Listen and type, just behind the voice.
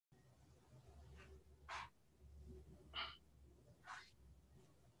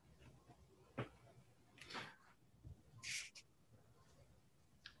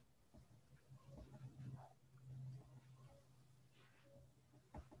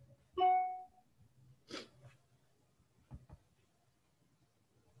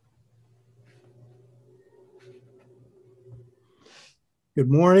Good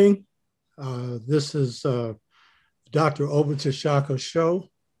morning. This is Dr. Obitashaka show.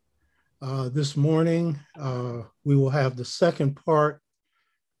 This morning, we will have the second part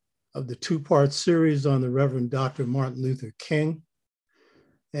of the two-part series on the Reverend Dr. Martin Luther King.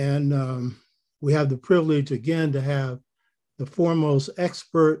 And we have the privilege again to have the foremost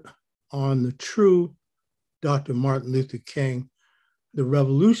expert on the true Dr. Martin Luther King, the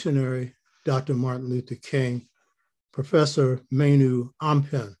revolutionary Dr. Martin Luther King, Professor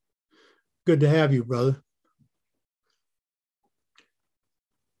Ampim. Good to have you, brother.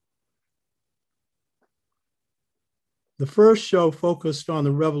 The first show focused on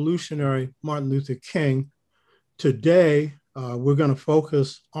the revolutionary Martin Luther King. Today, we're going to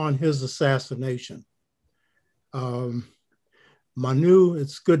focus on his assassination. Manu,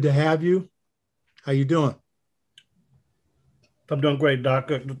 it's good to have you. How you doing? I'm doing great,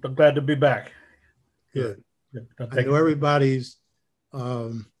 Doc. I'm glad to be back. Good. I know everybody's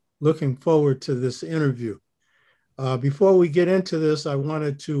looking forward to this interview. Before we get into this, I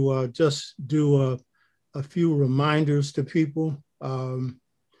wanted to just do a few reminders to people.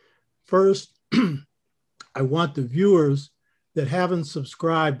 First, I want the viewers that haven't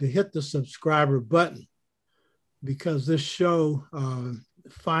subscribed to hit the subscriber button, because this show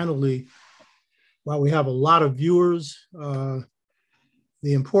finally, while we have a lot of viewers,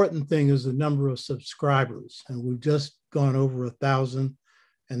 the important thing is the number of subscribers, and we've just gone over 1,000,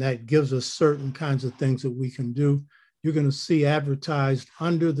 and that gives us certain kinds of things that we can do. You're going to see advertised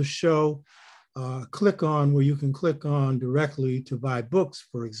under the show. Click on where you can click on directly to buy books,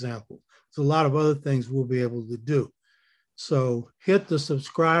 for example. There's a lot of other things we'll be able to do. So hit the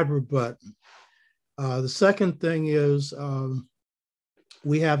subscriber button. The second thing is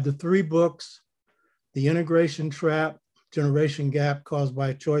we have the 3 books: The Integration Trap, Generation Gap Caused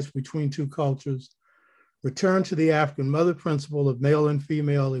by a Choice Between Two Cultures, Return to the African Mother Principle of Male and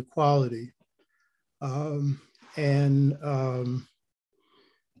Female Equality, and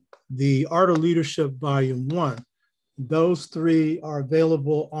The Art of Leadership, Volume 1. Those 3 are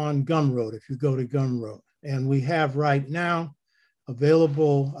available on Gumroad if you go to Gumroad. And we have right now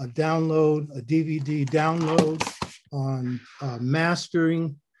available a download, a DVD download on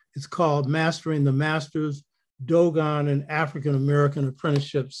mastering. It's called Mastering the Masters, Dogon and African American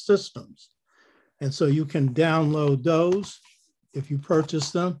Apprenticeship Systems. And so you can download those if you purchase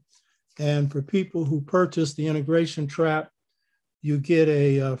them. And for people who purchase The Integration Trap, you get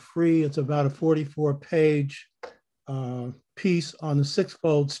a free, it's about a 44-page piece on the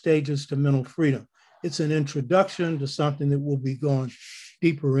 6-fold stages to mental freedom. It's an introduction to something that we'll be going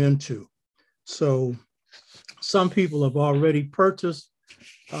deeper into. So some people have already purchased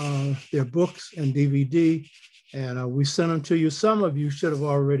their books and DVD, and we sent them to you. Some of you should have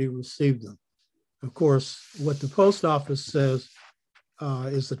already received them. Of course, what the post office says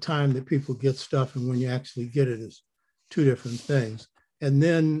is the time that people get stuff, and when you actually get it is 2 different things. And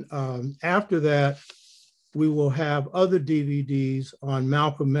then after that, we will have other DVDs on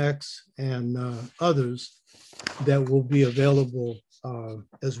Malcolm X and others that will be available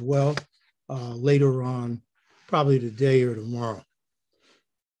as well later on, probably today or tomorrow.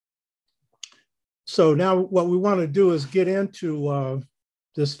 So now what we want to do is get into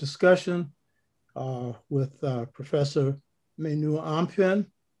this discussion with Professor Ampim.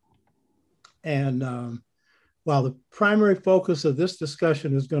 And while the primary focus of this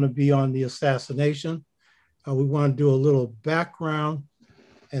discussion is going to be on the assassination, we want to do a little background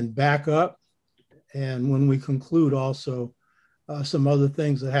and back up. And when we conclude, also some other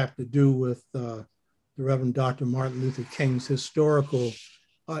things that have to do with the Reverend Dr. Martin Luther King's historical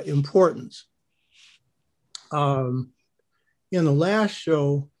importance. In the last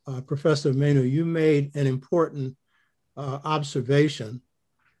show, Professor Manu, you made an important observation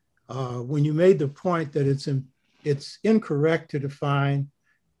when you made the point that it's incorrect to define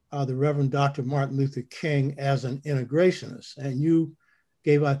the Reverend Dr. Martin Luther King as an integrationist. And you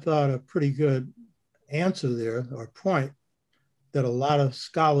gave, I thought, a pretty good answer there, or point, that a lot of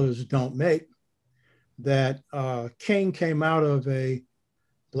scholars don't make, that King came out of a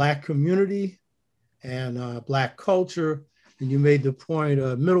Black community and Black culture, and you made the point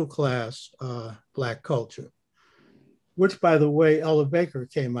of middle-class Black culture, which, by the way, Ella Baker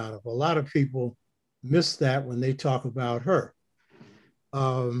came out of. A lot of people miss that when they talk about her.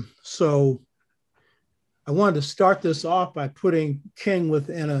 So I wanted to start this off by putting King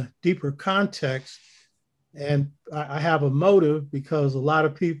within a deeper context. And I have a motive because a lot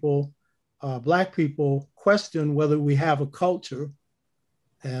of people, Black people, question whether we have a culture.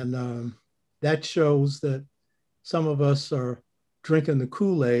 And that shows that some of us are drinking the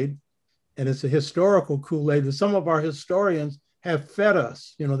Kool-Aid, and it's a historical Kool-Aid that some of our historians have fed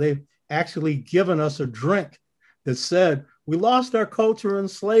us. You know, they've actually given us a drink that said, we lost our culture in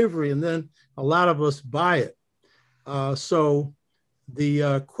slavery, and then a lot of us buy it. So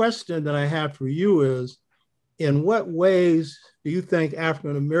the question that I have for you is, in what ways do you think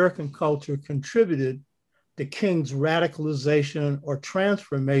African American culture contributed to King's radicalization or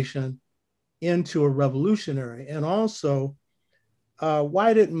transformation into a revolutionary? And also,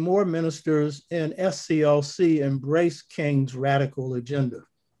 why didn't more ministers in SCLC embrace King's radical agenda?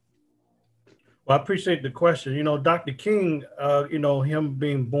 Well, I appreciate the question. You know, Dr. King, you know, him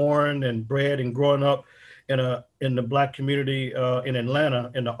being born and bred and growing up in the Black community in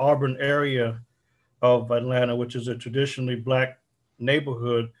Atlanta, in the Auburn area of Atlanta, which is a traditionally Black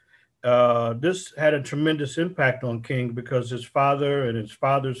neighborhood. This had a tremendous impact on King because his father and his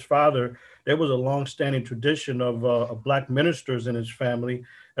father's father, there was a long-standing tradition of Black ministers in his family,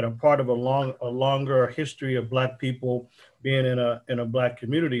 and a part of a longer history of Black people being in a Black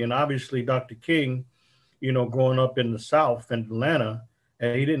community. And obviously, Dr. King, you know, growing up in the South in Atlanta,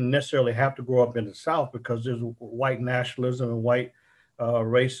 and he didn't necessarily have to grow up in the South because there's white nationalism and white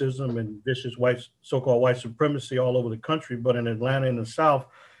racism and vicious white, so-called white supremacy all over the country. But in Atlanta, in the South,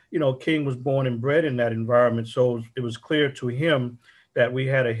 you know, King was born and bred in that environment. So it was clear to him that we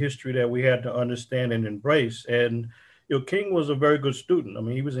had a history that we had to understand and embrace. And, you know, King was a very good student. I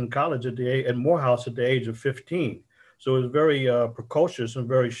mean, he was in college at Morehouse at the age of 15. So it was very precocious and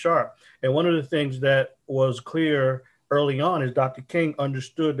very sharp. And one of the things that was clear early on is Dr. King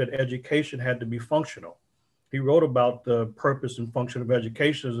understood that education had to be functional. He wrote about the purpose and function of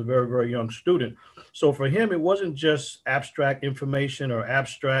education as a very, very young student. So for him, it wasn't just abstract information or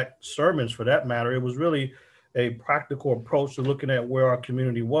abstract sermons for that matter. It was really a practical approach to looking at where our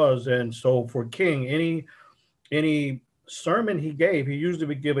community was. And so for King, any sermon he gave, he usually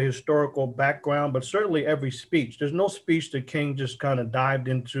would give a historical background, but certainly every speech. There's no speech that King just kind of dived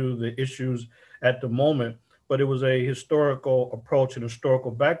into the issues at the moment, but it was a historical approach and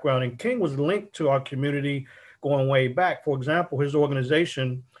historical background. And King was linked to our community going way back. For example, his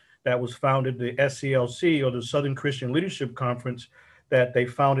organization that was founded, the SCLC, or the Southern Christian Leadership Conference, that they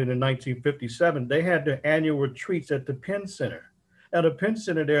founded in 1957, they had their annual retreats at the Penn Center. Now, the Penn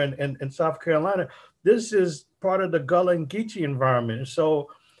Center there in South Carolina, this is part of the Gullah and Geechee environment. And so,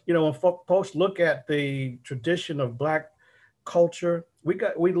 you know, when folks look at the tradition of Black culture,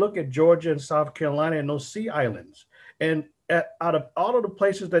 we look at Georgia and South Carolina and those sea islands. And out of all of the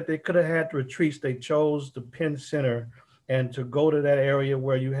places that they could have had retreats, they chose the Penn Center and to go to that area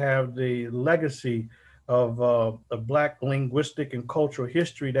where you have the legacy of a Black linguistic and cultural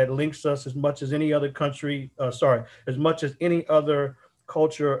history that links us as much as any other country, as much as any other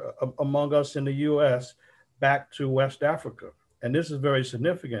culture among us in the US back to West Africa. And this is very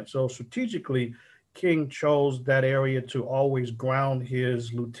significant. So strategically, King chose that area to always ground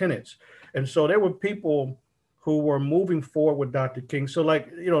his lieutenants. And so there were people who were moving forward with Dr. King. So like,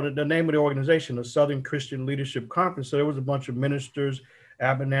 you know, the name of the organization, the Southern Christian Leadership Conference. So there was a bunch of ministers,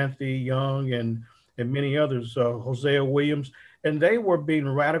 Abernathy Young and many others, Hosea Williams, and they were being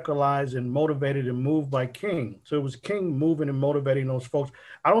radicalized and motivated and moved by King. So it was King moving and motivating those folks.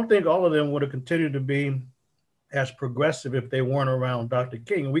 I don't think all of them would have continued to be as progressive if they weren't around Dr.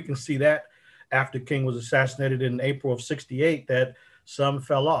 King. And we can see that after King was assassinated in April of '68, that some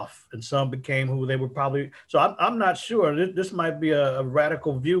fell off and some became who they were probably. So I'm not sure. This might be a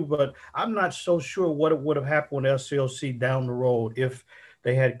radical view, but I'm not so sure what would have happened with SCLC down the road if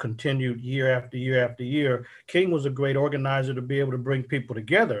they had continued year after year after year. King was a great organizer to be able to bring people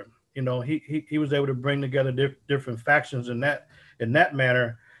together. You know, he was able to bring together different factions in that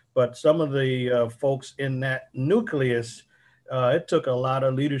manner. But some of the folks in that nucleus, it took a lot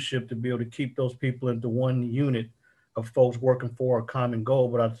of leadership to be able to keep those people into one unit of folks working for a common goal.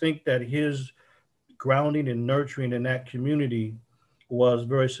 But I think that his grounding and nurturing in that community was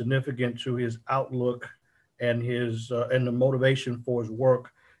very significant to his outlook and his and the motivation for his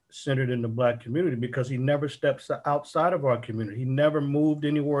work centered in the Black community, because he never steps outside of our community. He never moved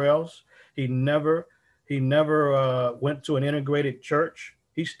anywhere else. He never went to an integrated church.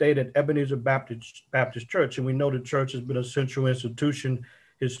 He stayed at Ebenezer Baptist Church, and we know the church has been a central institution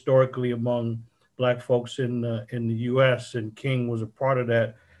historically among Black folks in the U.S. And King was a part of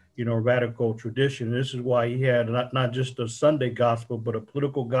that, you know, radical tradition. And this is why he had not just a Sunday gospel, but a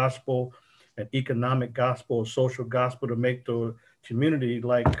political gospel, an economic gospel, a social gospel to make the community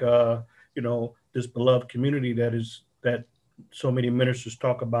like, you know, this beloved community that so many ministers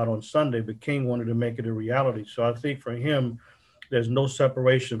talk about on Sunday. But King wanted to make it a reality. So I think for him, there's no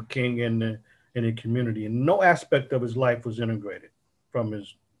separation of King in the community, and no aspect of his life was integrated, from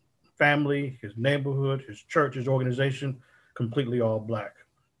his family, his neighborhood, his church, his organization, completely all Black.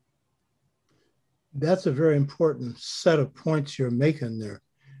 That's a very important set of points you're making there.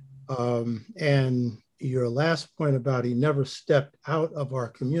 And your last point about he never stepped out of our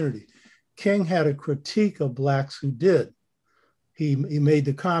community. King had a critique of Blacks who did. He made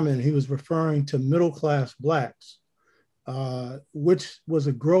the comment, he was referring to middle-class Blacks, which was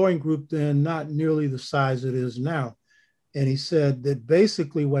a growing group then, not nearly the size it is now. And he said that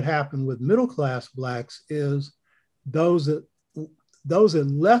basically what happened with middle-class Blacks is those that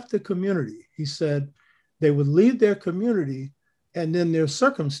left the community, he said they would leave their community and then their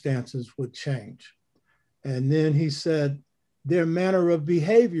circumstances would change. And then he said their manner of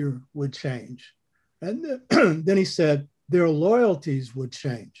behavior would change. And then he said their loyalties would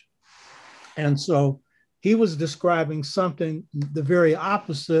change. And so he was describing something the very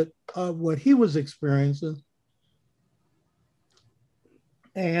opposite of what he was experiencing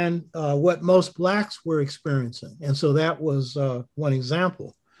and what most Blacks were experiencing. And so that was one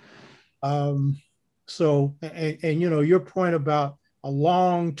example. So, you know, your point about a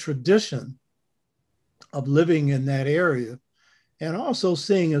long tradition of living in that area and also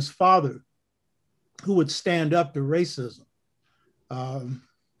seeing his father who would stand up to racism,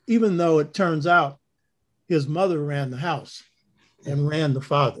 even though it turns out his mother ran the house and ran the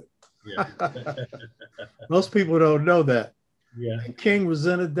father. Yeah. Most people don't know that. Yeah. And King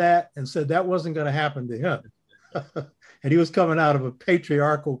resented that and said that wasn't going to happen to him. And he was coming out of a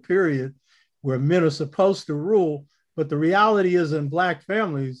patriarchal period where men are supposed to rule. But the reality is in Black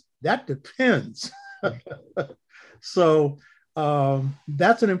families, that depends. So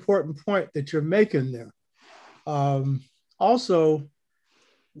that's an important point that you're making there. Also,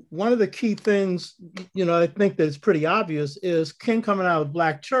 one of the key things, you know, I think that is pretty obvious is King coming out of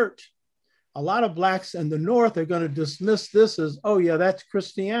Black church. A lot of Blacks in the North are going to dismiss this as, oh yeah, that's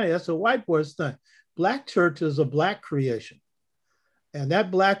Christianity. That's a white boy's thing. Black church is a Black creation. And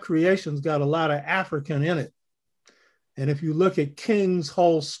that Black creation's got a lot of African in it. And if you look at King's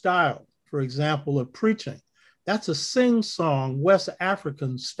whole style, for example, of preaching, that's a sing-song West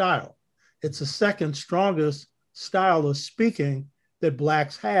African style. It's the second strongest style of speaking that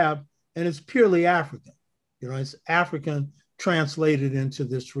Blacks have, and it's purely African. You know, it's African translated into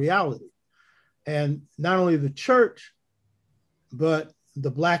this reality. And not only the church, but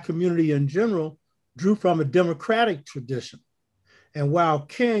the Black community in general drew from a democratic tradition. And while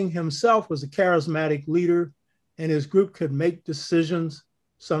King himself was a charismatic leader and his group could make decisions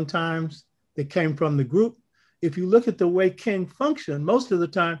sometimes that came from the group, if you look at the way King functioned, most of the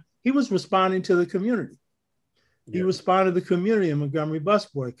time, he was responding to the community. Yeah. He responded to the community in Montgomery bus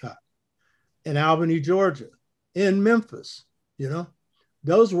boycott, in Albany, Georgia, in Memphis, you know.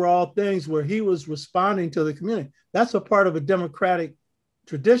 Those were all things where he was responding to the community. That's a part of a democratic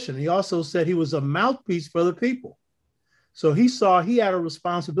tradition. He also said he was a mouthpiece for the people. So he saw he had a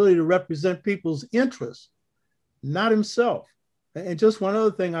responsibility to represent people's interests, not himself. And just one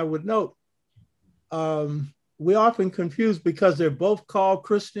other thing I would note, we often confuse because they're both called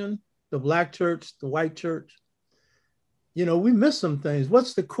Christian, the Black church, the white church. You know, we miss some things.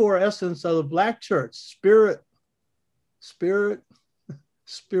 What's the core essence of the Black church? Spirit, spirit,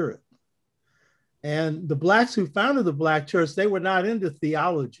 spirit. And the Blacks who founded the Black church, they were not into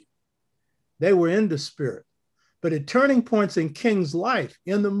theology. They were into spirit. But at turning points in King's life,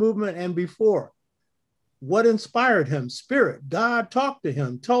 in the movement and before, what inspired him? Spirit. God talked to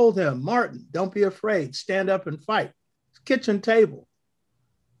him, told him, Martin, don't be afraid, stand up and fight. Kitchen table.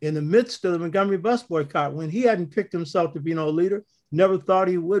 In the midst of the Montgomery bus boycott, when he hadn't picked himself to be no leader, never thought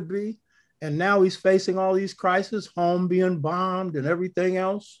he would be. And now he's facing all these crises, home being bombed and everything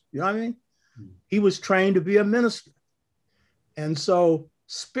else. You know what I mean? He was trained to be a minister. And so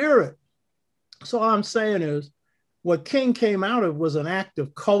spirit. So all I'm saying is what King came out of was an act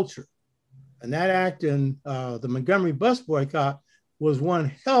of culture. And that act in the Montgomery bus boycott was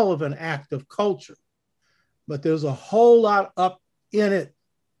one hell of an act of culture. But there's a whole lot up in it.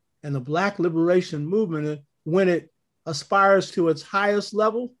 And the Black liberation movement, when it aspires to its highest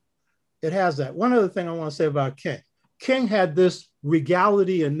level, it has that. One other thing I want to say about King. King had this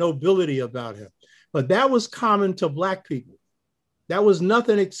regality and nobility about him, but that was common to Black people. That was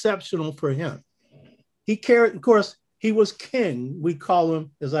nothing exceptional for him. He cared, of course, he was king. We call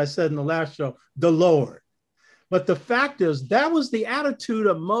him, as I said in the last show, the Lord. But the fact is, that was the attitude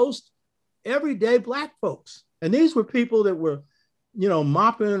of most everyday Black folks. And these were people that were, you know,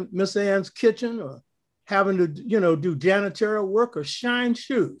 mopping Miss Ann's kitchen or having to, you know, do janitorial work or shine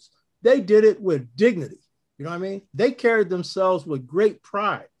shoes. They did it with dignity. You know what I mean? They carried themselves with great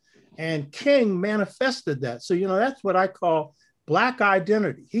pride. And King manifested that. So, you know, that's what I call Black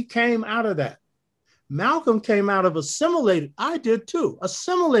identity. He came out of that. Malcolm came out of assimilated, I did too,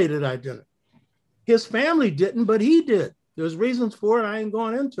 assimilated identity. His family didn't, but he did. There's reasons for it. I ain't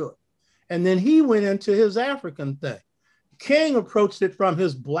going into it. And then he went into his African thing. King approached it from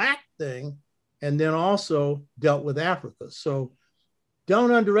his Black thing and then also dealt with Africa. So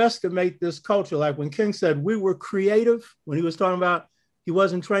don't underestimate this culture. Like when King said we were creative, when he was talking about he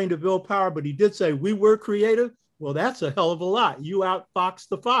wasn't trained to build power, but he did say we were creative. Well, that's a hell of a lot. You outfoxed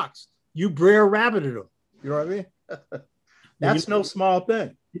the fox. You Brer Rabbited him. You know what I mean? That's no small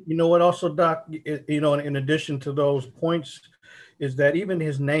thing. You know what also, Doc, you know, in addition to those points, is that even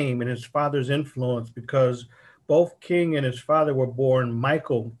his name and his father's influence, because both King and his father were born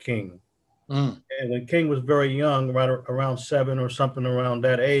Michael King. And when King was very young, right around 7 or something around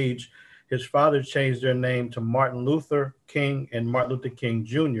that age, his father changed their name to Martin Luther King and Martin Luther King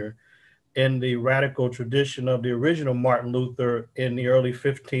Jr. in the radical tradition of the original Martin Luther in the early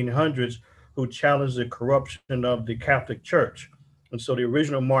 1500s, who challenged the corruption of the Catholic Church. And so the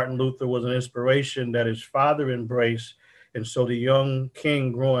original Martin Luther was an inspiration that his father embraced. And so the young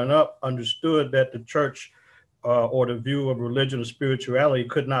King growing up understood that the church or the view of religion or spirituality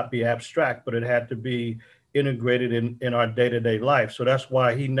could not be abstract, but it had to be integrated in our day-to-day life. So that's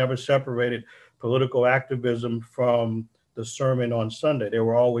why he never separated political activism from the sermon on Sunday. They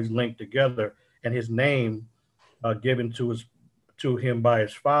were always linked together. And his name given to him by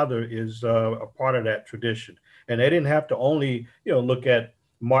his father is a part of that tradition. And they didn't have to only, you know, look at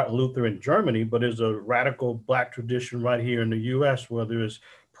Martin Luther in Germany, but there's a radical Black tradition right here in the U.S., whether it's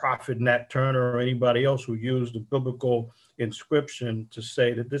Prophet Nat Turner or anybody else who used the biblical inscription to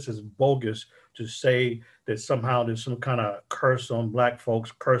say that this is bogus, to say that somehow there's some kind of curse on Black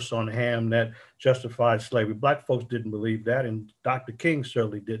folks, curse on Ham that justifies slavery. Black folks didn't believe that, and Dr. King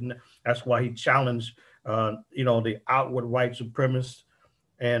certainly didn't. That's why he challenged, you know, the outward white supremacists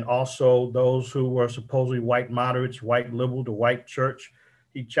and also those who were supposedly white moderates, white liberal, the white church.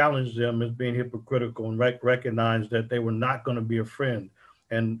 He challenged them as being hypocritical and recognized that they were not going to be a friend.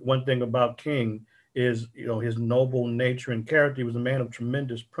 And one thing about King is, you know, his noble nature and character. He was a man of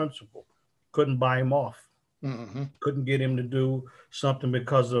tremendous principle. Couldn't buy him off. Couldn't get him to do something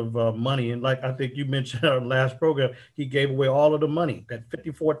because of money. And like I think you mentioned in our last program, he gave away all of the money, that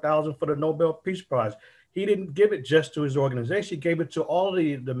 $54,000 for the Nobel Peace Prize. He didn't give it just to his organization. He gave it to all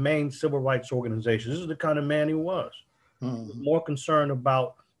the main civil rights organizations. This is the kind of man he was. More concerned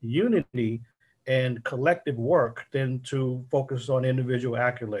about unity and collective work than to focus on individual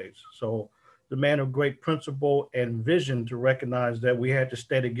accolades. So the man of great principle and vision to recognize that we had to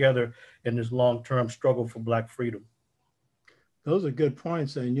stay together in this long-term struggle for Black freedom. Those are good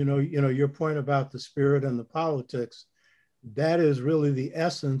points. And, you know, your point about the spirit and the politics, that is really the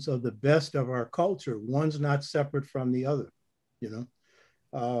essence of the best of our culture. One's not separate from the other, you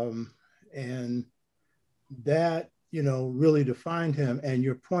know, and that, you know, really defined him. And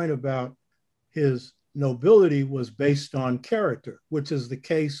your point about his nobility was based on character, which is the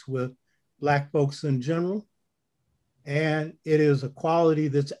case with Black folks in general. And it is a quality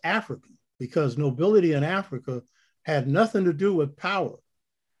that's African, because nobility in Africa had nothing to do with power.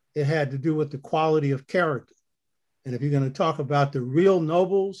 It had to do with the quality of character. And if you're going to talk about the real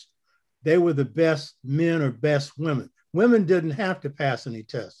nobles, they were the best men or best women. Women didn't have to pass any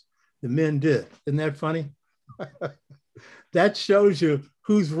tests. The men did. Isn't that funny? That shows you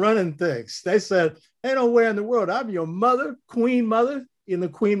who's running things. They said, ain't nowhere in the world. I'm your mother, Queen Mother. And the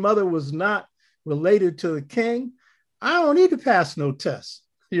Queen Mother was not related to the king. I don't need to pass no tests.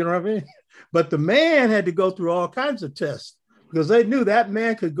 You know what I mean? But the man had to go through all kinds of tests because they knew that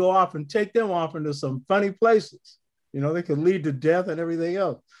man could go off and take them off into some funny places. You know, they could lead to death and everything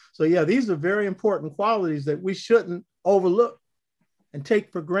else. So yeah, these are very important qualities that we shouldn't overlook and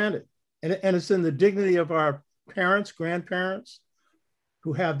take for granted. And it's in the dignity of our parents, grandparents,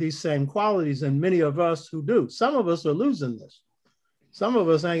 who have these same qualities, and many of us who do. Some of us are losing this. Some of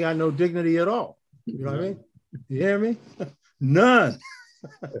us ain't got no dignity at all. You know what I mean? You hear me? None.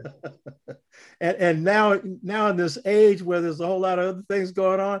 and now in this age where there's a whole lot of other things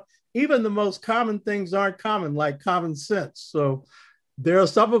going on, even the most common things aren't common, like common sense. So there are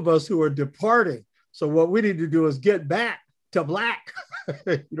some of us who are departing. So what we need to do is get back to Black.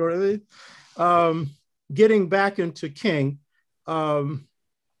 You know what I mean? Getting back into King,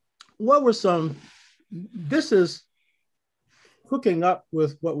 what were some, this is hooking up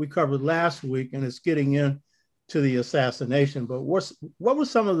with what we covered last week, and it's getting into the assassination, but what were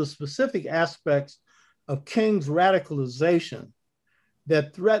some of the specific aspects of King's radicalization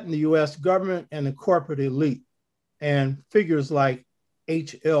that threatened the US government and the corporate elite, and figures like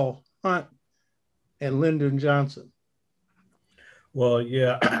H.L. Hunt and Lyndon Johnson? Well,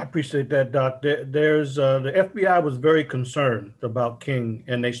 yeah, I appreciate that, Doc. There's the FBI was very concerned about King,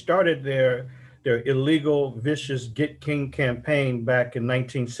 and they started their illegal, vicious Get King campaign back in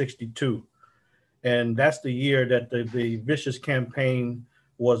 1962, and that's the year that the vicious campaign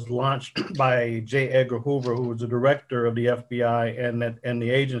was launched by J. Edgar Hoover, who was the director of the FBI and the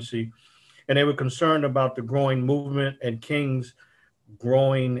agency, and they were concerned about the growing movement and King's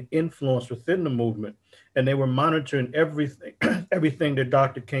growing influence within the movement, and they were monitoring everything, everything that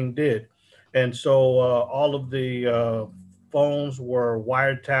Dr. King did, and so all of the phones were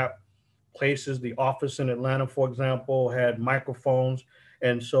wiretapped. Places, the office in Atlanta, for example, had microphones,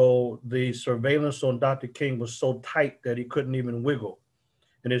 and so the surveillance on Dr. King was so tight that he couldn't even wiggle.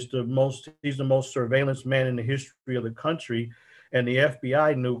 And he's the most surveillance man in the history of the country. And the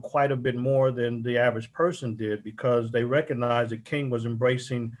FBI knew quite a bit more than the average person did because they recognized that King was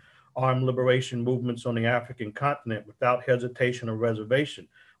embracing armed liberation movements on the African continent without hesitation or reservation.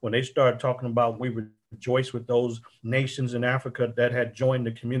 When they started talking about we rejoice with those nations in Africa that had joined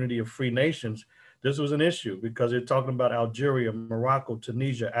the community of free nations, this was an issue because they're talking about Algeria, Morocco,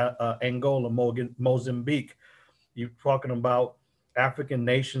 Tunisia, Angola, Mozambique. You're talking about African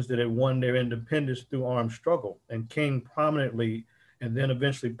nations that had won their independence through armed struggle, and King prominently and then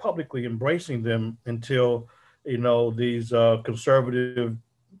eventually publicly embracing them until these conservative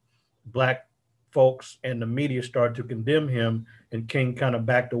black folks and the media started to condemn him, and King kind of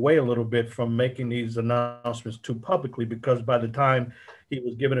backed away a little bit from making these announcements too publicly because by the time he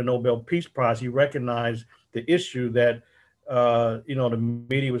was given a Nobel Peace Prize, he recognized the issue that the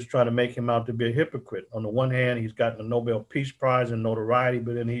media was trying to make him out to be a hypocrite. On the one hand, he's gotten a Nobel Peace Prize and notoriety,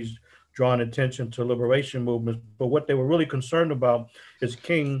 but then he's drawing attention to liberation movements. But what they were really concerned about is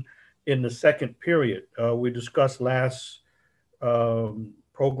King in the second period. We discussed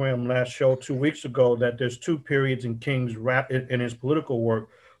program last show 2 weeks ago that there's two periods in King's rap in his political work.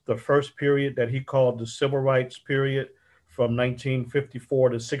 The first period that he called the civil rights period from 1954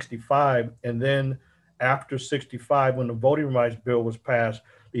 to 65, and then after 65, when the voting rights bill was passed,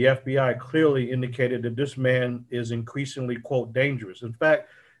 the FBI clearly indicated that this man is increasingly, quote, dangerous. In fact,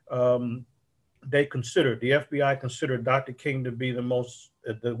 the FBI considered Dr. King to be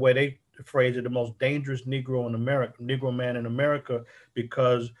the way they phrase it, the most dangerous Negro man in America,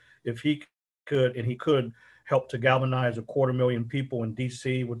 because if he could help to galvanize 250,000 people in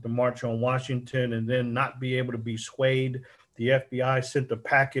DC with the March on Washington and then not be able to be swayed. The FBI sent a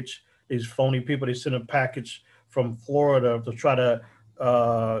package, these phony people, they sent a package from Florida to try to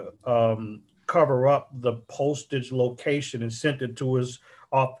cover up the postage location and sent it to his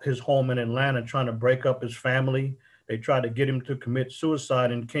home in Atlanta, trying to break up his family. They tried to get him to commit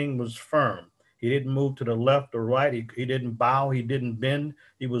suicide, and King was firm. He didn't move to the left or right. He didn't bow. He didn't bend.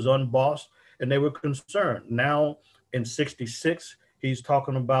 He was unbossed, and they were concerned. Now in 66, he's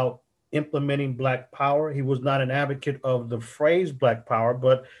talking about implementing Black Power. He was not an advocate of the phrase Black Power,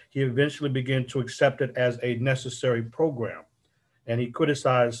 but he eventually began to accept it as a necessary program. And he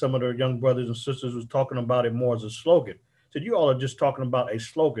criticized some of their young brothers and sisters who was talking about it more as a slogan. Said, you all are just talking about a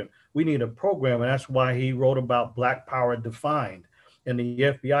slogan. We need a program. And that's why he wrote about Black Power Defined. And the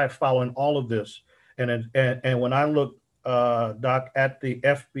FBI following all of this. And when I look, Doc, at the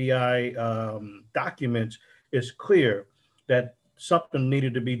FBI documents, it's clear that something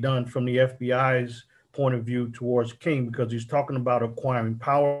needed to be done from the FBI's point of view towards King, because he's talking about acquiring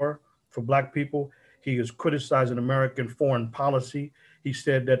power for Black people. He is criticizing American foreign policy. He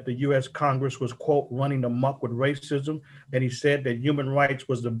said that the U.S. Congress was, quote, running amok with racism. And he said that human rights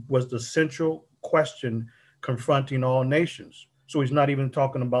was the central question confronting all nations. So he's not even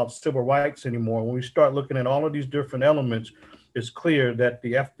talking about civil rights anymore. When we start looking at all of these different elements, it's clear that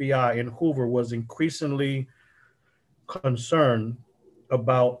the FBI and Hoover was increasingly concerned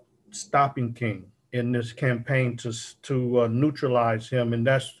about stopping King in this campaign to neutralize him. And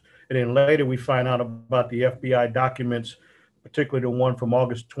then later we find out about the FBI documents, particularly the one from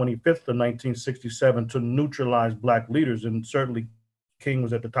August 25th of 1967, to neutralize Black leaders. And certainly King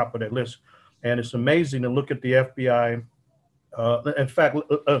was at the top of that list. And it's amazing to look at the FBI. In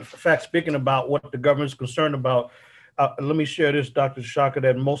fact, speaking about what the government's concerned about, let me share this, Dr. Shaka,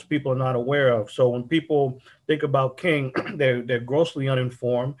 that most people are not aware of. So when people think about King, they're grossly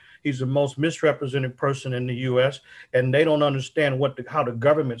uninformed. He's the most misrepresented person in the U.S., and they don't understand how the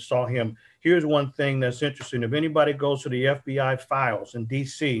government saw him. Here's one thing that's interesting. If anybody goes to the FBI files in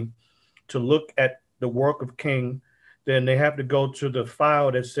D.C. to look at the work of King, then they have to go to the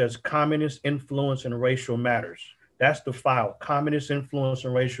file that says Communist Influence and Racial Matters. That's the file, Communist Influence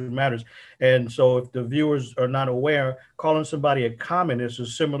and Racial Matters. And so if the viewers are not aware, calling somebody a communist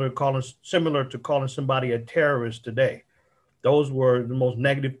is similar to calling somebody a terrorist today. Those were the most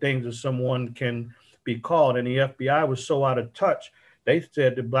negative things that someone can be called. And the FBI was so out of touch. They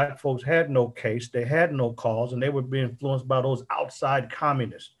said that Black folks had no case, they had no cause, and they were being influenced by those outside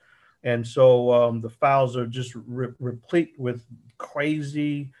communists. And so the files are just replete with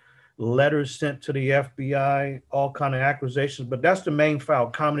crazy letters sent to the FBI, all kind of accusations. But that's the main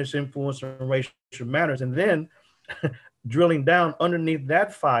file: communist influence and racial matters. And then drilling down underneath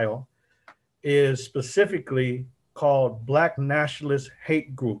that file is specifically called Black Nationalist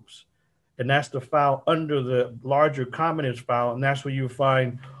Hate Groups. And that's the file under the larger communist file. And that's where you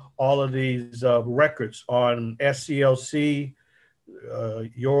find all of these records on SCLC,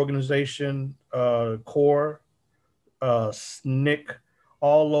 your organization, C.O.R.E, S.N.C.C,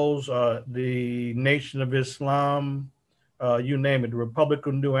 all those, the Nation of Islam, you name it, the Republic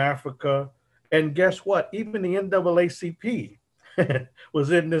of New Africa. And guess what? Even the NAACP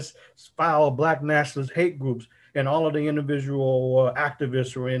was in this file of Black nationalist hate groups, and all of the individual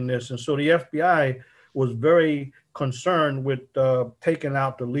activists were in this. And so the FBI was very concerned with taking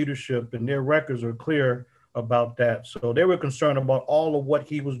out the leadership, and their records are clear about that. So they were concerned about all of what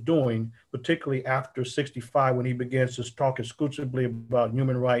he was doing, particularly after 65, when he begins to talk exclusively about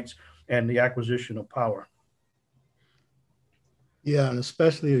human rights and the acquisition of power. Yeah, and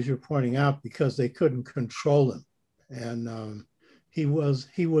especially as you're pointing out, because they couldn't control him. And he was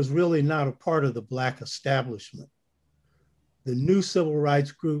really not a part of the Black establishment. The new civil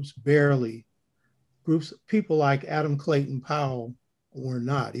rights groups barely, people like Adam Clayton Powell were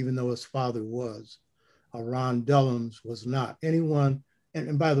not, even though his father was. Ron Dellums was not. Anyone,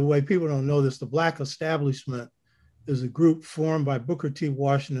 and by the way, people don't know this, the Black establishment is a group formed by Booker T.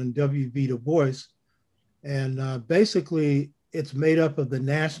 Washington and W.B. Du Bois. And basically, it's made up of the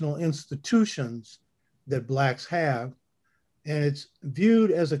national institutions that Blacks have, and it's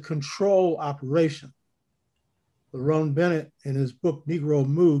viewed as a control operation. Lerone Bennett, in his book, Negro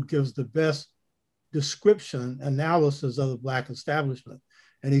Mood, gives the best description, analysis of the Black establishment.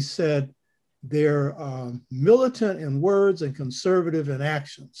 And he said, they're militant in words and conservative in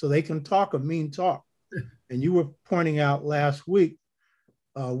action. So they can talk a mean talk. And you were pointing out last week,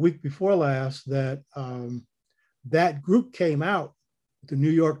 week before last, that that group came out, the New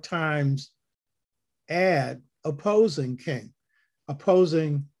York Times ad opposing King,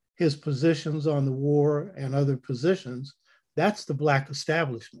 opposing his positions on the war and other positions. That's the Black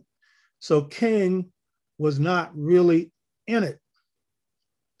establishment. So King was not really in it.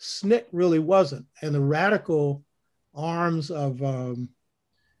 S.N.C.C really wasn't. And the radical arms of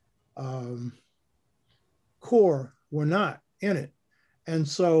C.O.R.E were not in it. And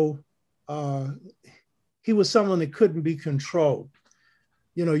so he was someone that couldn't be controlled.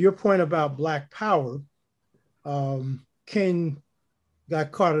 You know, your point about Black Power, King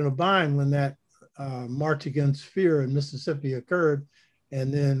got caught in a bind when that March Against Fear in Mississippi occurred.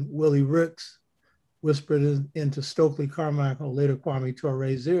 And then Willie Ricks whispered into Stokely Carmichael, later Kwame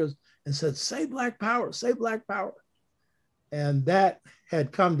Toure's ears, and said, say Black Power, say Black Power. And that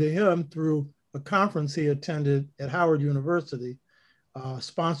had come to him through a conference he attended at Howard University,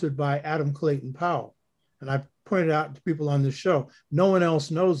 sponsored by Adam Clayton Powell. And I pointed out to people on this show, no one else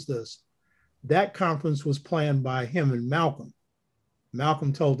knows this. That conference was planned by him and Malcolm.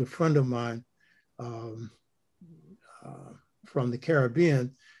 Malcolm told a friend of mine from the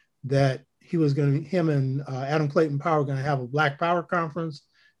Caribbean that he was going to, him and Adam Clayton Powell were going to have a Black Power conference,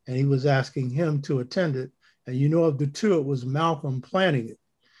 and he was asking him to attend it. And you know, of the two, it was Malcolm planning it.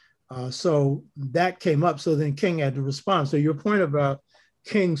 So that came up. So then King had to respond. So your point about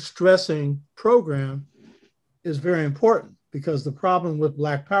King stressing program is very important, because the problem with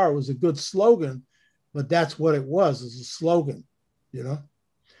Black Power was a good slogan, but that's what it was, a slogan, you know,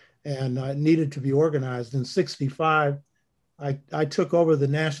 and it needed to be organized. In 65, I took over the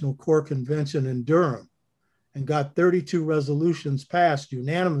National Core Convention in Durham and got 32 resolutions passed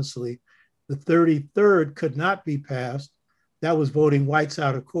unanimously. The 33rd could not be passed. That was voting whites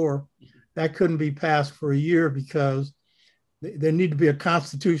out of CORE. That couldn't be passed for a year because there needed to be a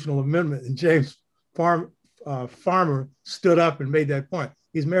constitutional amendment. And James Farmer stood up and made that point.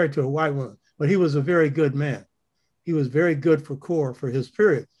 He's married to a white woman, but he was a very good man. He was very good for CORE for his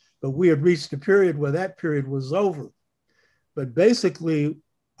period. But we had reached a period where that period was over. But basically,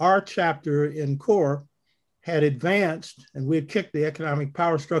 our chapter in CORE had advanced, and we had kicked the economic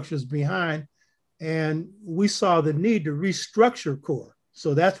power structures behind, and we saw the need to restructure CORE.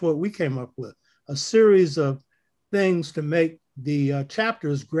 So that's what we came up with, a series of things to make the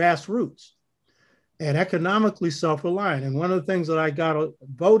chapters grassroots and economically self-reliant. And one of the things that I got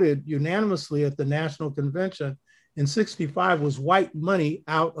voted unanimously at the National Convention in 65 was white money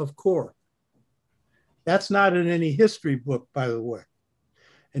out of CORE. That's not in any history book, by the way.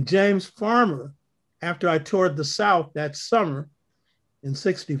 And James Farmer, after I toured the South that summer in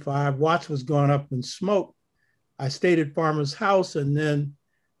 65, Watts was going up in smoke. I stayed at Farmer's house, and then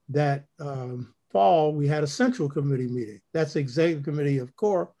that fall, we had a Central Committee meeting. That's the Executive Committee of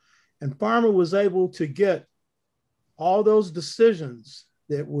C.O.R.E. And Farmer was able to get all those decisions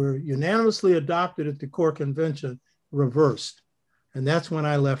that were unanimously adopted at the C.O.R.E. convention reversed. And that's when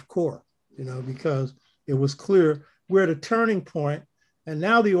I left C.O.R.E., because it was clear we're at a turning point, and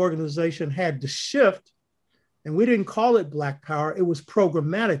now the organization had to shift, and we didn't call it Black Power, it was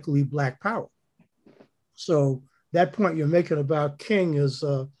programmatically Black Power. So that point you're making about King is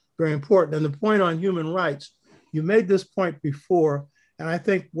very important. And the point on human rights, you made this point before, and I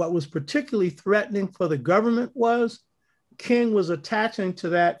think what was particularly threatening for the government was King was attaching to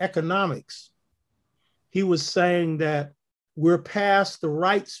that economics. He was saying that we're past the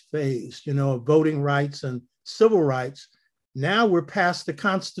rights phase, of voting rights and civil rights. Now we're past the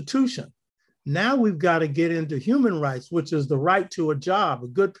Constitution. Now we've got to get into human rights, which is the right to a job, a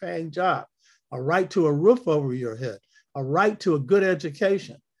good paying job, a right to a roof over your head, a right to a good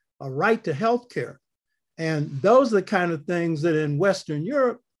education, a right to health care. And those are the kind of things that in Western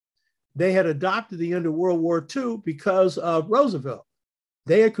Europe, they had adopted the end of World War II because of Roosevelt.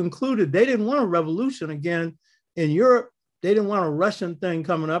 They had concluded they didn't want a revolution again in Europe. They didn't want a Russian thing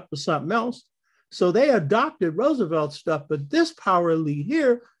coming up or something else. So they adopted Roosevelt stuff, but this power elite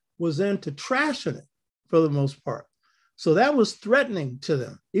here was into trashing it for the most part. So that was threatening to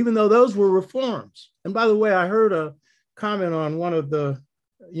them, even though those were reforms. And by the way, I heard a comment on one of the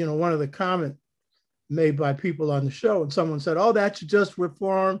comment made by people on the show, and someone said, "Oh, that's just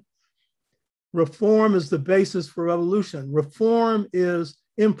reform. Reform is the basis for revolution. Reform is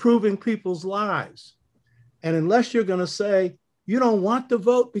improving people's lives. And unless you're going to say you don't want to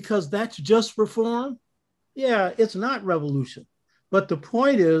vote because that's just reform, yeah, it's not revolution. But the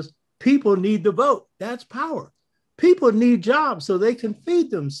point is, people need to vote. That's power. People need jobs so they can feed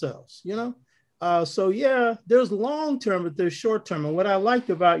themselves, So yeah, there's long term, but there's short term. And what I liked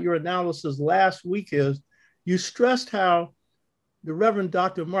about your analysis last week is you stressed how the Reverend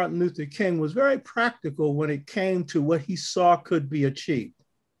Dr. Martin Luther King was very practical when it came to what he saw could be achieved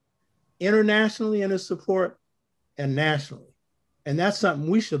internationally in his support and nationally. And that's something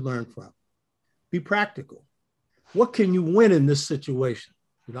we should learn from. Be practical. What can you win in this situation?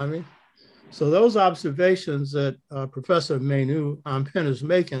 You know what I mean? So those observations that Professor Ampim is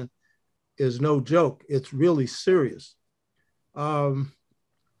making is no joke. It's really serious. Now,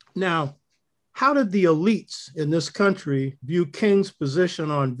 how did the elites in this country view King's position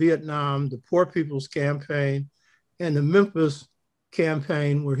on Vietnam, the Poor People's Campaign, and the Memphis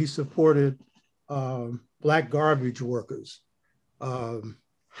campaign where he supported Black garbage workers?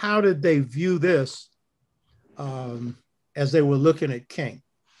 How did they view this as they were looking at King?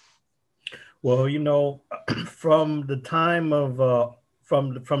 Well, from the time of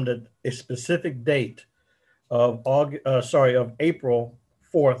from the a specific date of April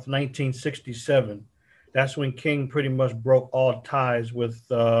 4th, 1967, that's when King pretty much broke all ties with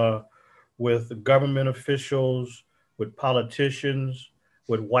government officials, with politicians,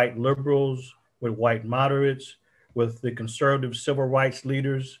 with white liberals, with white moderates, with the conservative civil rights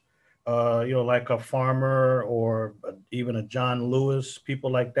leaders, like a Farmer or even a John Lewis,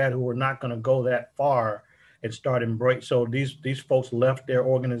 people like that who were not going to go that far and start embrace. So these folks left their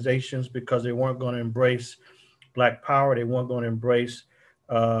organizations because they weren't going to embrace Black Power. They weren't going to embrace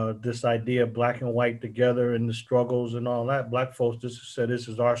this idea of Black and white together and the struggles and all that. Black folks just said, this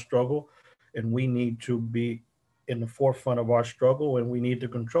is our struggle and we need to be in the forefront of our struggle and we need to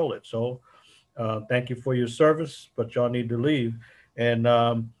control it. So thank you for your service, but y'all need to leave. And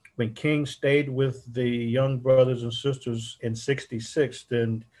when King stayed with the young brothers and sisters in 66,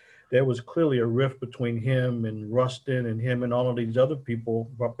 then there was clearly a rift between him and Rustin and him and all of these other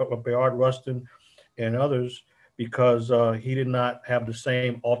people, Bayard Rustin and others, because he did not have the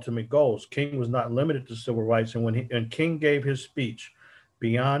same ultimate goals. King was not limited to civil rights. And when King gave his speech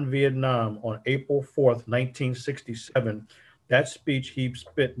Beyond Vietnam on April 4th, 1967, that speech, he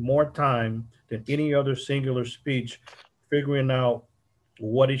spent more time than any other singular speech figuring out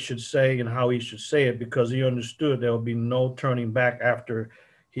what he should say and how he should say it, because he understood there would be no turning back after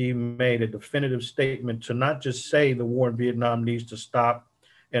he made a definitive statement to not just say the war in Vietnam needs to stop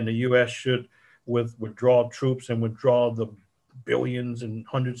and the U.S. should withdraw troops and withdraw the billions and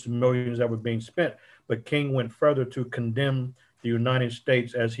hundreds of millions that were being spent, but King went further to condemn the United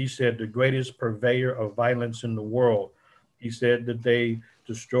States, as he said, the greatest purveyor of violence in the world. He said that they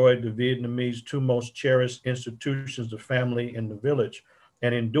destroyed the Vietnamese two most cherished institutions, the family and the village.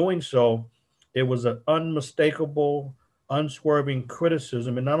 And in doing so, It was an unmistakable, unswerving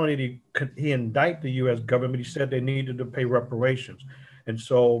criticism. And not only did he indict the U.S. government, he said they needed to pay reparations. And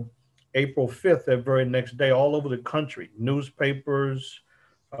so April 5th, that very next day, all over the country, newspapers,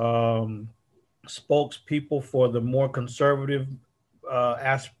 um, spokespeople for the more conservative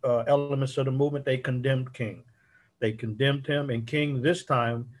elements of the movement, they condemned King. They condemned him, and King this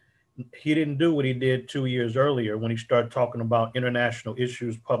time, he didn't do what he did 2 years earlier when he started talking about international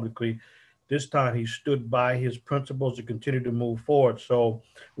issues publicly. This time he stood by his principles to continue to move forward. So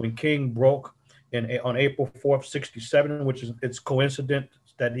when King broke on April 4th, 67, which is it's coincident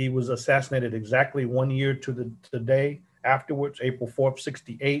that he was assassinated exactly 1 year to the day afterwards, April 4th,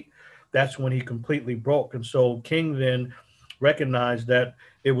 68, that's when he completely broke. And so King then recognized that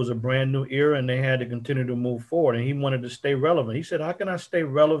it was a brand new era and they had to continue to move forward. And he wanted to stay relevant. He said, how can I stay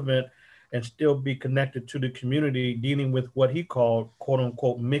relevant and still be connected to the community, dealing with what he called, quote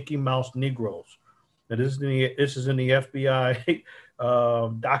unquote, Mickey Mouse Negroes? Now, this is in the FBI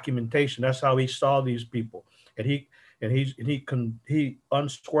documentation. That's how he saw these people. And he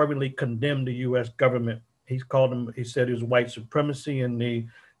unswervingly condemned the U.S. government. He called them. He said it was white supremacy in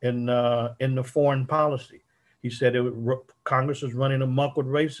the foreign policy. He said Congress was running amok with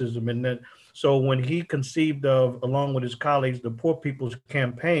racism, and then so when he conceived of, along with his colleagues, the Poor People's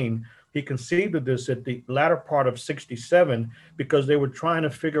Campaign, he conceived of this at the latter part of '67 because they were trying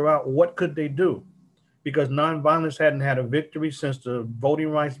to figure out what could they do, because nonviolence hadn't had a victory since the voting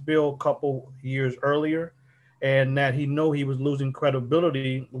rights bill a couple years earlier, and that he knew he was losing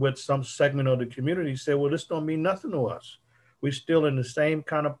credibility with some segment of the community. He said, well, this don't mean nothing to us. We're still in the same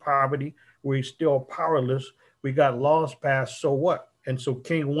kind of poverty. We're still powerless. We got laws passed, so what? And so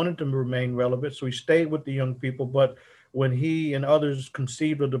King wanted to remain relevant, so he stayed with the young people. But when he and others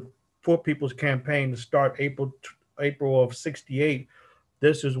conceived of the Poor People's Campaign to start April of '68,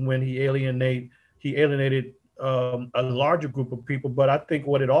 this is when he alienated a larger group of people. But I think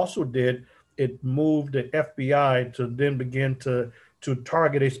what it also did, it moved the FBI to then begin to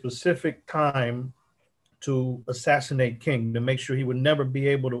target a specific time to assassinate King, to make sure he would never be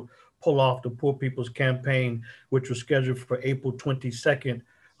able to pull off the Poor People's Campaign, which was scheduled for April 22nd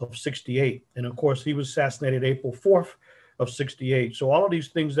of '68. And of course, he was assassinated April 4th of '68. So all of these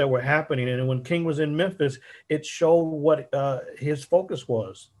things that were happening, and when King was in Memphis, it showed what his focus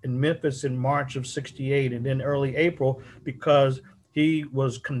was in Memphis in March of '68 and then early April, because he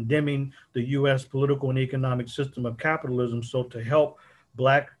was condemning the U.S. political and economic system of capitalism. So to help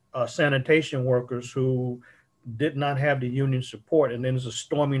Black sanitation workers who did not have the union support, and then there's a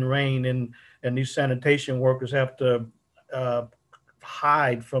storming rain, and these sanitation workers have to uh,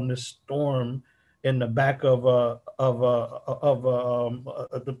 hide from this storm in the back of the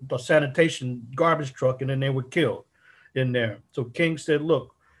sanitation garbage truck, and then they were killed in there. So King said,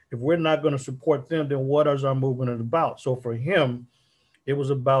 "Look, if we're not going to support them, then what is our movement about?" So for him, it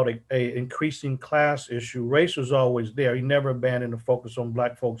was about a increasing class issue. Race was always there. He never abandoned the focus on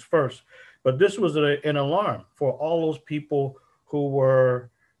Black folks first. But this was an alarm for all those people who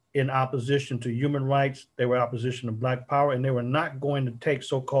were in opposition to human rights. They were opposition to Black power, and they were not going to take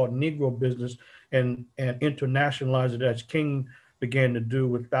so-called Negro business and internationalize it, as King began to do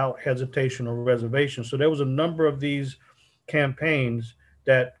without hesitation or reservation. So there was a number of these campaigns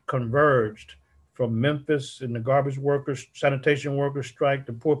that converged, from Memphis and the garbage workers, sanitation workers strike,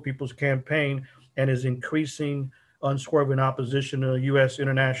 the Poor People's Campaign, and his increasing unswerving opposition to U.S.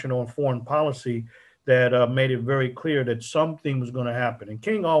 international and foreign policy, that made it very clear that something was going to happen. And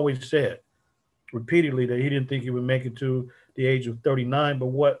King always said repeatedly that he didn't think he would make it to the age of 39,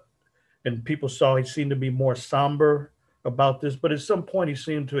 and people saw he seemed to be more somber about this. But at some point, he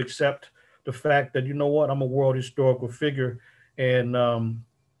seemed to accept the fact that, you know what, I'm a world historical figure, and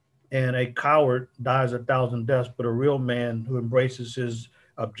and a coward dies 1,000 deaths, but a real man who embraces his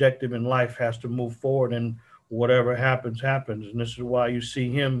objective in life has to move forward, and whatever happens, happens. And this is why you see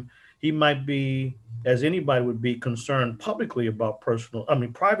him. He might be, as anybody would be, concerned publicly about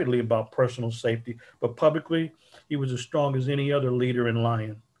privately about personal safety, but publicly, he was as strong as any other leader in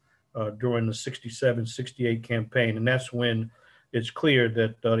Lyon during the '67, '68 campaign. And that's when it's clear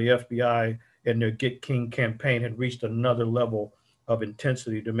that the FBI and their Get King campaign had reached another level of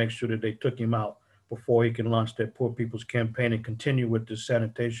intensity to make sure that they took him out before he can launch their Poor People's Campaign and continue with the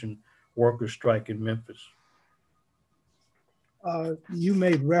sanitation workers strike in Memphis. You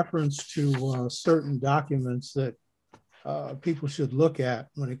made reference to certain documents that people should look at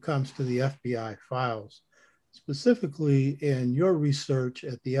when it comes to the FBI files. Specifically, in your research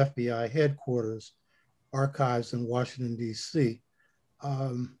at the FBI Headquarters Archives in Washington, D.C.,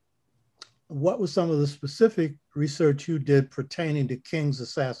 what was some of the specific research you did pertaining to King's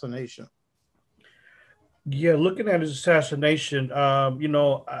assassination? Yeah, looking at his assassination,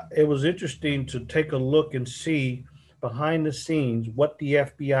 it was interesting to take a look and see behind the scenes what the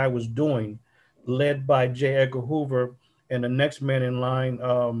FBI was doing, led by J. Edgar Hoover and the next man in line,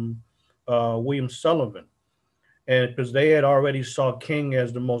 William Sullivan. And because they had already saw King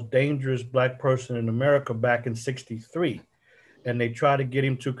as the most dangerous black person in America back in '63, and they tried to get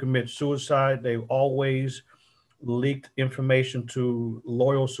him to commit suicide. They always leaked information to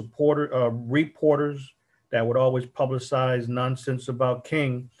loyal reporters that would always publicize nonsense about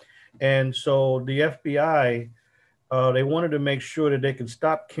King. And so the FBI, they wanted to make sure that they could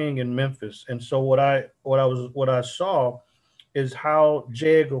stop King in Memphis. And so what I saw is how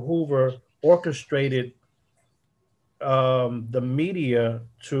J. Edgar Hoover orchestrated the media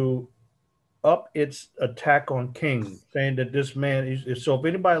to up its attack on King, saying that this man is. So if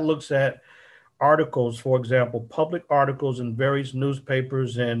anybody looks at articles, for example, public articles in various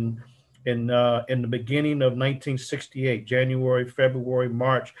newspapers in the beginning of 1968, January, February,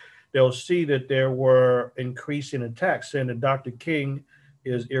 March, they'll see that there were increasing attacks saying that Dr. King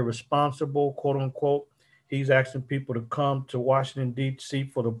is irresponsible, quote unquote. He's asking people to come to Washington, D.C.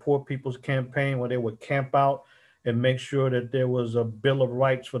 for the Poor People's Campaign, where they would camp out and make sure that there was a Bill of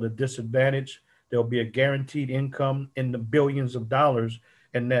Rights for the disadvantaged. There'll be a guaranteed income in the billions of dollars,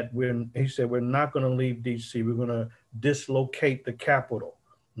 and that he said, we're not going to leave DC. We're going to dislocate the capital.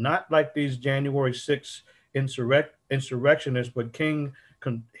 Not like these January 6th insurrectionists, but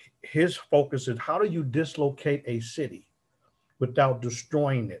his focus is how do you dislocate a city without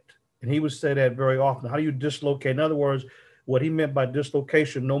destroying it? And he would say that very often. How do you dislocate? In other words, what he meant by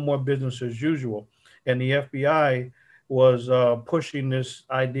dislocation, no more business as usual. And the FBI was pushing this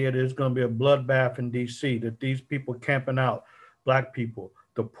idea that there's going to be a bloodbath in DC, that these people camping out, black people,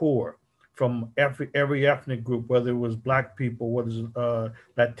 the poor, from every ethnic group, whether it was black people, whether it was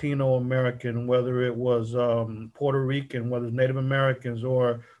Latino American, whether it was Puerto Rican, whether it's Native Americans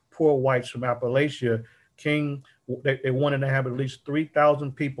or poor whites from Appalachia. King, they wanted to have at least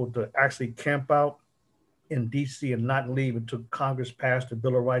 3,000 people to actually camp out in DC and not leave until Congress passed the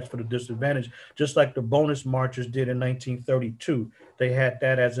Bill of Rights for the disadvantaged, just like the bonus marchers did in 1932. They had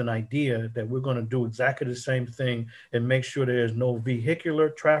that as an idea that we're going to do exactly the same thing and make sure there's no vehicular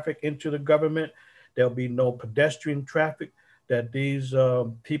traffic into the government. There'll be no pedestrian traffic, that these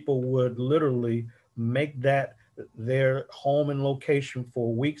people would literally make that their home and location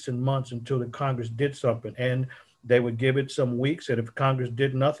for weeks and months until the Congress did something. And they would give it some weeks, and if Congress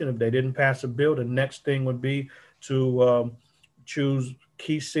did nothing, if they didn't pass a bill, the next thing would be to choose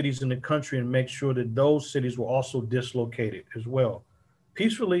key cities in the country and make sure that those cities were also dislocated as well,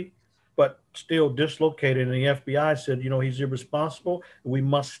 peacefully, but still dislocated. And the FBI said, he's irresponsible. And we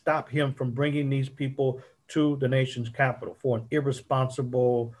must stop him from bringing these people to the nation's capital for an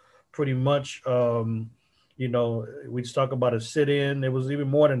irresponsible, pretty much. We talk about a sit-in. It was even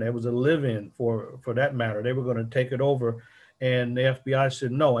more than that. It was a live-in for that matter. They were going to take it over, and the FBI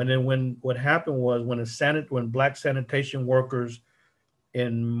said no. And then what happened was when black sanitation workers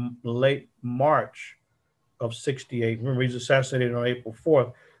in late March of '68, remember he's assassinated on April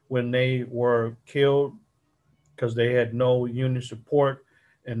 4th, when they were killed because they had no union support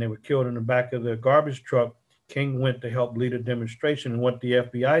and they were killed in the back of the garbage truck. King went to help lead a demonstration, and what the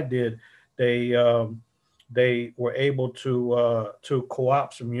FBI did, they they were able to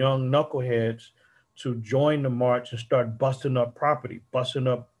co-opt some young knuckleheads to join the march and start busting up property, busting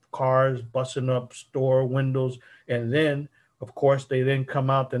up cars, busting up store windows, and then of course they then come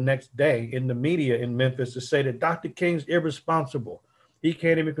out the next day in the media in Memphis to say that Dr. King's irresponsible. He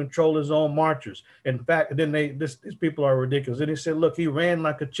can't even control his own marchers. In fact, then these people are ridiculous. And they said, look, he ran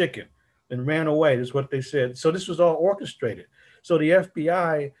like a chicken and ran away. That's what they said. So this was all orchestrated. So the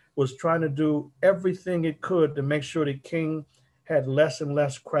FBI was trying to do everything it could to make sure that King had less and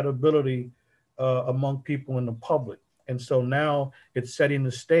less credibility among people in the public. And so now it's setting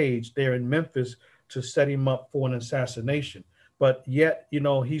the stage there in Memphis to set him up for an assassination. But yet,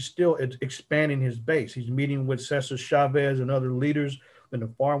 he's still expanding his base. He's meeting with Cesar Chavez and other leaders in the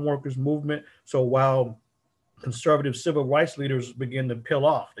farm workers movement. So while conservative civil rights leaders began to peel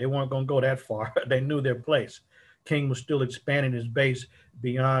off, they weren't going to go that far. They knew their place. King was still expanding his base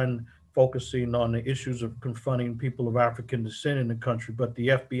beyond focusing on the issues of confronting people of African descent in the country. But the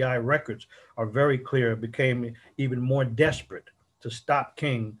FBI records are very clear. It became even more desperate to stop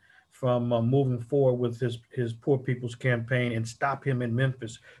King from moving forward with his Poor People's Campaign and stop him in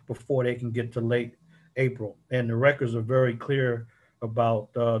Memphis before they can get to late April. And the records are very clear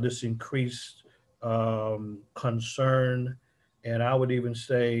about this increased concern, and I would even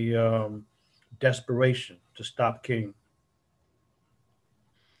say desperation to stop King.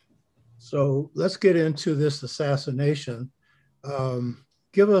 So let's get into this assassination.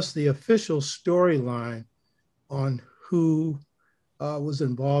 Give us the official storyline on who was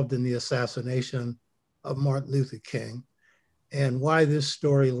involved in the assassination of Martin Luther King and why this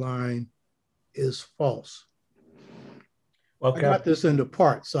storyline is false. I Okay. got this into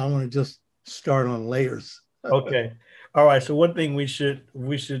parts, so I want to just start on layers. Okay. All right. So one thing we should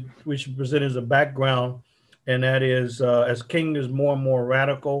present as a background, and that is as King is more and more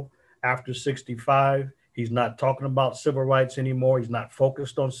radical after 65, he's not talking about civil rights anymore. He's not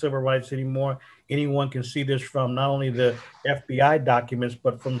focused on civil rights anymore. Anyone can see this from not only the FBI documents,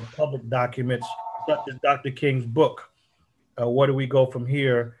 but from the public documents, such as Dr. King's book. Where do we go from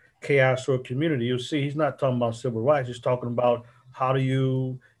here? Chaos or community? You'll see he's not talking about civil rights. He's talking about how do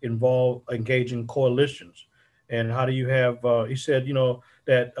you engage in coalitions, and how do you have? He said,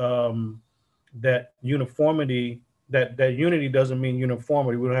 that that uniformity, that unity doesn't mean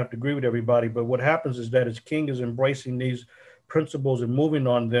uniformity. We don't have to agree with everybody, but what happens is that as King is embracing these principles and moving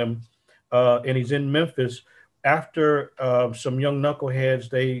on them, and he's in Memphis after some young knuckleheads,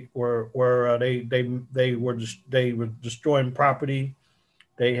 they were destroying property.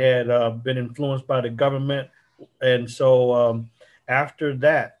 They had been influenced by the government, and so after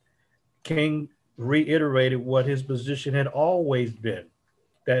that, King reiterated what his position had always been,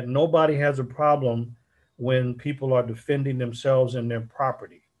 that nobody has a problem when people are defending themselves and their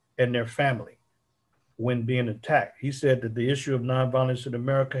property and their family when being attacked. He said that the issue of nonviolence in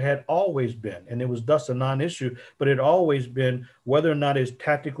America had always been, and it was thus a non-issue, but it always been whether or not it's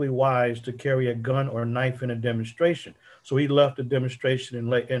tactically wise to carry a gun or a knife in a demonstration. So he left the demonstration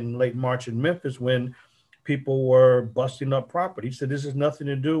in late March in Memphis when people were busting up property. He said this has nothing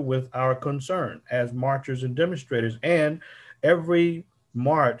to do with our concern as marchers and demonstrators. And every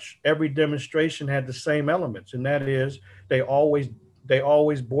march, every demonstration had the same elements, and that is they always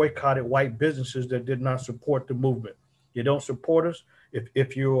boycotted white businesses that did not support the movement. You don't support us.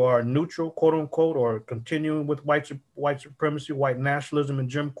 If you are neutral, quote unquote, or continuing with white supremacy, white nationalism, and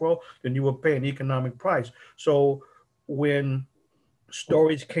Jim Crow, then you will pay an economic price. So when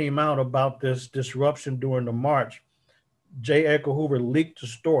stories came out about this disruption during the march, J. Edgar Hoover leaked the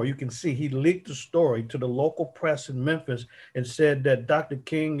story. You can see he leaked the story to the local press in Memphis and said that Dr.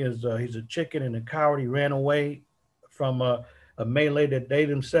 King he's a chicken and a coward. He ran away from a melee that they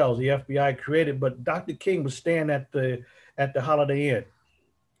themselves, the FBI, created. But Dr. King was staying at the Holiday Inn,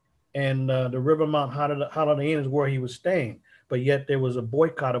 and the Rivermount Holiday Inn is where he was staying. But yet there was a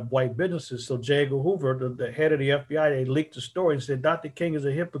boycott of white businesses. So J. Edgar Hoover, the head of the FBI, they leaked the story and said Dr. King is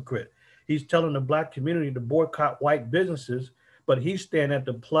a hypocrite. He's telling the black community to boycott white businesses, but he's staying at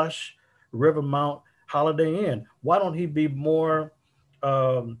the plush Rivermount Holiday Inn. Why don't he be more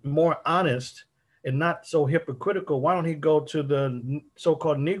honest and not so hypocritical? Why don't he go to the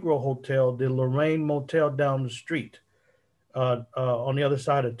so-called Negro Hotel, the Lorraine Motel down the street? On the other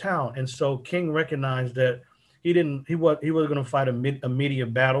side of town. And so King recognized that he was going to fight a media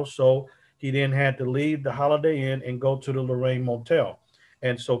battle. So he then had to leave the Holiday Inn and go to the Lorraine Motel.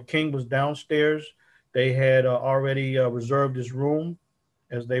 And so King was downstairs. They had already reserved his room,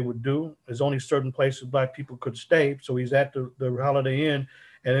 as they would do. There's only certain places black people could stay. So he's at the Holiday Inn.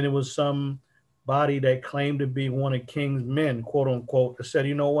 And then it was some body that claimed to be one of King's men, quote unquote, that said,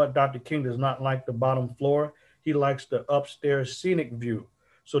 you know what, Dr. King does not like the bottom floor. He likes the upstairs scenic view.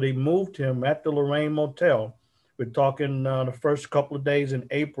 So they moved him at the Lorraine Motel. We're talking the first couple of days in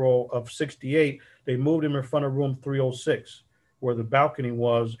April of 68. They moved him in front of room 306, where the balcony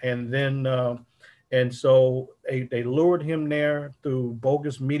was. And then, and so they lured him there through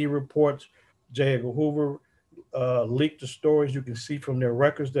bogus media reports. J. Edgar Hoover leaked the stories. You can see from their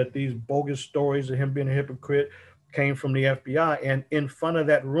records that these bogus stories of him being a hypocrite came from the FBI. And in front of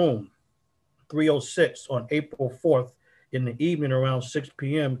that room, 306 on April 4th in the evening around 6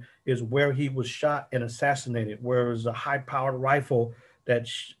 p.m. is where he was shot and assassinated, where it was a high-powered rifle that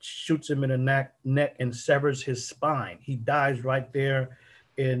shoots him in the neck and severs his spine. He dies right there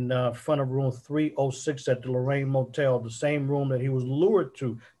in front of room 306 at the Lorraine Motel, the same room that he was lured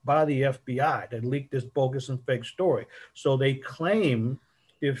to by the FBI that leaked this bogus and fake story. So they claim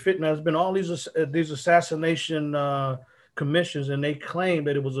there's been all these assassination commissions, and they claim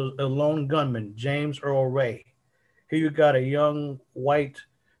that it was a lone gunman, James Earl Ray. Here you got a young white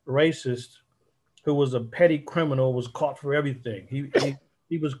racist who was a petty criminal, was caught for everything.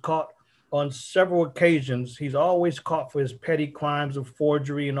 He was caught on several occasions. He's always caught for his petty crimes of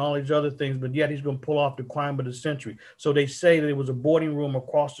forgery and all these other things, but yet he's going to pull off the crime of the century. So they say that it was a boarding room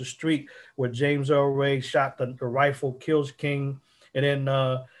across the street where James Earl Ray shot the rifle, kills King, and then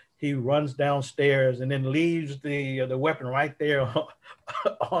he runs downstairs and then leaves the weapon right there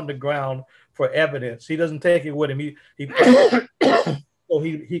on the ground for evidence. He doesn't take it with him. So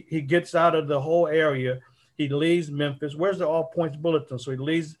he gets out of the whole area. He leaves Memphis. Where's the all points bulletin? So he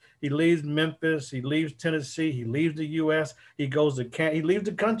leaves Memphis. He leaves Tennessee. He leaves the U.S. He goes to he leaves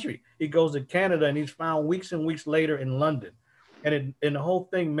the country. He goes to Canada, and he's found weeks and weeks later in London. And the whole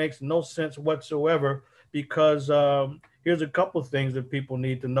thing makes no sense whatsoever because here's a couple of things that people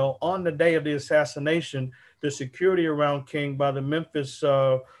need to know. On the day of the assassination, the security around King by the Memphis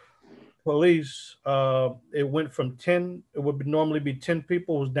police, it went from 10, it would normally be 10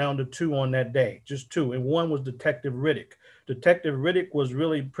 people, was down to 2 on that day, just 2. And one was Detective Riddick. Detective Riddick was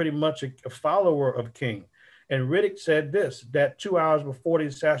really pretty much a follower of King. And Riddick said this, that 2 hours before the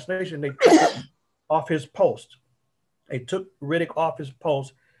assassination, they took him off his post. They took Riddick off his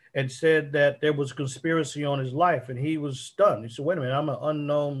post and said that there was conspiracy on his life. And he was stunned. He said, wait a minute, I'm an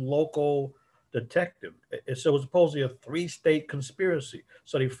unknown local detective. So it was supposedly a 3-state conspiracy.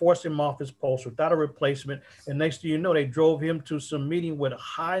 So they forced him off his post without a replacement. And next thing you know, they drove him to some meeting with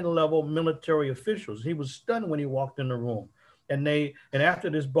high-level military officials. He was stunned when he walked in the room. And after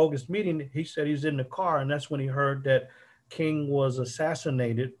this bogus meeting, he said he's in the car, and that's when he heard that King was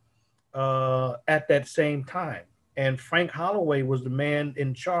assassinated at that same time. And Frank Holloway was the man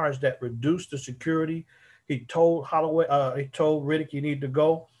in charge that reduced the security. He told he told Riddick, you need to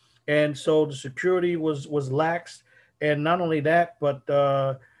go. And so the security was lax. And not only that, but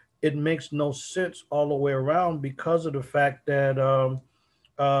it makes no sense all the way around because of the fact that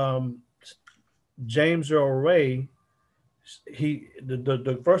James Earl Ray,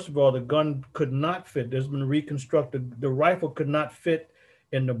 first of all, the gun could not fit. There's been reconstructed. The rifle could not fit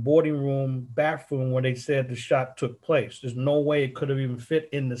in the boarding room bathroom where they said the shot took place. There's no way it could have even fit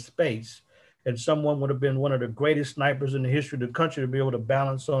in the space. And someone would have been one of the greatest snipers in the history of the country to be able to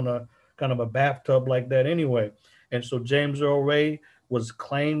balance on a kind of a bathtub like that anyway. And so James Earl Ray was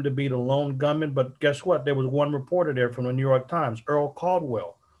claimed to be the lone gunman, but guess what? There was one reporter there from the New York Times, Earl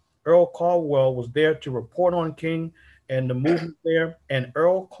Caldwell. Earl Caldwell was there to report on King and the movement there, and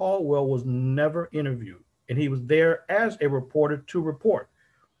Earl Caldwell was never interviewed. And he was there as a reporter to report.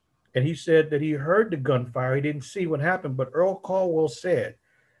 And he said that he heard the gunfire. He didn't see what happened, but Earl Caldwell said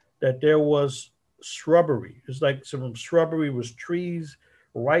that there was shrubbery. It's like some shrubbery was trees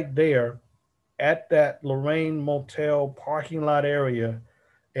right there at that Lorraine Motel parking lot area.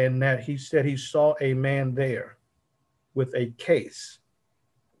 And that he said he saw a man there with a case.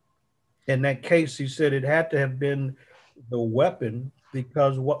 In that case, he said it had to have been the weapon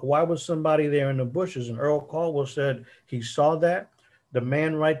because why was somebody there in the bushes? And Earl Caldwell said he saw that. The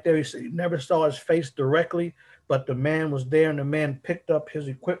man right there, he said he never saw his face directly, but the man was there and the man picked up his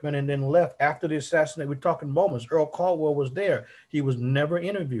equipment and then left after the assassination. We're talking moments. Earl Caldwell was there. He was never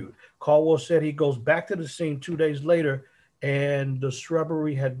interviewed. Caldwell said he goes back to the scene 2 days later and the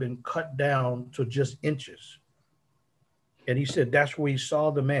shrubbery had been cut down to just inches. And he said that's where he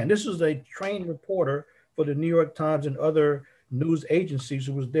saw the man. This is a trained reporter for the New York Times and other news agencies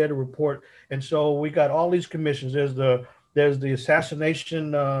who was there to report. And so we got all these commissions. There's the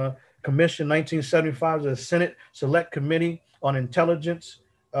Assassination Commission, 1975, the Senate Select Committee on Intelligence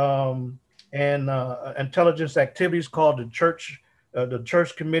and Intelligence Activities called the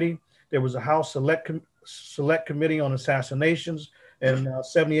Church Committee. There was a House Select Committee on Assassinations. And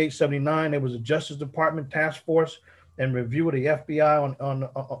 78, 79, there was a Justice Department task force and review of the FBI on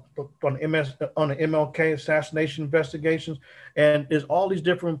the MLK assassination investigations. And there's all these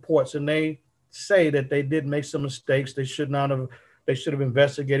different reports, and they say that they did make some mistakes. They should have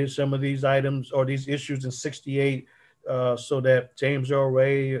investigated some of these items or these issues in 68 so that James Earl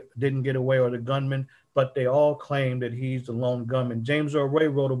Ray didn't get away or the gunman, but they all claim that he's the lone gunman. James Earl Ray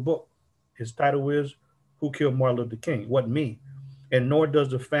wrote a book. His title is Who Killed Martin Luther King? It wasn't me. And nor does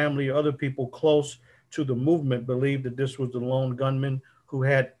the family or other people close to the movement believe that this was the lone gunman who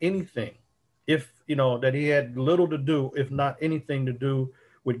had anything, that he had little to do, if not anything to do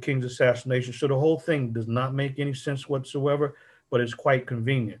with King's assassination. So the whole thing does not make any sense whatsoever, but it's quite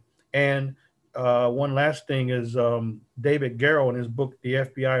convenient. And one last thing is David Garrow in his book, The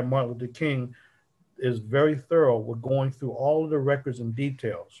FBI and Martin Luther King, is very thorough with going through all of the records and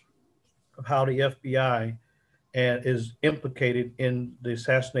details of how the FBI and is implicated in the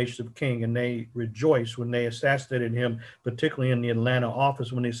assassination of King. And they rejoiced when they assassinated him, particularly in the Atlanta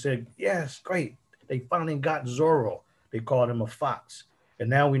office, when they said, yes, great, they finally got Zorro. They called him a fox. And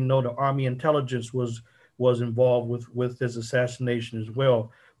now we know the Army intelligence was involved with his assassination as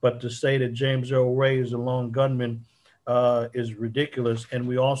well. But to say that James Earl Ray is a lone gunman is ridiculous. And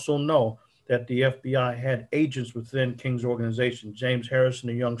we also know that the FBI had agents within King's organization, James Harrison,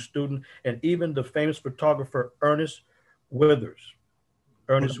 a young student, and even the famous photographer Ernest Withers.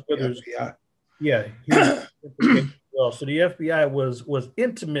 Ernest Withers, Yeah. yeah, he was implicated as well. So the FBI was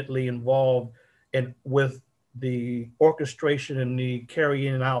intimately involved with the orchestration and the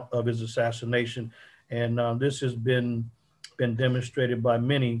carrying out of his assassination, and this has been demonstrated by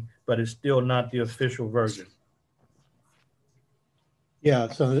many, but it's still not the official version. Yeah,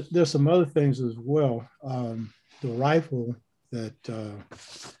 so there's some other things as well. The rifle that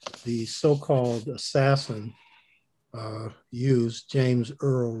the so-called assassin used, James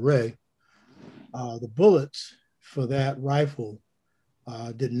Earl Ray, the bullets for that rifle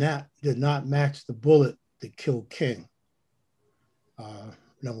did not match the bullet that killed King.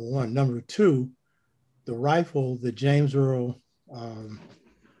 Number one. Number two, the rifle that James Earl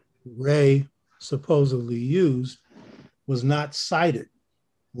Ray supposedly used was not sighted.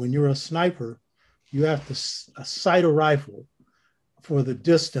 When you're a sniper, you have to sight a rifle for the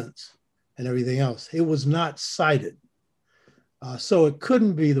distance and everything else. It was not sighted. So it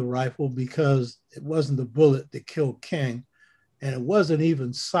couldn't be the rifle because it wasn't the bullet that killed King, and it wasn't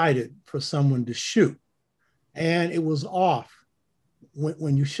even sighted for someone to shoot. And it was off.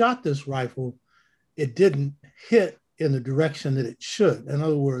 When you shot this rifle, it didn't hit in the direction that it should. In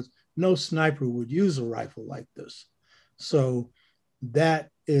other words, no sniper would use a rifle like this. So that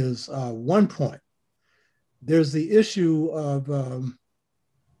is one point. There's the issue of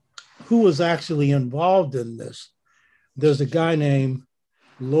who was actually involved in this. There's a guy named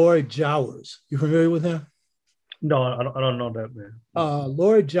Lloyd Jowers. You familiar with him? No, I don't know that, man.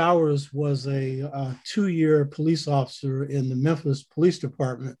 Lloyd Jowers was a 2-year police officer in the Memphis Police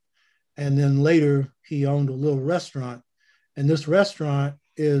Department. And then later he owned a little restaurant. And this restaurant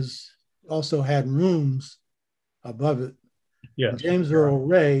also had rooms above it. Yes. James Earl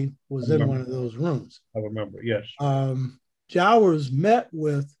Ray was in one of those rooms. I remember, yes. Jowers met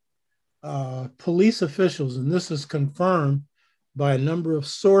with police officials, and this is confirmed by a number of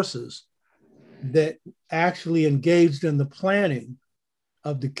sources that actually engaged in the planning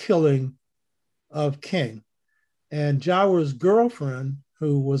of the killing of King. And Jowers' girlfriend,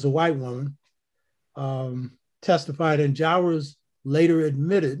 who was a white woman, testified, and Jowers later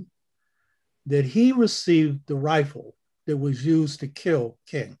admitted that he received the rifle that was used to kill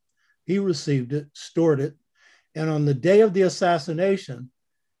King. He received it, stored it, and on the day of the assassination,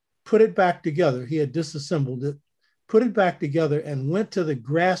 put it back together. He had disassembled it, put it back together, and went to the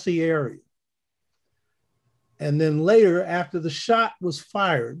grassy area. And then later, after the shot was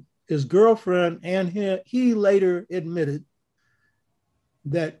fired, his girlfriend and he later admitted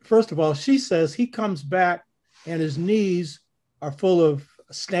that, first of all, she says he comes back and his knees are full of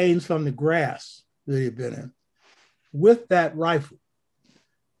stains from the grass that he had been in with that rifle.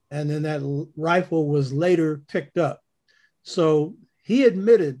 And then that rifle was later picked up. So he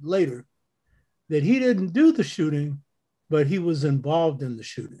admitted later that he didn't do the shooting, but he was involved in the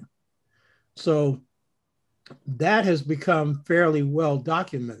shooting. So that has become fairly well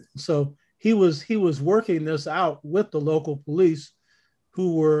documented. So he was working this out with the local police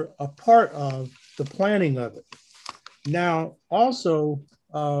who were a part of the planning of it. Now, also,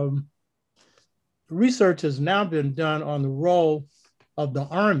 research has now been done on the role of the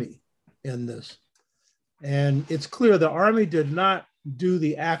Army in this. And it's clear the Army did not do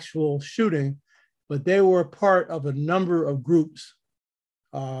the actual shooting, but they were part of a number of groups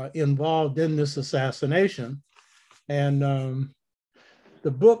involved in this assassination. And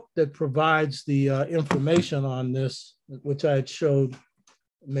the book that provides the information on this, which I had showed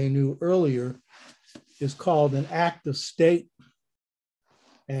Manu earlier, is called An Act of State.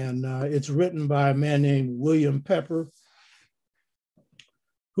 And it's written by a man named William Pepper,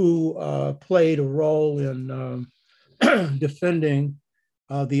 who played a role in defending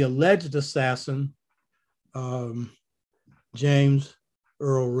the alleged assassin, James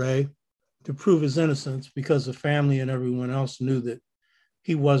Earl Ray, to prove his innocence because the family and everyone else knew that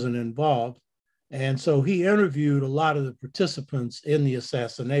he wasn't involved. And so he interviewed a lot of the participants in the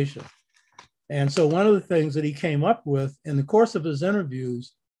assassination. And so one of the things that he came up with in the course of his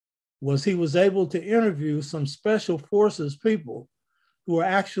interviews was he was able to interview some special forces people who were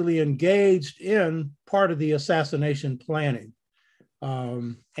actually engaged in part of the assassination planning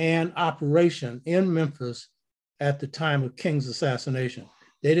and operation in Memphis at the time of King's assassination.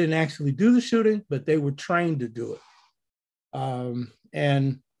 They didn't actually do the shooting, but they were trained to do it.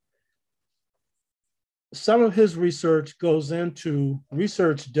 And some of his research goes into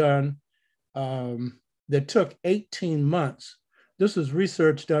research done that took 18 months. This was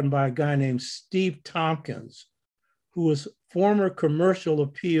research done by a guy named Steve Tompkins, who was former commercial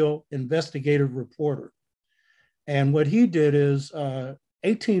appeal investigative reporter. And what he did is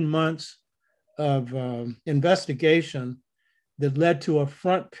 18 months of investigation that led to a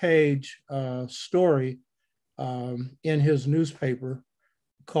front page story in his newspaper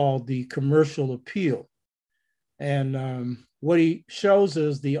called The Commercial Appeal. And what he shows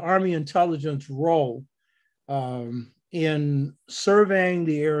is the Army intelligence role in surveying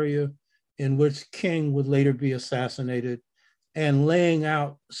the area in which King would later be assassinated and laying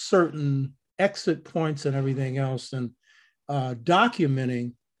out certain exit points and everything else, and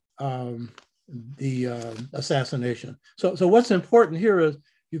documenting the assassination. So what's important here is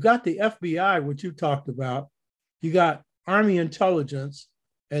you got the FBI, which you talked about, you got Army intelligence,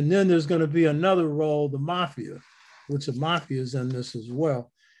 and then there's going to be another role, the mafia, which the mafia is in this as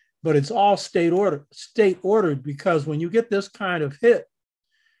well. But it's all state ordered, because when you get this kind of hit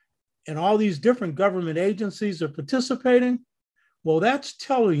and all these different government agencies are participating, well, that's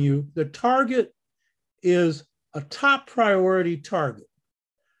telling you the target is a top priority target.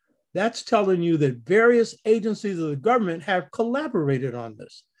 That's telling you that various agencies of the government have collaborated on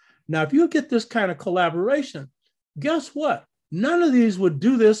this. Now, if you get this kind of collaboration, guess what? None of these would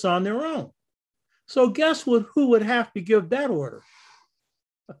do this on their own. So guess what? Who would have to give that order?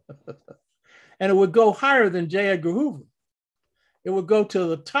 And it would go higher than J. Edgar Hoover. It would go to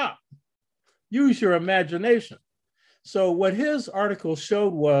the top. Use your imagination. So what his article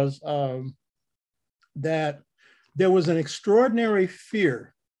showed was that there was an extraordinary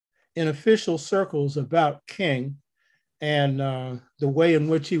fear in official circles about King and the way in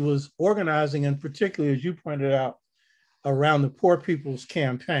which he was organizing, and particularly, as you pointed out, around the Poor People's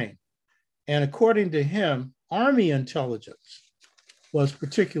Campaign. And according to him, Army intelligence was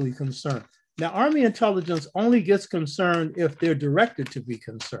particularly concerned. Now, Army intelligence only gets concerned if they're directed to be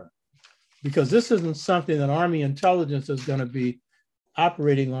concerned, because this isn't something that Army intelligence is going to be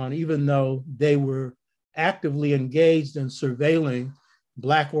operating on, even though they were actively engaged in surveilling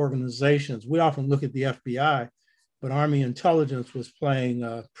Black organizations. We often look at the FBI, but Army intelligence was playing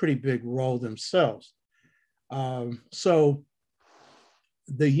a pretty big role themselves. So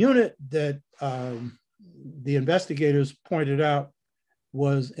the unit that the investigators pointed out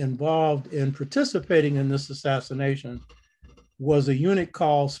was involved in participating in this assassination was a unit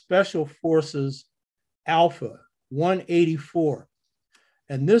called Special Forces Alpha 184.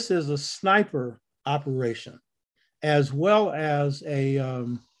 And this is a sniper operation, as well as a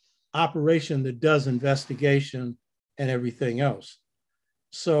operation that does investigation and everything else.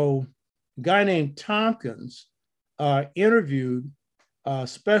 So a guy named Tompkins interviewed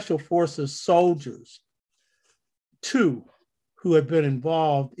Special Forces soldiers, 2 who had been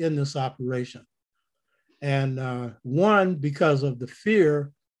involved in this operation. And one, because of the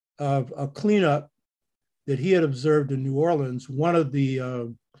fear of a cleanup that he had observed in New Orleans, one of the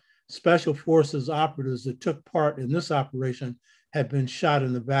Special Forces operatives that took part in this operation had been shot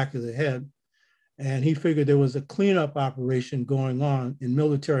in the back of the head. And he figured there was a cleanup operation going on in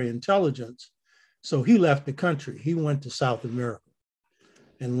military intelligence. So he left the country. He went to South America.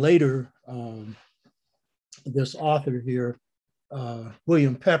 And later, this author here,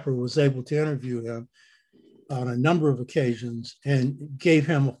 William Pepper, was able to interview him on a number of occasions and gave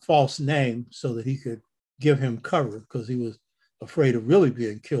him a false name so that he could give him cover, because he was afraid of really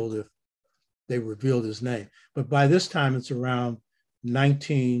being killed if they revealed his name. But by this time, it's around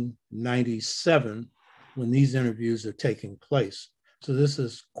 1997 when these interviews are taking place. So this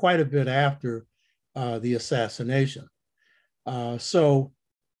is quite a bit after the assassination. So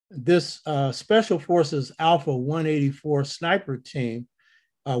this Special Forces Alpha 184 sniper team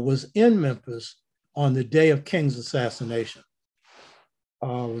was in Memphis on the day of King's assassination.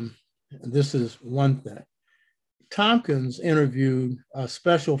 This is one thing. Tompkins interviewed a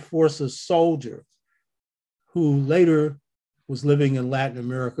Special Forces soldier who later was living in Latin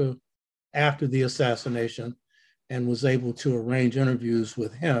America after the assassination and was able to arrange interviews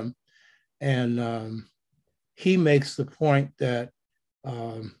with him. And he makes the point that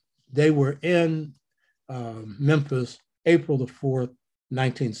they were in Memphis, April the 4th,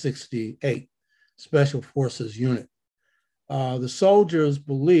 1968, Special Forces unit. The soldiers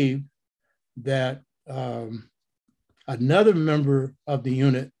believed that another member of the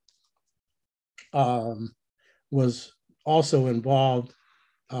unit was also involved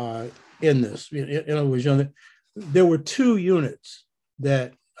in this. In other words, there were 2 units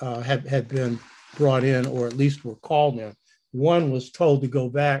that had been brought in, or at least were called in. One was told to go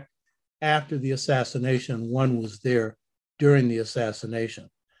back after the assassination. One was there during the assassination.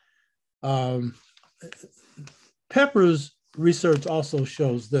 Pepper's research also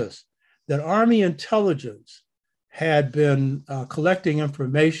shows this, that Army intelligence had been collecting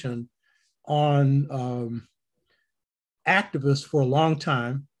information on activists for a long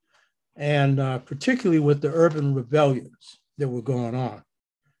time, and particularly with the urban rebellions that were going on.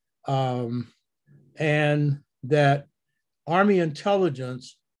 And that Army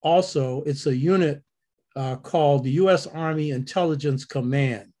intelligence also, it's a unit called the U.S. Army Intelligence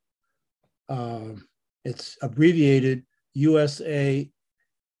Command. It's abbreviated USAINTC.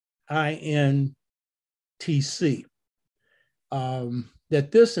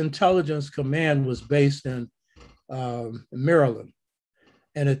 That this intelligence command was based in Maryland.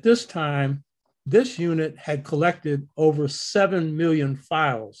 And at this time, this unit had collected over 7 million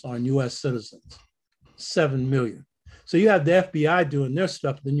files on US citizens, 7 million. So you have the FBI doing their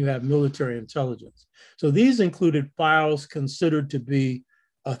stuff, then you have military intelligence. So these included files considered to be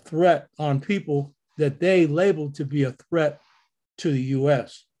a threat on people that they labeled to be a threat to the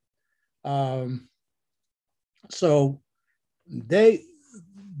US. So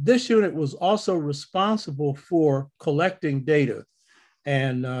this unit was also responsible for collecting data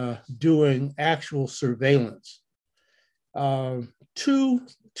and doing actual surveillance. Two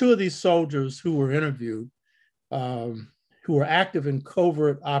of these soldiers who were interviewed, who were active in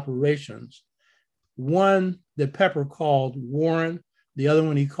covert operations, one that Pepper called Warren, the other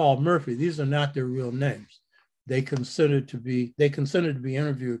one he called Murphy. These are not their real names. They consented to be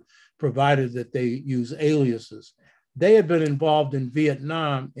interviewed, provided that they use aliases. They had been involved in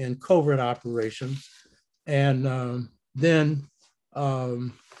Vietnam in covert operations, and then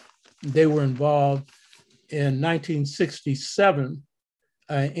they were involved in 1967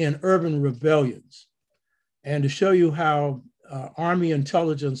 in urban rebellions. And to show you how Army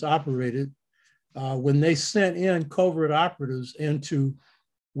intelligence operated, when they sent in covert operatives into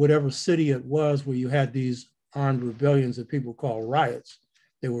whatever city it was where you had these armed rebellions that people call riots,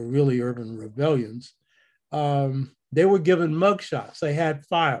 they were really urban rebellions, they were given mugshots. They had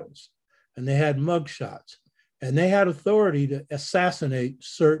files and they had mugshots, and they had authority to assassinate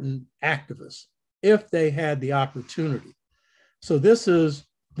certain activists if they had the opportunity. So this is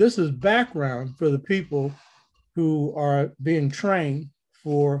background for the people who are being trained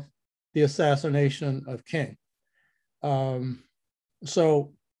for the assassination of King.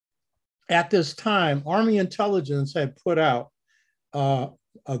 So at this time, Army intelligence had put out a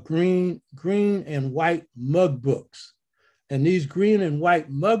green and white mug books. And these green and white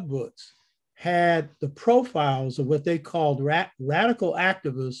mug books had the profiles of what they called radical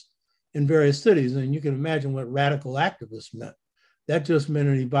activists in various cities. And you can imagine what radical activists meant. That just meant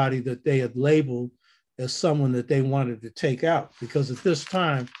anybody that they had labeled as someone that they wanted to take out, because at this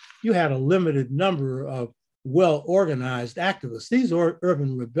time, you had a limited number of well-organized activists. These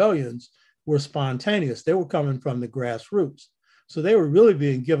urban rebellions were spontaneous. They were coming from the grassroots. So they were really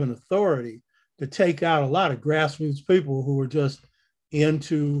being given authority to take out a lot of grassroots people who were just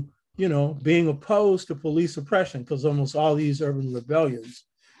into, being opposed to police oppression, because almost all these urban rebellions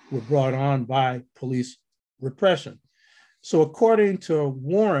were brought on by police repression. So according to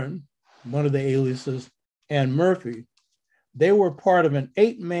Warren, one of the aliases, and Murphy, they were part of an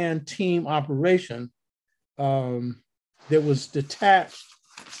 8-man team operation that was detached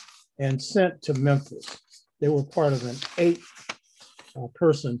and sent to Memphis. They were part of an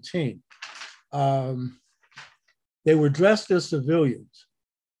 8-person team. They were dressed as civilians,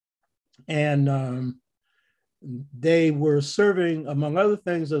 and they were serving, among other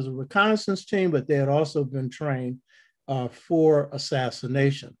things, as a reconnaissance team, but they had also been trained for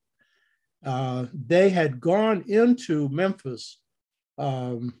assassination. They had gone into Memphis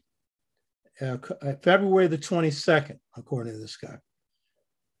February the 22nd, according to this guy.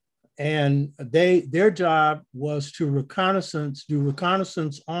 And their job was to do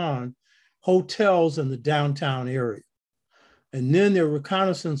reconnaissance on hotels in the downtown area. And then their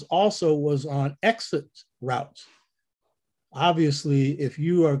reconnaissance also was on exit routes. Obviously, if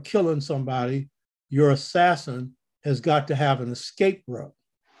you are killing somebody, your assassin has got to have an escape route.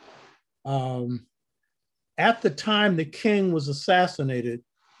 At the time the King was assassinated,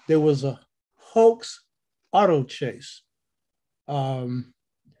 there was a hoax auto chase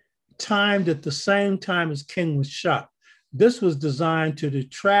timed at the same time as King was shot. This was designed to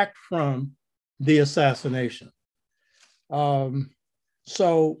detract from the assassination.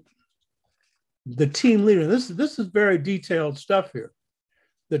 So the team leader, this is very detailed stuff here.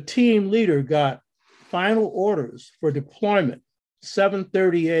 The team leader got final orders for deployment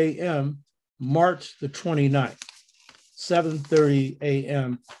 7:30 a.m. March the 29th. 7:30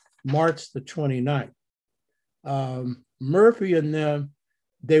 a.m. March the 29th. Murphy and them,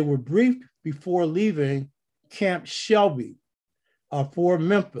 they were briefed before leaving Camp Shelby for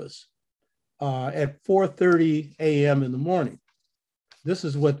Memphis at 4:30 a.m. in the morning. This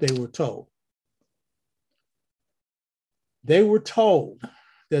is what they were told. They were told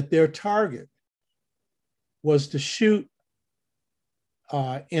that their target was to shoot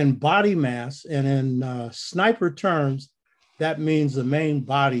in body mass, and in sniper terms, that means the main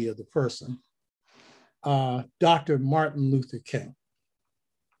body of the person, Dr. Martin Luther King.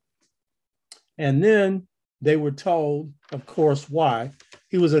 And then they were told, of course, why.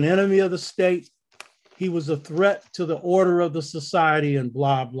 He was an enemy of the state. He was a threat to the order of the society and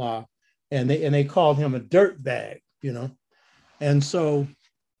blah, blah. And they called him a dirtbag, you know. And so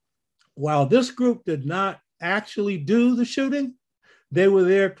while this group did not actually do the shooting, they were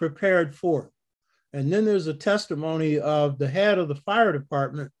there prepared for it. And then there's a testimony of the head of the fire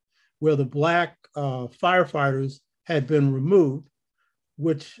department where the Black firefighters had been removed,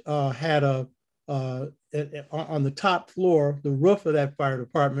 which had on the top floor, the roof of that fire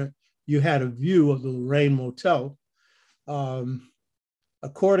department, you had a view of the Lorraine Motel.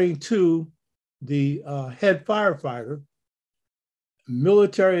 According to the head firefighter,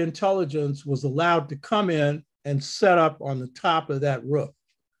 military intelligence was allowed to come in and set up on the top of that roof.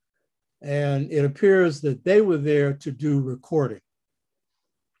 And it appears that they were there to do recording.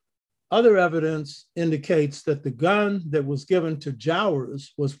 Other evidence indicates that the gun that was given to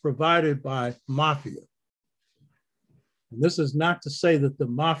Jowers was provided by Mafia. And this is not to say that the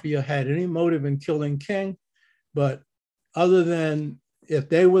Mafia had any motive in killing King, but other than if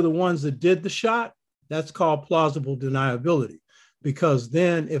they were the ones that did the shot, that's called plausible deniability. Because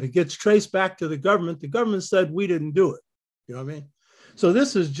then if it gets traced back to the government said we didn't do it. You know what I mean? So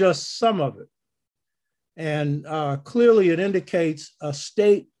this is just some of it. And clearly it indicates a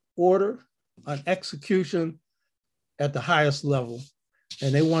state order, an execution at the highest level.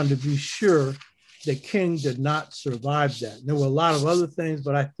 And they wanted to be sure that King did not survive that. And there were a lot of other things,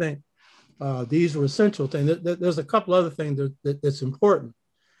 but I think these were essential things. There's a couple other things that's important.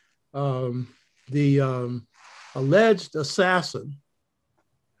 The alleged assassin,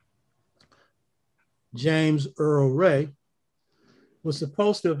 James Earl Ray, was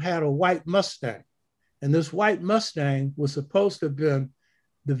supposed to have had a white Mustang. And this white Mustang was supposed to have been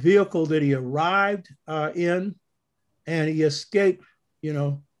the vehicle that he arrived in, and he escaped, you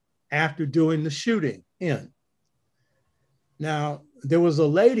know, after doing the shooting in. Now, there was a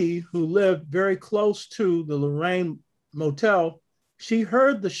lady who lived very close to the Lorraine Motel. She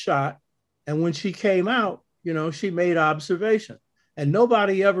heard the shot, and when she came out, you know, she made observation, and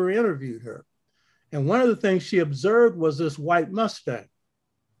nobody ever interviewed her. And one of the things she observed was this white Mustang.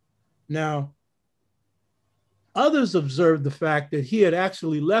 Now, others observed the fact that he had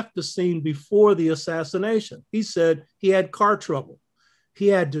actually left the scene before the assassination. He said he had car trouble. He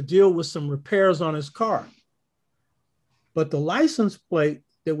had to deal with some repairs on his car. But the license plate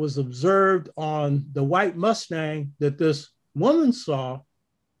that was observed on the white Mustang that this woman saw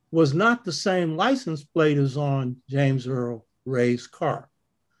was not the same license plate as on James Earl Ray's car.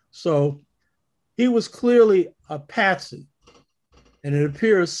 So he was clearly a patsy, and it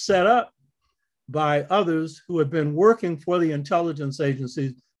appears set up by others who had been working for the intelligence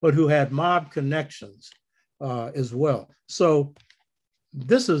agencies, but who had mob connections as well. So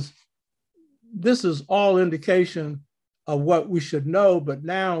this is all indication of what we should know, but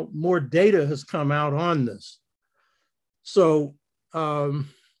now more data has come out on this. So in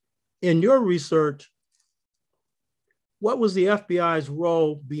your research, what was the FBI's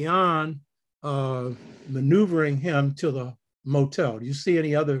role beyond maneuvering him to the motel? Do you see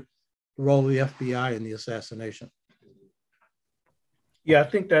any other role of the FBI in the assassination? Yeah, I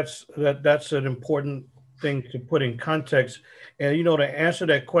think that's an important thing to put in context. And, you know, to answer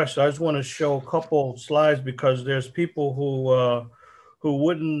that question, I just want to show a couple slides because there's people who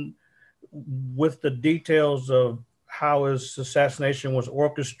wouldn't, with the details of how his assassination was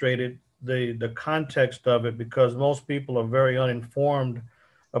orchestrated, the context of it, because most people are very uninformed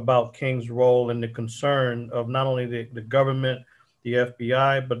about King's role and the concern of not only the government, the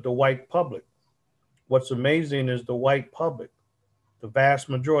FBI, but the white public. What's amazing is the white public, the vast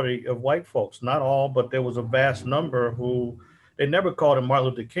majority of white folks, not all, but there was a vast number who, they never called him Martin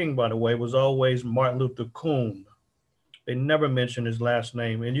Luther King, by the way, it was always Martin Luther Coon. They never mentioned his last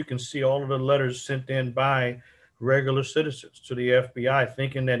name. And you can see all of the letters sent in by regular citizens to the FBI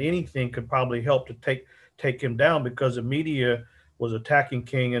thinking that anything could probably help to take him down because the media was attacking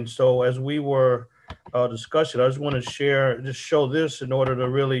King. And so as we were discussing, I just want to show this in order to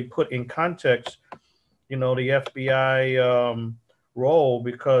really put in context, you know, the FBI role,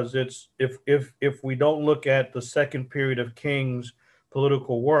 because it's if we don't look at the second period of King's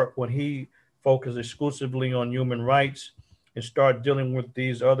political work when he focused exclusively on human rights, and start dealing with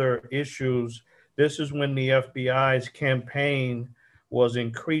these other issues, this is when the FBI's campaign was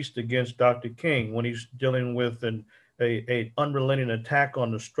increased against Dr. King, when he's dealing with a unrelenting attack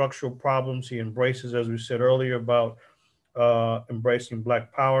on the structural problems he embraces, as we said earlier, about embracing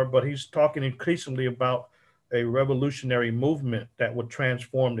Black power. But he's talking increasingly about a revolutionary movement that would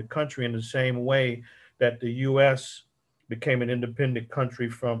transform the country in the same way that the U.S. became an independent country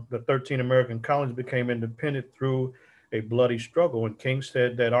from the 13 American colonies became independent through a bloody struggle. And King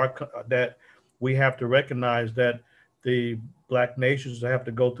said that that we have to recognize that the Black nations have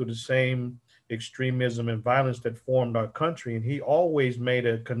to go through the same extremism and violence that formed our country. And he always made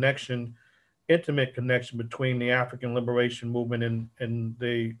a connection, intimate connection between the African liberation movement and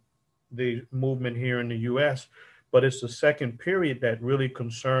the movement here in the U.S. But it's the second period that really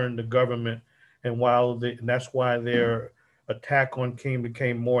concerned the government, and and that's why their attack on King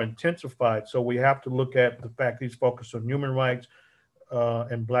became more intensified. So we have to look at the fact he's focused on human rights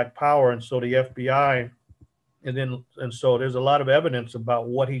and Black power, and so the FBI, and so there's a lot of evidence about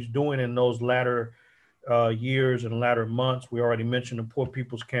what he's doing in those latter years and latter months. We already mentioned the Poor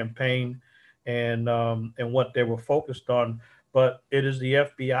People's Campaign and what they were focused on, but it is the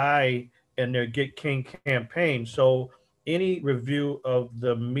FBI and their Get King campaign. So any review of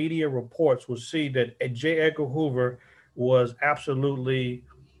the media reports will see that J. Edgar Hoover was absolutely,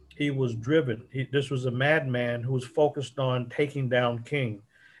 he was driven. This was a madman who was focused on taking down King.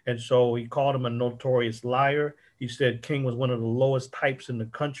 And so he called him a notorious liar. He said King was one of the lowest types in the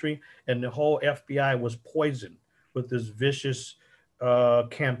country, and the whole FBI was poisoned with this vicious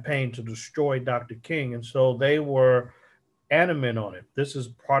campaign to destroy Dr. King. And so they were adamant on it. This is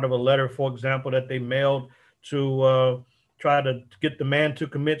part of a letter, for example, that they mailed to try to get the man to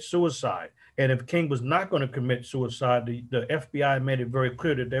commit suicide. And if King was not going to commit suicide, the FBI made it very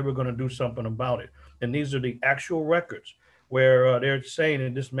clear that they were going to do something about it. And these are the actual records where they're saying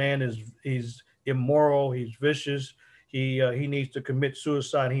that this man he's immoral, he's vicious, he needs to commit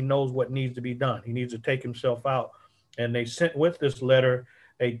suicide. He knows what needs to be done. He needs to take himself out. And they sent with this letter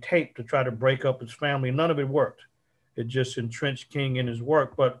a tape to try to break up his family. None of it worked. It just entrenched King in his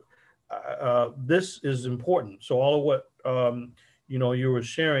work. But this is important. So all of what you were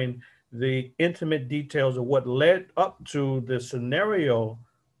sharing, the intimate details of what led up to the scenario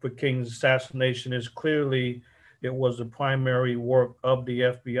for King's assassination is clearly it was the primary work of the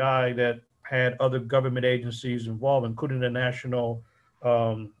FBI that had other government agencies involved, including the National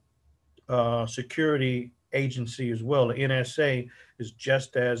um, Security Agency as well. The NSA is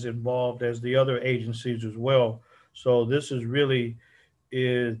just as involved as the other agencies as well. So this is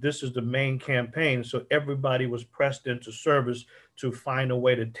the main campaign. So everybody was pressed into service to find a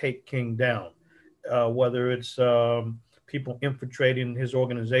way to take King down, whether it's people infiltrating his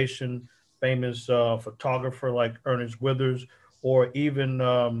organization, famous photographer like Ernest Withers, or even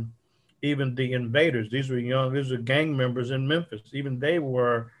the invaders. These were gang members in Memphis. Even they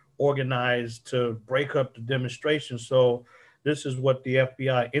were organized to break up the demonstration. So this is what the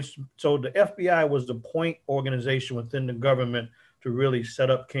FBI. So the FBI was the point organization within the government to really set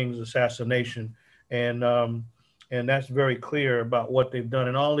up King's assassination, and um, and that's very clear about what they've done.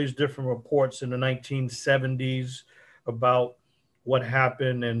 And all these different reports in the 1970s about what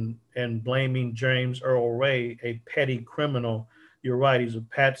happened and blaming James Earl Ray, a petty criminal. You're right, he's a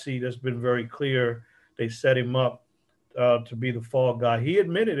patsy. That's been very clear. They set him up to be the fall guy. He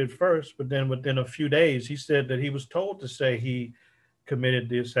admitted it first, but then within a few days, he said that he was told to say he committed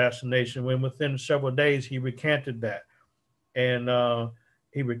the assassination. When within several days, he recanted that, and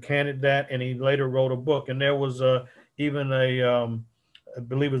he recanted that, and he later wrote a book. And there was even I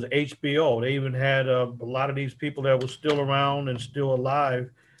believe it was HBO. They even had a lot of these people that were still around and still alive.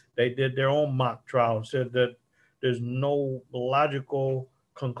 They did their own mock trial and said that there's no logical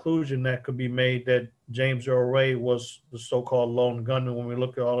conclusion that could be made that James Earl Ray was the so-called lone gunman when we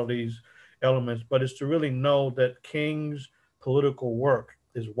look at all of these elements. But it's to really know that King's political work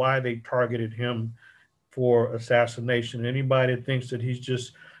is why they targeted him for assassination. Anybody that thinks that he's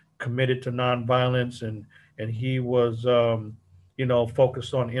just committed to nonviolence and he was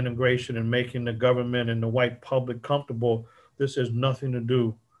focused on integration and making the government and the white public comfortable, this has nothing to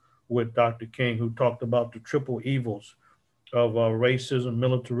do with Dr. King, who talked about the triple evils of racism,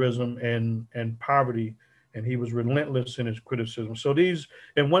 militarism, and poverty. And he was relentless in his criticism. So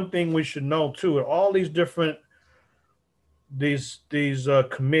and one thing we should know too, all these different these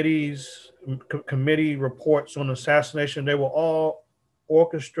committee reports on assassination, they were all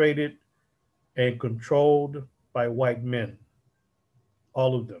orchestrated and controlled by white men,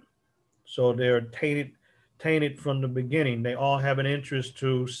 all of them. So they're tainted from the beginning. They all have an interest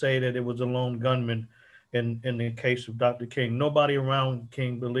to say that it was a lone gunman. in the case of Dr. King. Nobody around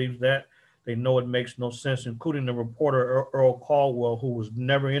King believes that. They know it makes no sense, including the reporter Earl Caldwell, who was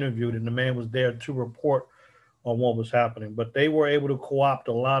never interviewed, and the man was there to report on what was happening. But they were able to co-opt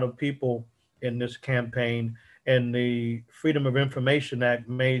a lot of people in this campaign, and the Freedom of Information Act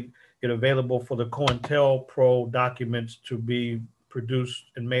made it available for the COINTELPRO documents to be produced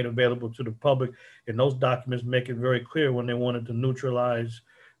and made available to the public. And those documents make it very clear when they wanted to neutralize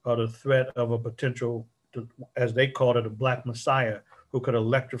the threat of a potential, as they called it, a Black Messiah who could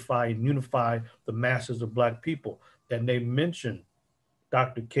electrify and unify the masses of Black people. And they mentioned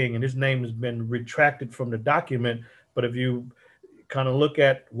Dr. King, and his name has been retracted from the document. But if you kind of look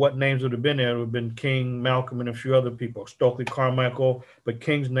at what names would have been there, it would have been King, Malcolm, and a few other people, Stokely Carmichael, but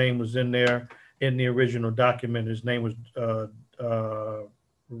King's name was in there in the original document. His name was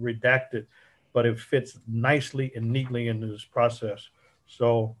redacted, but it fits nicely and neatly into this process.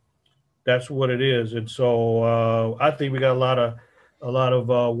 So that's what it is. And so I think we got a lot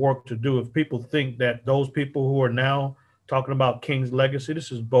of work to do. If people think that those people who are now talking about King's legacy,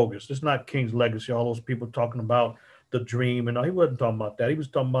 this is bogus. It's not King's legacy. All those people talking about the dream, and he wasn't talking about that. He was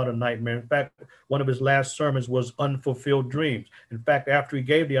talking about a nightmare. In fact, one of his last sermons was unfulfilled dreams. In fact, after he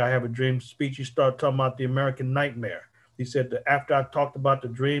gave the "I Have a Dream" speech, he started talking about the American nightmare. He said that after I talked about the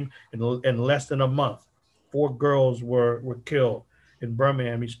dream, in less than a month, 4 girls were killed in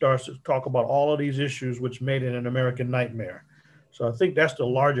Birmingham. He starts to talk about all of these issues which made it an American nightmare. So I think that's the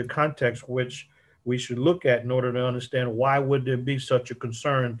larger context which we should look at in order to understand why would there be such a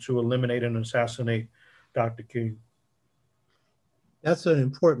concern to eliminate and assassinate Dr. King. That's an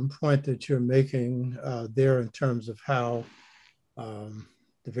important point that you're making there in terms of how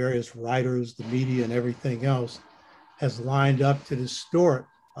the various writers, the media, and everything else has lined up to distort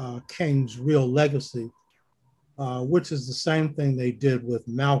King's real legacy, which is the same thing they did with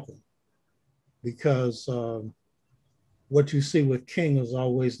Malcolm. Because what you see with King is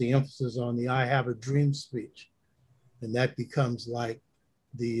always the emphasis on the "I Have a Dream" speech. And that becomes like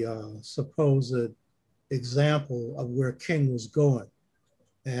the supposed example of where King was going.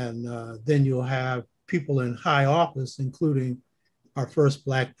 And then you'll have people in high office, including our first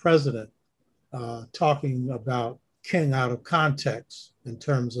Black president, talking about King out of context in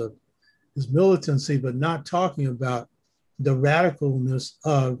terms of his militancy, but not talking about the radicalness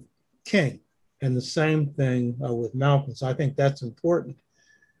of King. And the same thing with Malcolm. So I think that's important.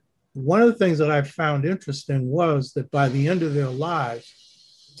 One of the things that I found interesting was that by the end of their lives,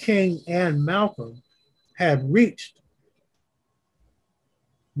 King and Malcolm had reached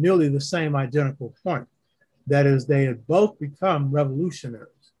nearly the same identical point. That is, they had both become revolutionaries.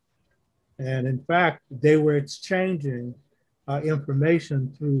 And in fact, they were exchanging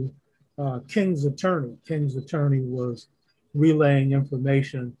information through King's attorney. King's attorney was relaying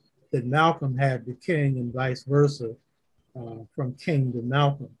information that Malcolm had to King and vice versa from King to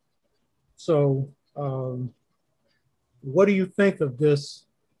Malcolm. So what do you think of this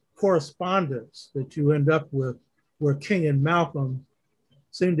correspondence that you end up with where King and Malcolm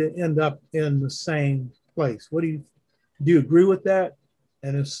seem to end up in the same place? Do you agree with that?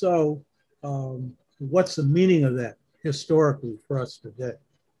 And if so, what's the meaning of that historically for us today?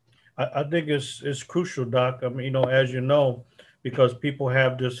 I think it's crucial, Doc. I mean, as you know, because people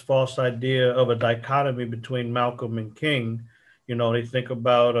have this false idea of a dichotomy between Malcolm and King. They think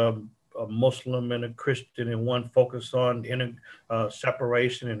about a Muslim and a Christian, and one focused on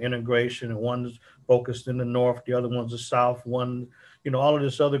separation and integration, and one's focused in the North, the other one's the South. One, all of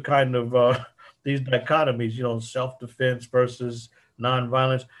this other kind of these dichotomies, self-defense versus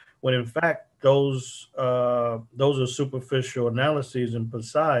nonviolence. When in fact those are superficial analyses, and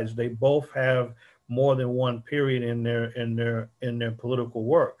besides, they both have more than one period in their political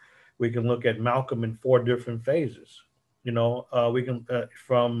work. We can look at Malcolm in 4 different phases. We can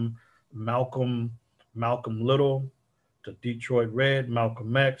from Malcolm Little to Detroit Red,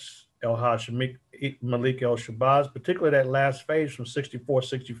 Malcolm X, El Haj Malik El Shabazz, particularly that last phase from 64,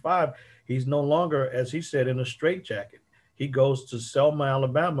 65. He's no longer, as he said, in a straitjacket. He goes to Selma,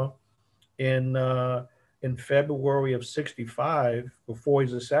 Alabama in February of 65 before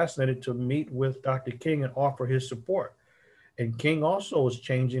he's assassinated to meet with Dr. King and offer his support. And King also was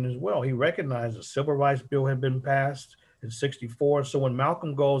changing as well. He recognized the Civil Rights Bill had been passed in 64. So when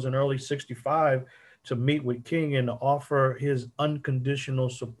Malcolm goes in early 65 to meet with King and to offer his unconditional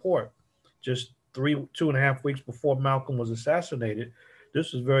support, just 2.5 weeks before Malcolm was assassinated,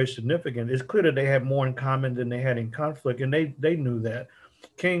 this is very significant. It's clear that they had more in common than they had in conflict, and they knew that.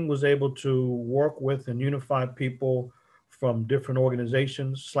 King was able to work with and unify people from different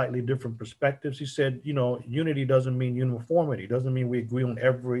organizations, slightly different perspectives. He said, unity doesn't mean uniformity. Doesn't mean we agree on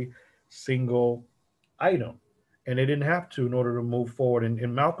every single item. And they didn't have to in order to move forward.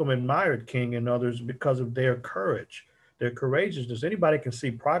 And Malcolm admired King and others because of their courage, their courageousness. Anybody can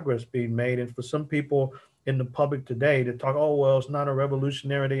see progress being made. And for some people in the public today to talk, oh, well, it's not a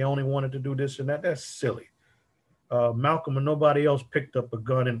revolutionary, they only wanted to do this and that, that's silly. Malcolm and nobody else picked up a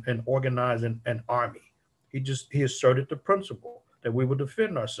gun and organized an army. He asserted the principle that we would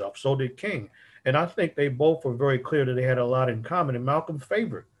defend ourselves. So did King. And I think they both were very clear that they had a lot in common. And Malcolm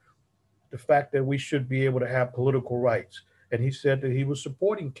favored the fact that we should be able to have political rights. And he said that he was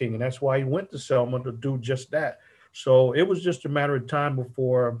supporting King, and that's why he went to Selma to do just that. So it was just a matter of time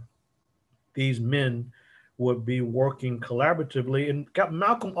before these men would be working collaboratively. And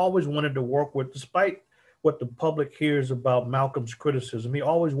Malcolm always wanted to work with, despite what the public hears about Malcolm's criticism, he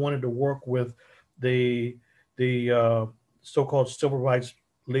always wanted to work with the the so-called civil rights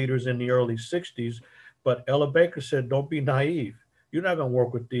leaders in the early 60s. But Ella Baker said, don't be naive. You're not going to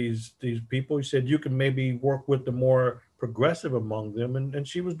work with these people. He said, you can maybe work with the more progressive among them. And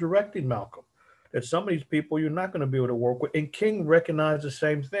she was directing Malcolm that some of these people you're not going to be able to work with. And King recognized the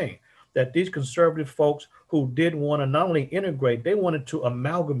same thing, that these conservative folks who did want to not only integrate, they wanted to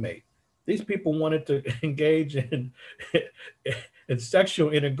amalgamate. These people wanted to engage in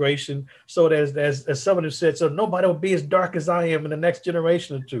sexual integration so that as someone who said, so nobody will be as dark as I am in the next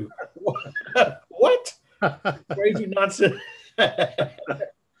generation or two. What? Crazy nonsense.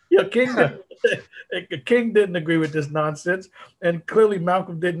 Yeah, King didn't agree with this nonsense, and clearly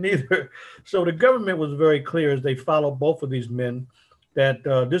Malcolm didn't either. So the government was very clear as they followed both of these men that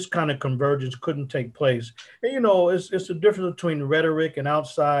this kind of convergence couldn't take place. And it's the difference between rhetoric and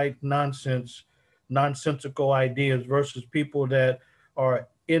outside nonsensical ideas versus people that are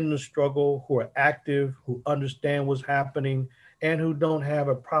in the struggle, who are active, who understand what's happening, and who don't have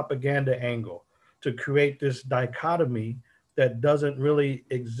a propaganda angle to create this dichotomy that doesn't really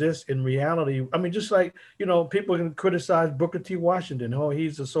exist in reality. I mean, just like, people can criticize Booker T. Washington. Oh,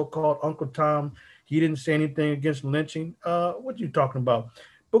 he's a so-called Uncle Tom. He didn't say anything against lynching. What are you talking about?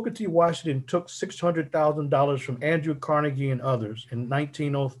 Booker T. Washington took $600,000 from Andrew Carnegie and others in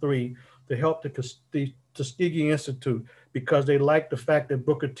 1903 to help the Tuskegee Institute because they liked the fact that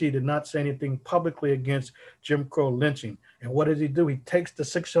Booker T. did not say anything publicly against Jim Crow lynching. And what does he do? He takes the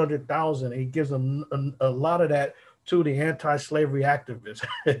 $600,000 and he gives a lot of that to the anti-slavery activists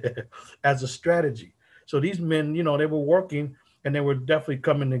as a strategy. So these men, they were working and they were definitely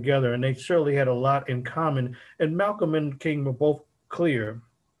coming together, and they certainly had a lot in common. And Malcolm and King were both clear.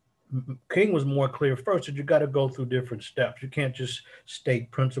 King was more clear first that you got to go through different steps. You can't just state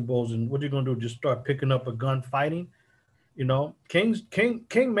principles and what you're going to do, just start picking up a gun fighting. King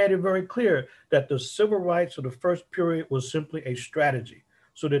made it very clear that the civil rights of the first period was simply a strategy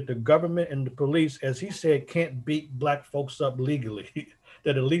so that the government and the police, as he said, can't beat black folks up legally,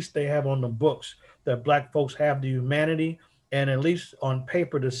 that at least they have on the books that black folks have the humanity and at least on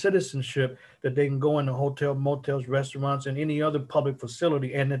paper the citizenship that they can go into hotel, motels, restaurants, and any other public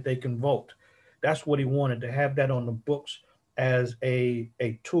facility and that they can vote. That's what he wanted, to have that on the books as a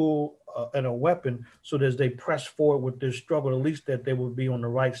tool and a weapon so that as they press forward with this struggle, at least that they would be on the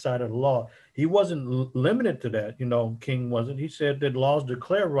right side of the law. He wasn't limited to that, King wasn't. He said that laws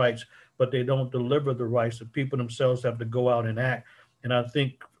declare rights, but they don't deliver the rights. The people themselves have to go out and act. And I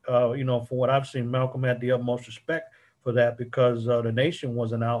think, from what I've seen, Malcolm had the utmost respect for that because the nation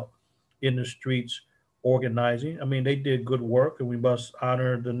wasn't out in the streets organizing. I mean, they did good work, and we must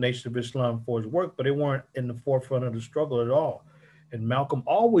honor the Nation of Islam for its work, but they weren't in the forefront of the struggle at all. And Malcolm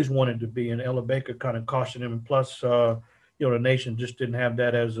always wanted to be, and Ella Baker kind of cautioned him. And plus, the nation just didn't have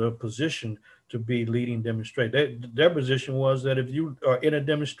that as a position to be leading demonstration. Their position was that if you are in a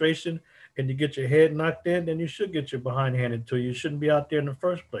demonstration and you get your head knocked in, then you should get your behind handed to you. You shouldn't be out there in the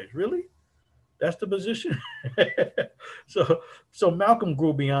first place. Really? That's the position. So Malcolm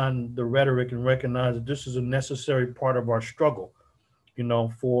grew beyond the rhetoric and recognized that this is a necessary part of our struggle,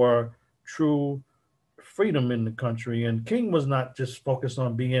 for true freedom in the country. And King was not just focused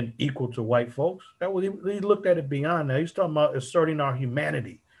on being equal to white folks. He looked at it beyond that. He's talking about asserting our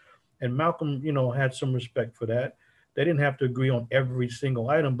humanity. And Malcolm, had some respect for that. They didn't have to agree on every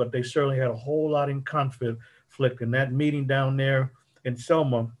single item, but they certainly had a whole lot in conflict. And that meeting down there in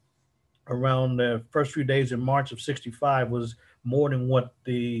Selma around the first few days in March of 65 was more than what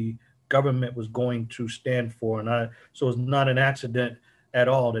the government was going to stand for. So it's not an accident at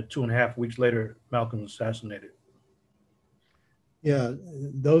all that 2.5 weeks later, Malcolm was assassinated. Yeah,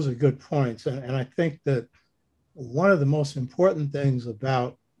 those are good points. And I think that one of the most important things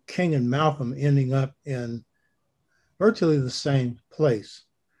about King and Malcolm ending up in virtually the same place,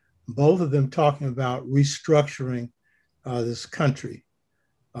 both of them talking about restructuring this country,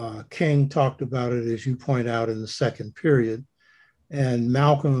 King talked about it, as you point out, in the second period. And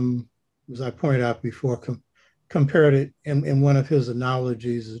Malcolm, as I pointed out before, compared it in one of his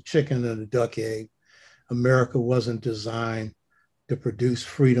analogies, a chicken and a duck egg. America wasn't designed to produce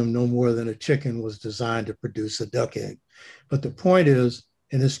freedom no more than a chicken was designed to produce a duck egg. But the point is,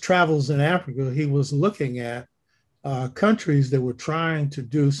 in his travels in Africa, he was looking at countries that were trying to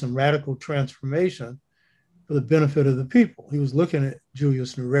do some radical transformation for the benefit of the people. He was looking at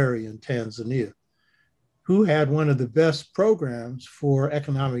Julius Nyerere in Tanzania, who had one of the best programs for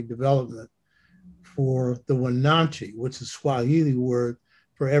economic development for the Wananchi, which is Swahili word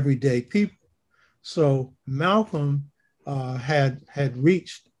for everyday people. So Malcolm had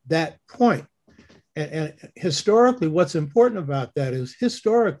reached that point. And historically, what's important about that is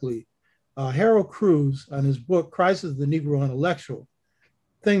historically, Harold Cruz, on his book, Crisis of the Negro Intellectual,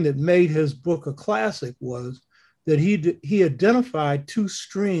 thing that made his book a classic was that he identified two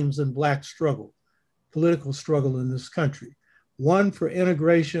streams in Black struggle, political struggle in this country, one for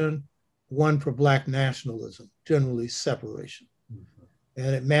integration, one for Black nationalism, generally separation.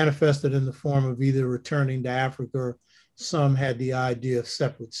 And it manifested in the form of either returning to Africa, or some had the idea of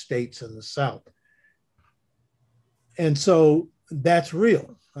separate states in the South. And so that's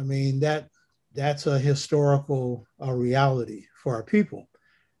real. I mean, that's a historical reality for our people.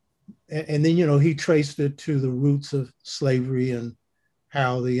 And then, he traced it to the roots of slavery and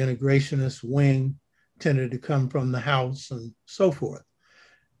how the integrationist wing tended to come from the House and so forth.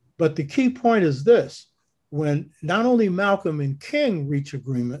 But the key point is this: when not only Malcolm and King reach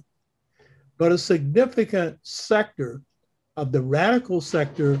agreement, but a significant sector of the radical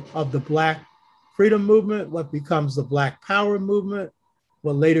sector of the Black freedom movement, what becomes the Black Power movement,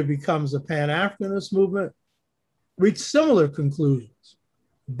 what later becomes the Pan-Africanist movement, reach similar conclusions.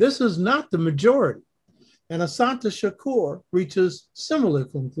 This is not the majority. And Asante reaches similar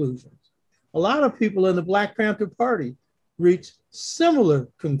conclusions. A lot of people in the Black Panther Party reach similar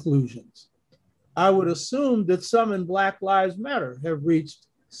conclusions. I would assume that some in Black Lives Matter have reached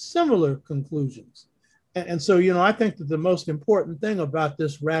similar conclusions. And so, I think that the most important thing about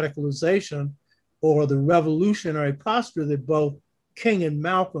this radicalization or the revolutionary posture that both King and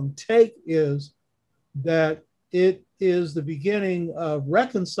Malcolm take is that it is the beginning of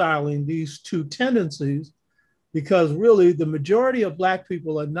reconciling these two tendencies, because really the majority of Black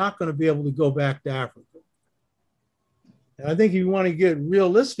people are not going to be able to go back to Africa. And I think if you want to get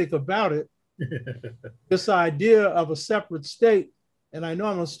realistic about it, this idea of a separate state, and I know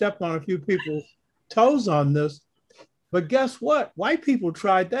I'm going to step on a few people's toes on this, but guess what? White people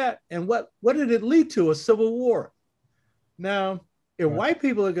tried that, and what did it lead to? A civil war. Now, if white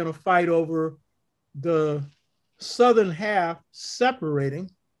people are going to fight over the southern half separating,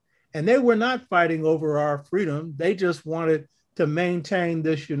 and they were not fighting over our freedom, they just wanted to maintain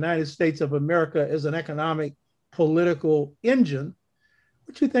this United States of America as an economic, political engine,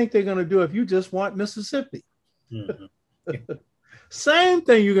 what do you think they're going to do if you just want Mississippi? Mm-hmm. Same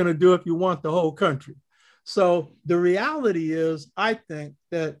thing you're going to do if you want the whole country. So the reality is, I think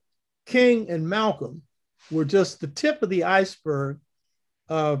that King and Malcolm were just the tip of the iceberg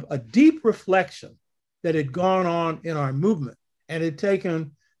of a deep reflection that had gone on in our movement and had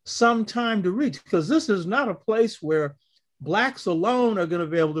taken some time to reach, because this is not a place where Blacks alone are going to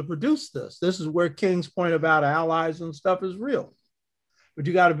be able to produce this. This is where King's point about allies and stuff is real. But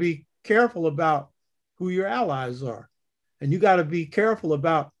you got to be careful about who your allies are. And you got to be careful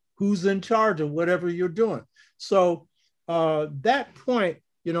about who's in charge of whatever you're doing. So that point,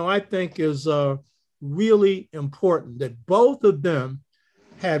 I think is really important, that both of them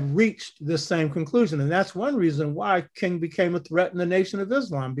had reached the same conclusion. And that's one reason why King became a threat in the Nation of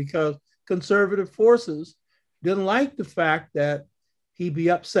Islam, because conservative forces didn't like the fact that he'd be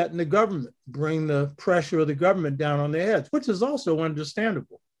upsetting the government, bring the pressure of the government down on their heads, which is also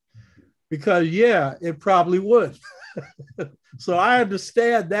understandable, because it probably would. So I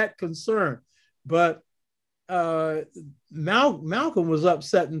understand that concern, but Malcolm was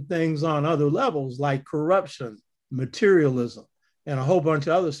upsetting things on other levels like corruption, materialism, and a whole bunch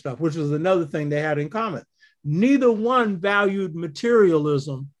of other stuff, which was another thing they had in common. Neither one valued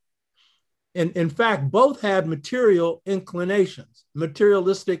materialism. And in fact, both had materialistic inclinations.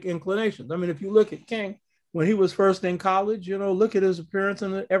 I mean, if you look at King, when he was first in college, look at his appearance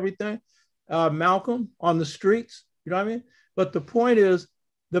and everything. Malcolm on the streets, you know what I mean? But the point is,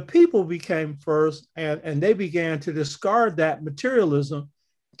 the people became first, and they began to discard that materialism.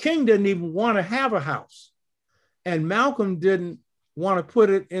 King didn't even want to have a house, and Malcolm didn't want to put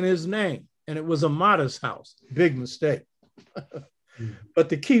it in his name, and it was a modest house. Big mistake. But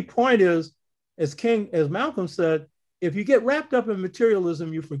the key point is, as Malcolm said, if you get wrapped up in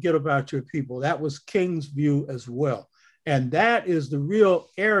materialism, you forget about your people. That was King's view as well. And that is the real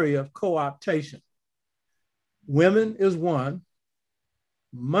area of co-optation. Women is one,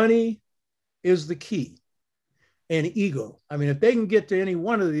 money is the key, and ego. I mean, if they can get to any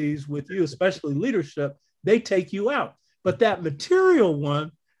one of these with you, especially leadership, they take you out. But that material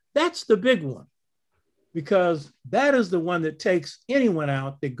one, that's the big one, because that is the one that takes anyone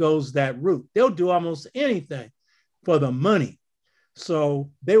out that goes that route. They'll do almost anything for the money.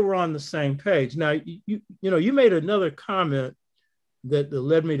 So they were on the same page. Now, you made another comment that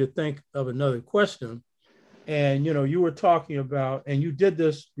led me to think of another question. And, you were talking about, and you did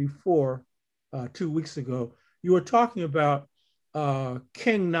this before 2 weeks ago, you were talking about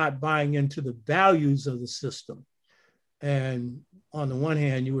King not buying into the values of the system. And on the one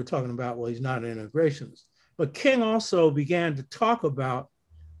hand, you were talking about, well, he's not an integrationist. But King also began to talk about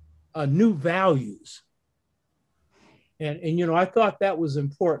new values. And I thought that was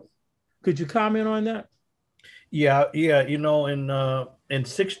important. Could you comment on that? Yeah, yeah. In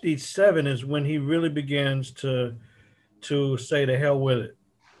 '67 is when he really begins to say the hell with it.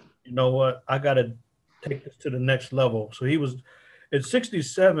 You know what? I got to take this to the next level. So he was at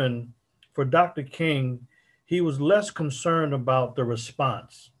 '67 for Dr. King. He was less concerned about the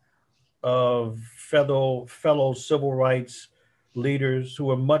response of fellow civil rights leaders who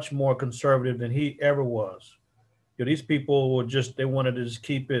were much more conservative than he ever was. These people were just, they wanted to just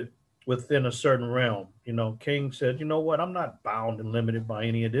keep it within a certain realm. King said, you know what, I'm not bound and limited by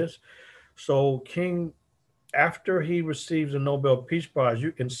any of this. So King, after he receives the Nobel Peace Prize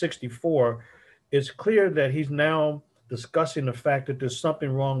in '64, it's clear that he's now discussing the fact that there's something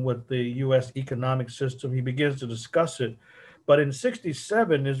wrong with the US economic system. He begins to discuss it. But in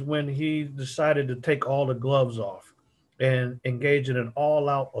 '67 is when he decided to take all the gloves off and engage in an all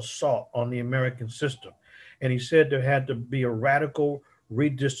out assault on the American system. And he said there had to be a radical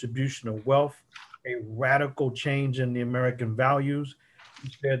redistribution of wealth, a radical change in the American values.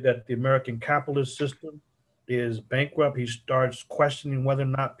 He said that the American capitalist system is bankrupt. He starts questioning whether or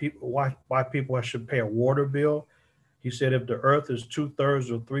not why people should pay a water bill. He said if the earth is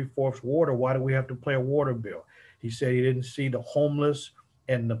 2/3 or 3/4 water, why do we have to pay a water bill? He said he didn't see the homeless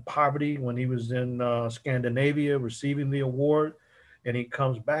and the poverty when he was in Scandinavia receiving the award. And he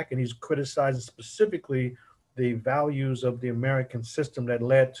comes back and he's criticizing specifically the values of the American system that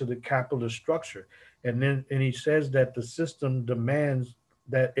led to the capitalist structure. And he says that the system demands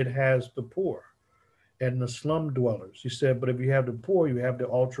that it has the poor and the slum dwellers. He said, but if you have the poor, you have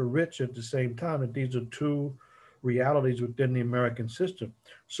the ultra rich at the same time. And these are two realities within the American system.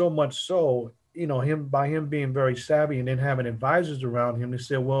 So much so, him being very savvy and then having advisors around him, they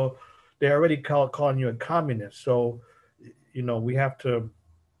said, well, they already calling you a communist. So, we have to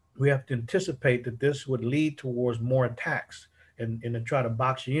anticipate that this would lead towards more attacks and to try to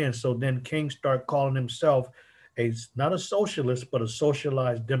box you in. So then King started calling himself not a socialist, but a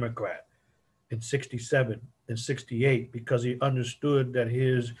socialized Democrat in '67 and '68 because he understood that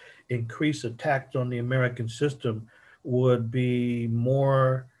his increased attacks on the American system would be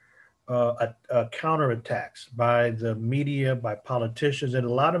more counterattacks by the media, by politicians, and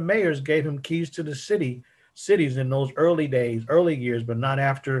a lot of mayors gave him keys to the cities in those early years, but not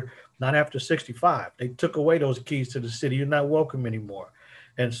after '65. They took away those keys to the city. You're not welcome anymore.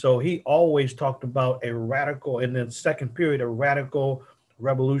 And so he always talked about a radical, in the second period, a radical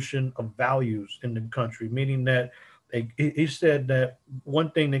revolution of values in the country, meaning that he said that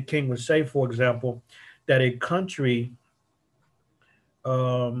one thing that King would say, for example, that a country,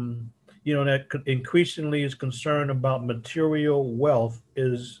 that increasingly is concerned about material wealth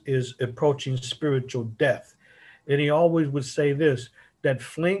is approaching spiritual death. And he always would say this, that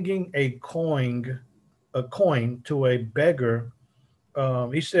flinging a coin to a beggar,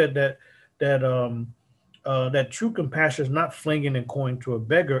 he said that true compassion is not flinging a coin to a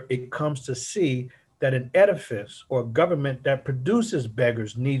beggar. It comes to see that an edifice or a government that produces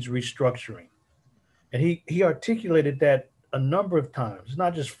beggars needs restructuring. And he articulated that a number of times. It's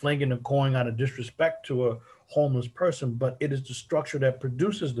not just flinging a coin out of disrespect to a homeless person, but it is the structure that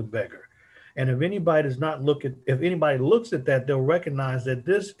produces the beggar. And if anybody looks at that, they'll recognize that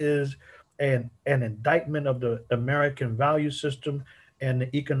this is an indictment of the American value system and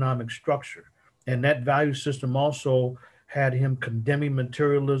the economic structure. And that value system also had him condemning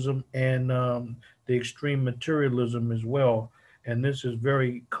materialism and the extreme materialism as well. And this is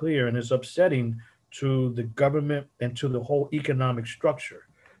very clear and it's upsetting to the government and to the whole economic structure.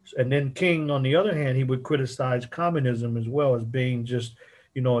 And then King, on the other hand, he would criticize communism as well as being just,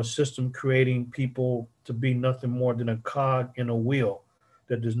 a system creating people to be nothing more than a cog in a wheel,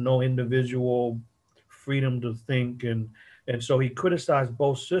 that there's no individual freedom to think, and so he criticized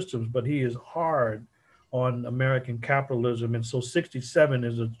both systems, but he is hard on American capitalism. And so 67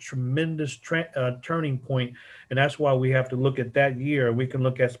 is a tremendous turning point, and that's why we have to look at that year. We can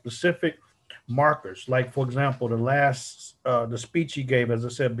look at specific markers, like for example, the speech he gave, as I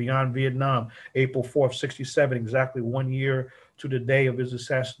said, Beyond Vietnam, April 4th, 67, exactly 1 year to the day of his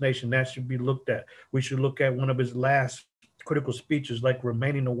assassination. That should be looked at. We should look at one of his last critical speeches, like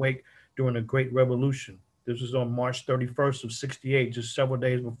remaining awake during the Great Revolution. This was on March 31st of 68, just several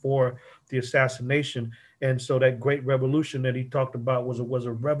days before the assassination. And so that Great Revolution that he talked about was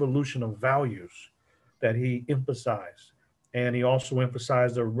a revolution of values that he emphasized. And he also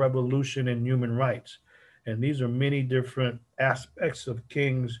emphasized a revolution in human rights. And these are many different aspects of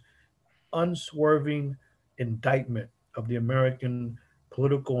King's unswerving indictment of the American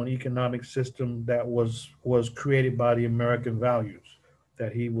political and economic system that was created by the American values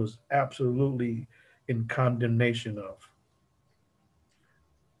that he was absolutely in condemnation of.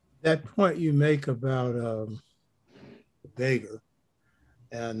 That point you make about the beggar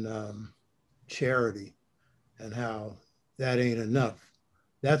and charity and how that ain't enough.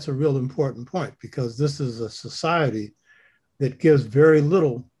 That's a real important point because this is a society that gives very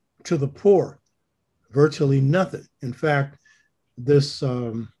little to the poor, virtually nothing. In fact, this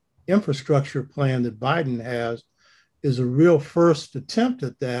infrastructure plan that Biden has is a real first attempt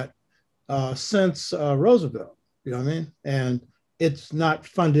at that since Roosevelt. You know what I mean? And it's not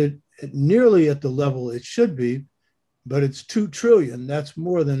funded nearly at the level it should be, but it's 2 trillion. That's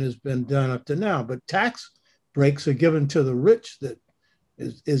more than has been done up to now. But tax breaks are given to the rich that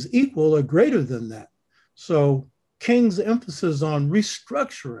is equal or greater than that. So King's emphasis on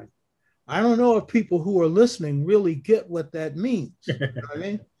restructuring, I don't know if people who are listening really get what that means. You know what I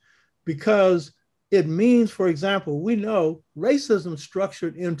mean? Because it means, for example, we know racism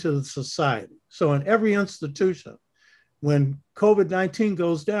structured into the society. So in every institution, when COVID-19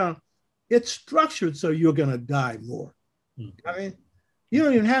 goes down, it's structured so you're going to die more. Mm-hmm. I mean, you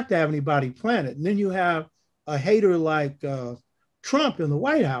don't even have to have anybody plan it. And then you have a hater like Trump in the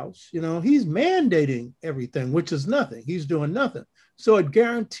White House, you know, he's mandating everything, which is nothing. He's doing nothing. So it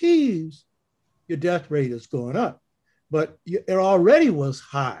guarantees your death rate is going up. But it already was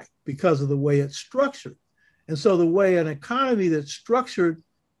high because of the way it's structured. And so the way an economy that's structured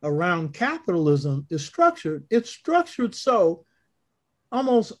around capitalism is structured, it's structured so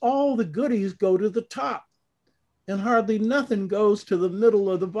almost all the goodies go to the top and hardly nothing goes to the middle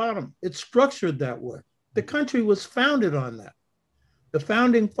or the bottom. It's structured that way. The country was founded on that. The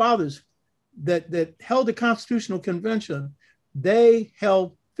founding fathers that held the Constitutional Convention, they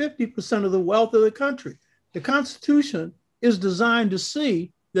held 50% of the wealth of the country. The Constitution is designed to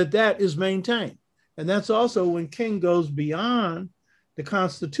see that that is maintained. And that's also when King goes beyond the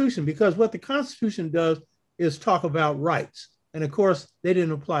Constitution, because what the Constitution does is talk about rights. And of course, they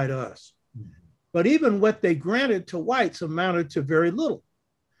didn't apply to us. But even what they granted to whites amounted to very little.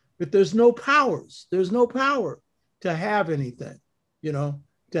 But there's no powers. There's no power to have anything, you know,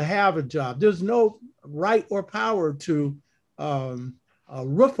 to have a job. There's no right or power to a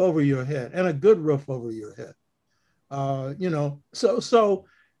roof over your head and a good roof over your head. You know, so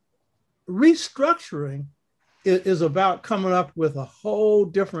restructuring is about coming up with a whole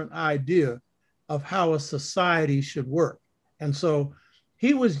different idea of how a society should work. And so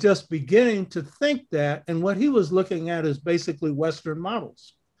he was just beginning to think that, and what he was looking at is basically Western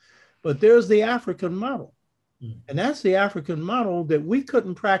models. But there's the African model. And that's the African model that we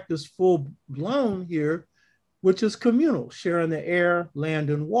couldn't practice full blown here, which is communal, sharing the air, land,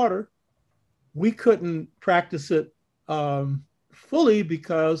 and water. We couldn't practice it fully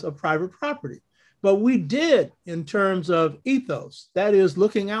because of private property. But we did in terms of ethos, that is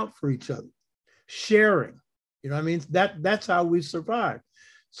looking out for each other, sharing. You know what I mean? That's how we survived.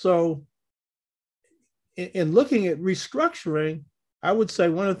 So in looking at restructuring, I would say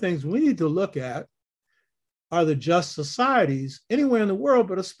one of the things we need to look at are the just societies anywhere in the world,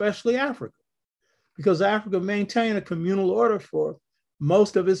 but especially Africa, because Africa maintained a communal order for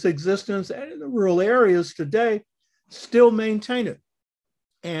most of its existence, and in the rural areas today still maintain it.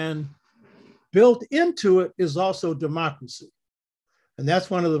 And built into it is also democracy. And that's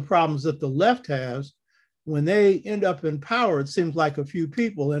one of the problems that the left has. When they end up in power, it seems like a few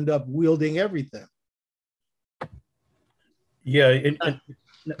people end up wielding everything. Yeah,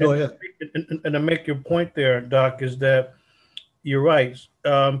 go ahead. And to make your point there, Doc, is that you're right.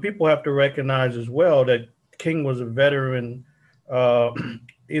 People have to recognize as well that King was a veteran.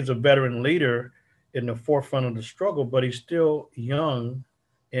 He's a veteran leader in the forefront of the struggle, but he's still young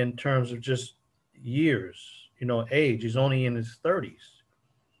in terms of just years, you know, age. He's only in his 30s.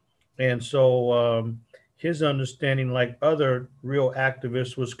 And so his understanding, like other real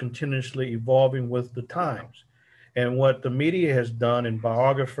activists, was continuously evolving with the times. And what the media has done, and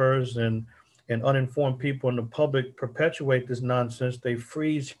biographers and uninformed people in the public perpetuate this nonsense. They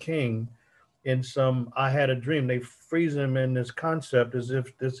freeze King in some I had a dream. They freeze him in this concept as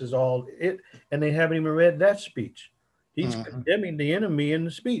if this is all it, and they haven't even read that speech. He's Mhm. condemning the enemy in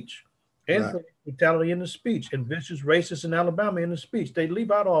the speech, and Right. police brutality in the speech, and vicious racists in Alabama in the speech. They leave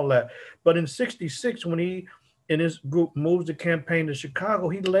out all that. But in '66, when he and his group moves the campaign to Chicago,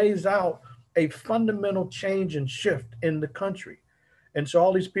 he lays out a fundamental change and shift in the country. And so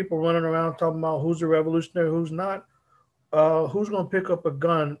all these people running around talking about who's a revolutionary, who's not, who's going to pick up a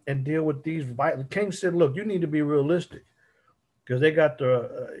gun and deal with these violent. King said, "Look, you need to be realistic because they got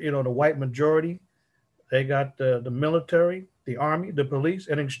the white majority, they got the military, the army, the police,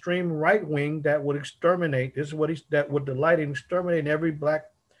 an extreme right wing that would exterminate. This is what that would delight in exterminating every black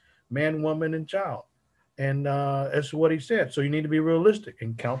man, woman, and child." And that's what he said. So you need to be realistic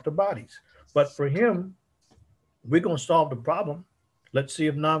and count the bodies. But for him, we're going to solve the problem. Let's see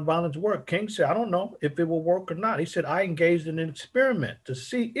if nonviolence works. King said, "I don't know if it will work or not." He said, "I engaged in an experiment to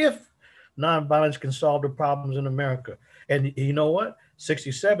see if nonviolence can solve the problems in America." And you know what?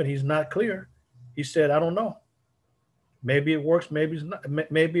 67, he's not clear. He said, "I don't know. Maybe it works, maybe it's not,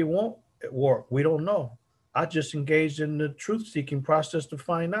 maybe it won't work. We don't know. I just engaged in the truth seeking process to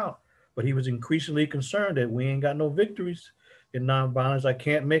find out." But he was increasingly concerned that we ain't got no victories in nonviolence. I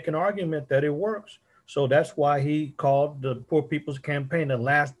can't make an argument that it works. So that's why he called the Poor People's Campaign the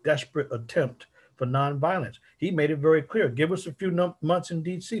last desperate attempt for nonviolence. He made it very clear: give us a few months in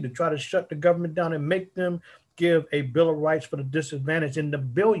DC to try to shut the government down and make them give a Bill of Rights for the disadvantaged in the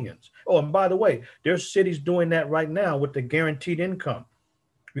billions. Oh, and by the way, there's cities doing that right now with the guaranteed income.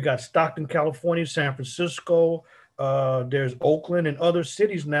 We got Stockton, California, San Francisco. There's Oakland and other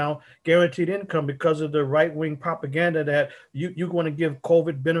cities now, guaranteed income because of the right wing propaganda that you're going to give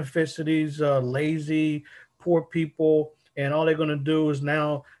COVID benefits to these lazy, poor people, and all they're going to do is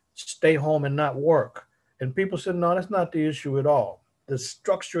now stay home and not work. And people said, no, that's not the issue at all. The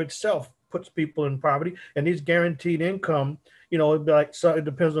structure itself puts people in poverty, and these guaranteed income, it'd be like, so it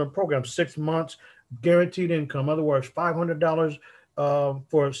depends on the program, 6 months guaranteed income. In other words, $500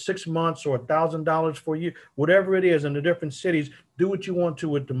 for 6 months or $1,000 for you, whatever it is in the different cities. Do what you want to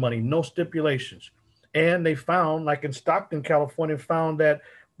with the money, no stipulations. And they found, like in Stockton, California, found that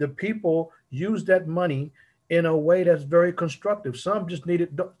the people use that money in a way that's very constructive. Some just need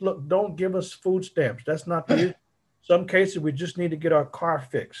it. Look, don't give us food stamps. That's not the issue. Some cases we just need to get our car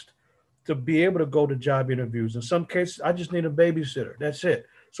fixed to be able to go to job interviews. In some cases, I just need a babysitter. That's it.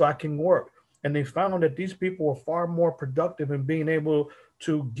 So I can work. And they found that these people were far more productive in being able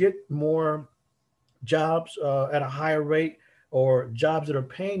to get more jobs at a higher rate, or jobs that are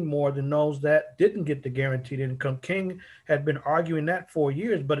paying more than those that didn't get the guaranteed income. King had been arguing that for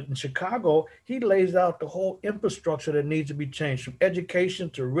years, but in Chicago, he lays out the whole infrastructure that needs to be changed, from education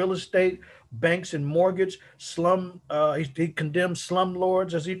to real estate, banks and mortgage, slum. He condemned slum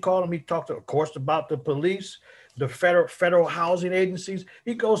lords, as he called them. He talked, of course, about the police, the federal housing agencies.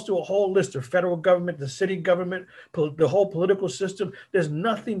 He goes through a whole list of federal government, the city government, the whole political system. There's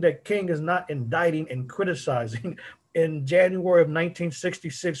nothing that King is not indicting and criticizing. In January of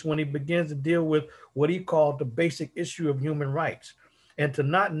 1966, when he begins to deal with what he called the basic issue of human rights. And to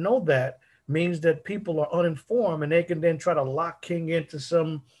not know that means that people are uninformed, and they can then try to lock King into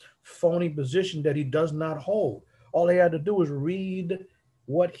some phony position that he does not hold. All they had to do is read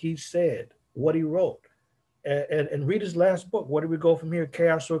what he said, what he wrote, and read his last book. Where do we go from here?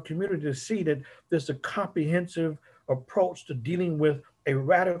 Chaos or Community, to see that there's a comprehensive approach to dealing with a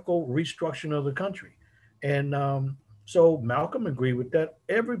radical restructuring of the country. And so Malcolm agreed with that.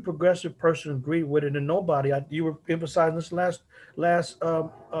 Every progressive person agreed with it, and nobody. You were emphasizing this last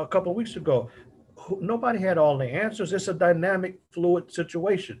a couple of weeks ago. Nobody had all the answers. It's a dynamic, fluid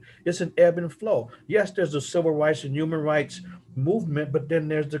situation. It's an ebb and flow. Yes, there's a civil rights and human rights movement, but then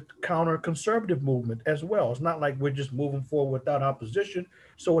there's the counter conservative movement as well. It's not like we're just moving forward without opposition.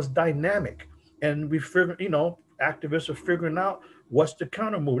 So it's dynamic. And we figure, activists are figuring out what's the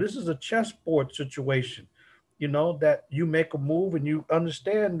counter move. This is a chessboard situation, that you make a move and you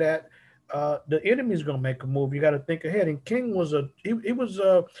understand that the enemy is going to make a move. You got to think ahead. And King was he was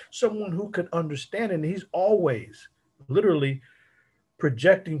someone who could understand, and he's always literally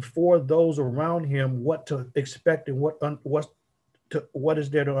projecting for those around him what to expect and what is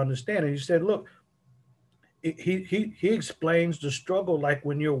there to understand. And he said, look, he explains the struggle like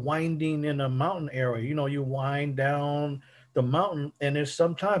when you're winding in a mountain area. You wind down the mountain, and there's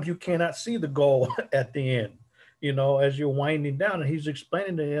sometimes you cannot see the goal at the end. as you're winding down. And he's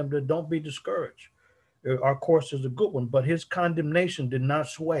explaining to him that don't be discouraged. Our course is a good one, but his condemnation did not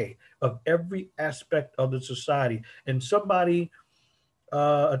sway of every aspect of the society. And somebody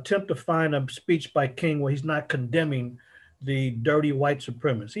attempt to find a speech by King where he's not condemning the dirty white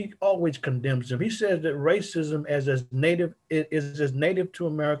supremacists. He always condemns them. He says that racism is as native to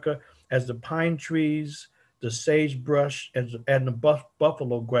America as the pine trees, the sagebrush, and the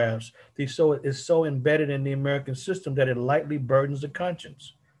buffalo grass. Is so embedded in the American system that it lightly burdens the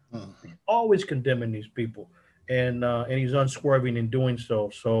conscience. He's Mhm. always condemning these people, and he's unswerving in doing so.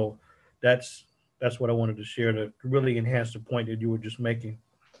 So that's that's what I wanted to share to really enhance the point that you were just making.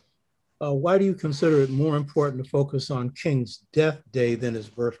 Why do you consider it more important to focus on King's death day than his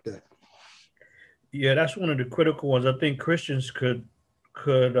birthday? Yeah, that's one of the critical ones. I think Christians could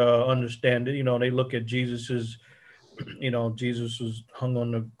understand it. They look at Jesus's, Jesus was hung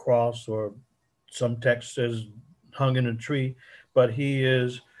on the cross, or some text says hung in a tree, but he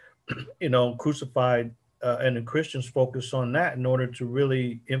is crucified, and the Christians focus on that in order to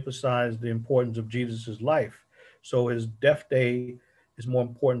really emphasize the importance of Jesus's life. So his death day is more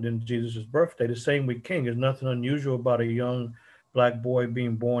important than Jesus's birthday. The same with King. There's nothing unusual about a young black boy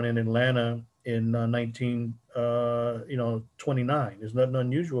being born in Atlanta in 1929. There's nothing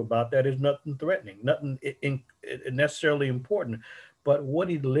unusual about that. There's nothing threatening, nothing necessarily important. But what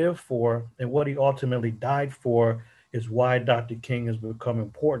he lived for and what he ultimately died for is why Dr. King has become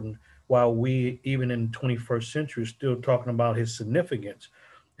important, while we, even in the 21st century, are still talking about his significance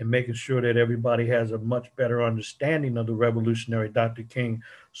and making sure that everybody has a much better understanding of the revolutionary Dr. King.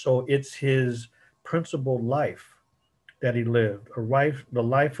 So it's his principled life that he lived, the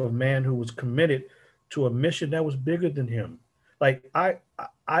life of a man who was committed to a mission that was bigger than him. Like I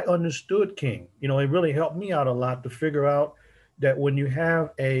understood King. It really helped me out a lot to figure out that when you have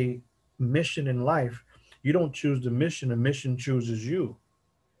a mission in life, you don't choose the mission chooses you.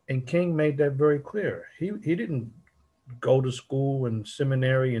 And King made that very clear. He didn't go to school and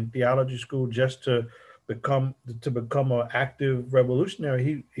seminary and theology school just become become an active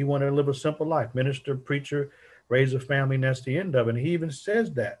revolutionary. He wanted to live a simple life, minister, preacher, raise a family, and that's the end of it. And he even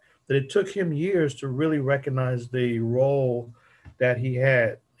says that it took him years to really recognize the role that he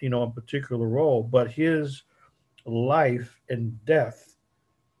had, a particular role, but his life and death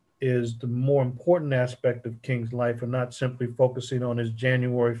is the more important aspect of King's life, and not simply focusing on his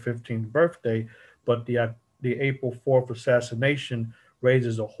January 15th birthday, but the April 4th assassination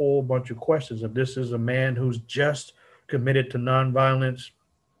raises a whole bunch of questions. And this is a man who's just committed to nonviolence,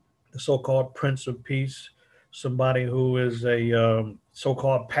 the so-called Prince of Peace, somebody who is a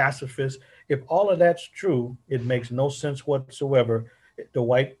so-called pacifist. If all of that's true, it makes no sense whatsoever. The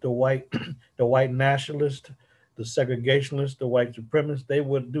white, the white nationalist, the segregationist, the white supremacists, they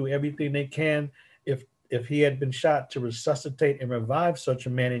would do everything they can if he had been shot to resuscitate and revive such a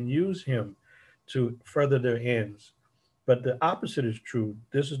man and use him to further their ends. But the opposite is true.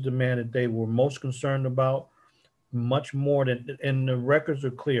 This is the man that they were most concerned about, much more than, and the records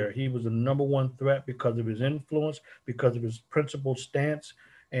are clear. He was the number one threat because of his influence, because of his principled stance,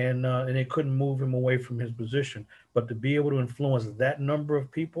 and they couldn't move him away from his position. But to be able to influence that number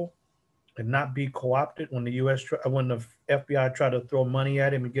of people and not be co-opted when when the FBI tried to throw money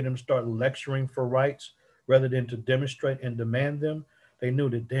at him and get him to start lecturing for rights rather than to demonstrate and demand them, they knew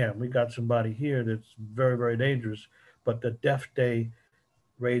that, damn, we got somebody here that's very, very dangerous. But the death day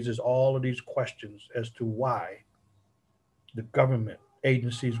raises all of these questions as to why the government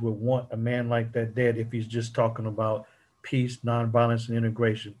agencies would want a man like that dead if he's just talking about peace, nonviolence, and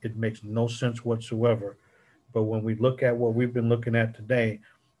integration. It makes no sense whatsoever. But when we look at what we've been looking at today,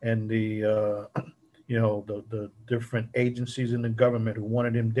 and the different agencies in the government who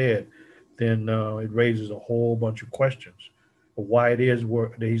wanted him dead, then it raises a whole bunch of questions of why it is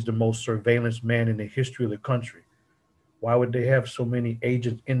that he's the most surveillance man in the history of the country. Why would they have so many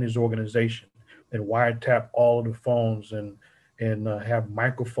agents in this organization and wiretap all of the phones and have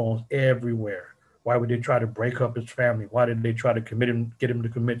microphones everywhere? Why would they try to break up his family? Why did they try to get him to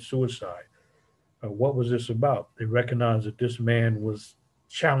commit suicide? What was this about? They recognized that this man was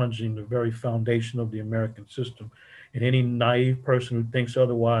challenging the very foundation of the American system. And any naive person who thinks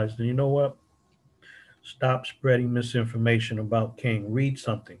otherwise, then you know what? Stop spreading misinformation about King. Read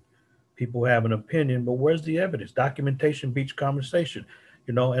something. People have an opinion, but where's the evidence? Documentation beats conversation.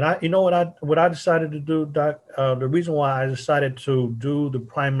 And what I decided to do, Doc. The reason why I decided to do the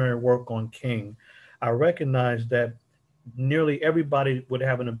primary work on King, I recognized that nearly everybody would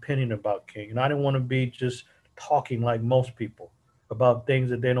have an opinion about King, and I didn't want to be just talking like most people about things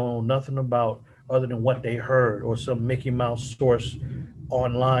that they don't know nothing about other than what they heard or some Mickey Mouse source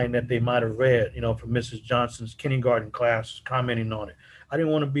online that they might have read, from Mrs. Johnson's kindergarten class commenting on it. I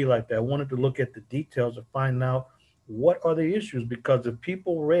didn't want to be like that. I wanted to look at the details and find out what are the issues, because if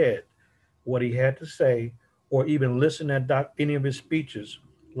people read what he had to say or even listen at any of his speeches,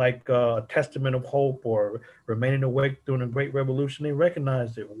 like a Testament of Hope or Remaining Awake During the Great Revolution, they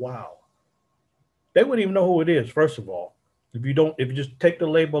recognized it. Wow, they wouldn't even know who it is. First of all, if you just take the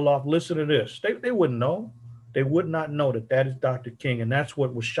label off, listen to this, they wouldn't know. They would not know that that is Dr. King, and that's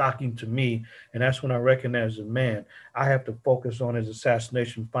what was shocking to me. And that's when I recognized that, man, I have to focus on his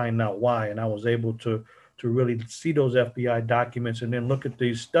assassination, find out why. And I was able to really see those FBI documents and then look at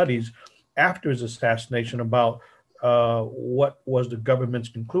these studies after his assassination about what was the government's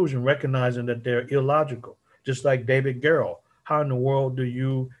conclusion, recognizing that they're illogical. Just like David Garrow, how in the world do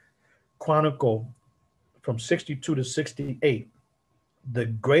you chronicle from 62 to 68, the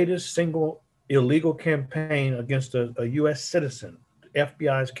greatest single illegal campaign against a U.S. citizen,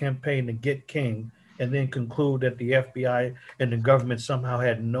 FBI's campaign to get King, and then conclude that the FBI and the government somehow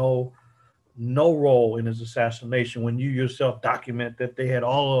had no role in his assassination, when you yourself document that they had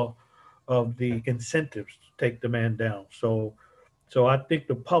all of the incentives to take the man down. So I think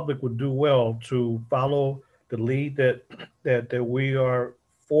the public would do well to follow the lead that we are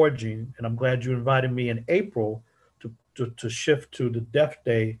forging. And I'm glad you invited me in April to shift to the death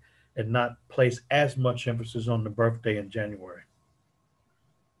day and not place as much emphasis on the birthday in January.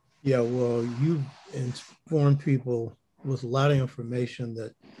 Yeah, well, you informed people with a lot of information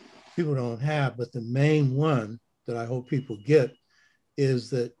that people don't have, but the main one that I hope people get is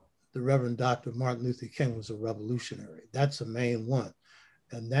that the Reverend Dr. Martin Luther King was a revolutionary. That's the main one.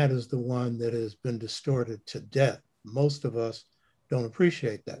 And that is the one that has been distorted to death. Most of us don't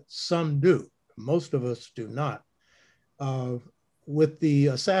appreciate that. Some do. Most of us do not. Uh, with the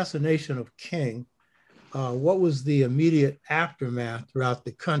assassination of King, what was the immediate aftermath throughout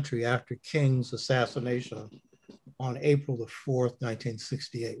the country after King's assassination on April the 4th,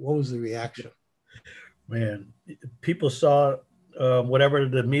 1968? What was the reaction? Man, people saw whatever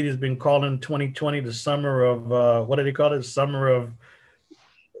the media's been calling 2020, the summer of, what do they call it? Summer of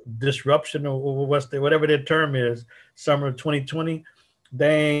disruption, or whatever their term is, summer of 2020.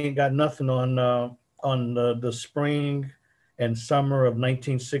 They ain't got nothing on the spring and summer of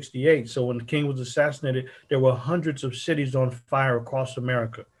 1968. So when the King was assassinated, there were hundreds of cities on fire across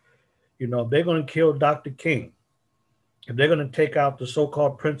America. They're going to kill Dr. King, if they're going to take out the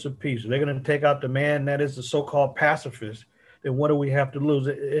so-called Prince of Peace, if they're going to take out the man that is the so-called pacifist, then what do we have to lose?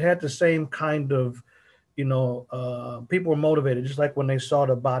 It had the same kind of, people were motivated, just like when they saw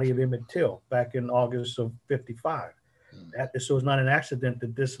the body of Emmett Till back in August of 55. So it's not an accident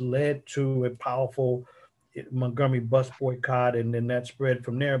that this led to a powerful Montgomery bus boycott, and then that spread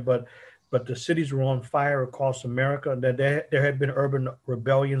from there. But the cities were on fire across America. That there had been urban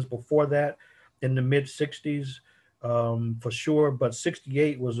rebellions before that in the mid 60s, for sure. But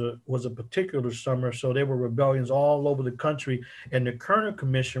 68 was a particular summer, so there were rebellions all over the country. And the Kerner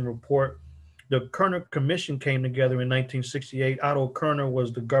Commission report. The Kerner Commission came together in 1968. Otto Kerner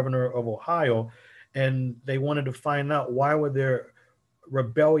was the governor of Ohio, and they wanted to find out why were there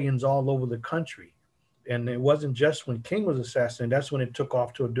rebellions all over the country. And it wasn't just when King was assassinated. That's when it took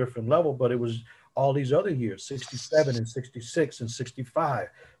off to a different level, but it was all these other years, 67 and 66 and 65.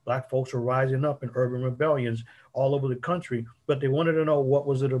 Black folks were rising up in urban rebellions all over the country, but they wanted to know what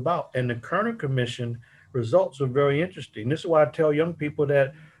was it about. And the Kerner Commission results are very interesting. This is why I tell young people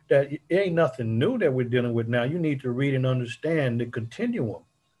that it ain't nothing new that we're dealing with now. You need to read and understand the continuum.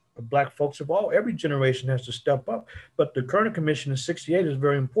 Black folks of every generation has to step up. But the Kerner Commission in 68 is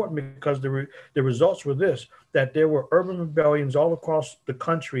very important because the results were this, that there were urban rebellions all across the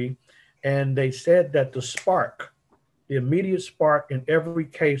country. And they said that the immediate spark in every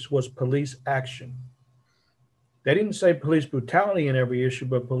case was police action. They didn't say police brutality in every issue,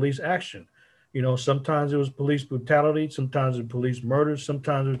 but police action. Sometimes it was police brutality, sometimes it was police murders,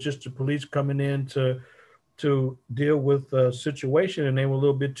 sometimes it was just the police coming in to deal with a situation and they were a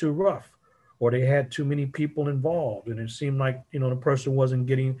little bit too rough, or they had too many people involved. And it seemed like, the person wasn't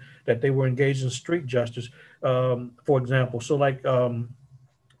getting that they were engaged in street justice, for example. So like,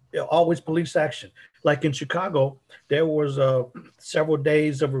 always police action. Like in Chicago, there was several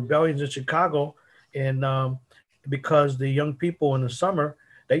days of rebellions in Chicago. And because the young people in the summer,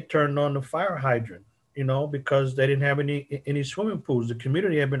 they turned on the fire hydrant, because they didn't have any swimming pools. The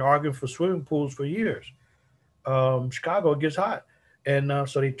community had been arguing for swimming pools for years. Chicago gets hot. And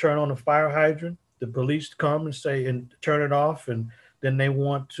so they turn on the fire hydrant. The police come and say, and turn it off. And then they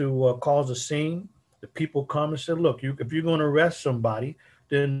want to cause a scene. The people come and say, look, if you're going to arrest somebody,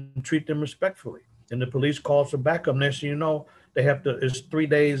 then treat them respectfully. And the police calls for backup. Next thing you know, They have to, it's 3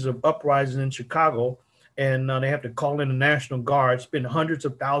 days of uprising in Chicago, and they have to call in the National Guard, spend hundreds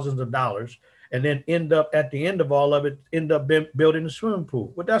of thousands of dollars, and then end up at the end of all of it, end up building a swimming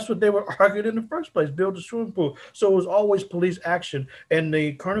pool. But that's what they were arguing in the first place, build a swimming pool. So it was always police action. And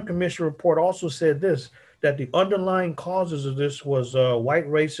the Kerner Commission report also said this, that the underlying causes of this was white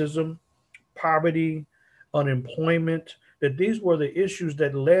racism, poverty, unemployment, that these were the issues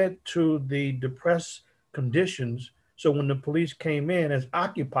that led to the depressed conditions. So when the police came in as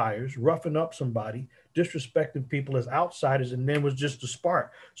occupiers, roughing up somebody, disrespecting people as outsiders, and then was just a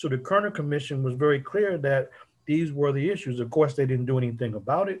spark. So the Kerner Commission was very clear that these were the issues. Of course, they didn't do anything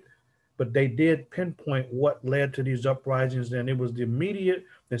about it, but they did pinpoint what led to these uprisings. And it was the immediate,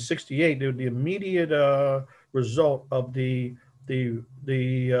 in 68, the immediate result of the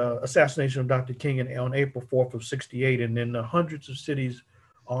assassination of Dr. King on April 4th of 68, and then the hundreds of cities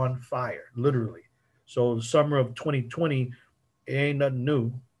on fire, literally. So the summer of 2020, it ain't nothing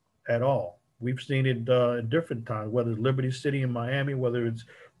new at all. We've seen it at different times, whether it's Liberty City in Miami, whether it's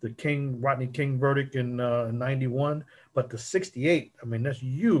the Rodney King verdict in 91, but the 68, I mean, that's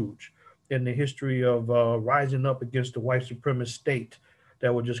huge in the history of rising up against the white supremacist state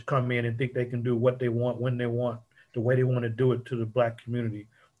that would just come in and think they can do what they want, when they want, the way they want to do it to the black community.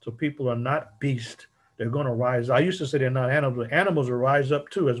 So people are not beasts. They're going to rise. I used to say they're not animals. Animals will rise up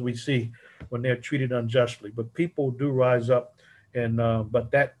too, as we see when they're treated unjustly. But people do rise up, and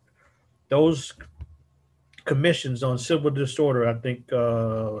but those commissions on civil disorder, I think,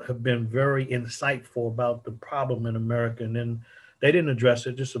 have been very insightful about the problem in America. And then they didn't address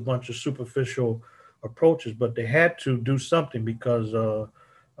it, just a bunch of superficial approaches, but they had to do something because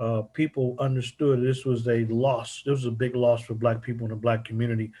people understood this was a loss. This was a big loss for Black people in the Black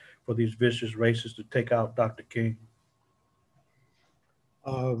community for these vicious racists to take out Dr. King.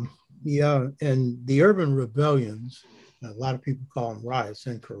 Yeah, and the urban rebellions, a lot of people call them riots,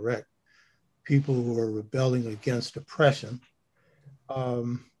 incorrect. People who are rebelling against oppression.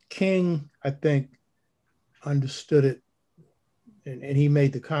 King, I think, understood it, and he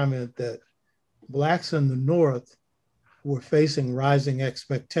made the comment that Blacks in the North were facing rising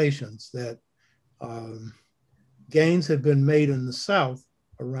expectations, that gains had been made in the South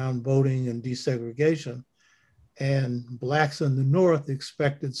around voting and desegregation, and Blacks in the North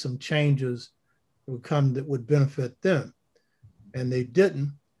expected some changes would come that would benefit them, and they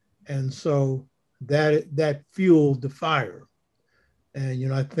didn't. And so that fueled the fire.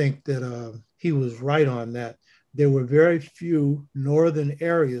 And I think that he was right on that. There were very few northern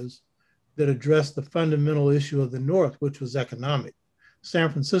areas that addressed the fundamental issue of the North, which was economic. San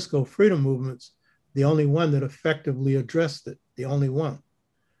Francisco freedom movements, the only one that effectively addressed it, the only one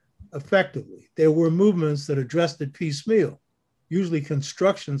effectively. There were movements that addressed it piecemeal, usually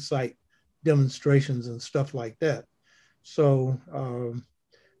construction site demonstrations and stuff like that. So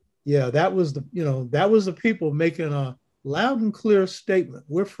yeah, that was the people making a loud and clear statement.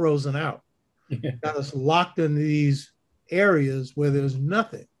 We're frozen out. Got us locked in these areas where there's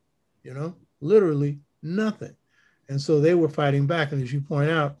nothing, literally nothing. And so they were fighting back. And as you point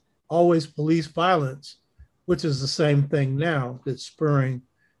out, always police violence, which is the same thing now that's spurring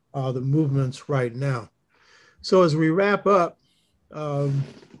the movements right now. So as we wrap up,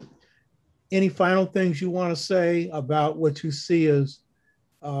 any final things you want to say about what you see as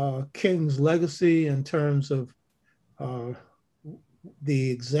King's legacy in terms of the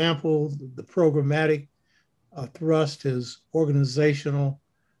example, the programmatic thrust, his organizational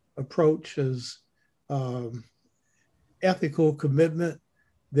approach, his ethical commitment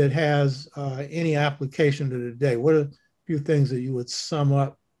that has any application to today? What are a few things that you would sum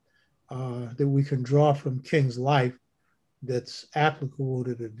up that we can draw from King's life that's applicable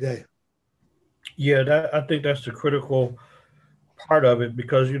to today? Yeah, I think that's the critical part of it,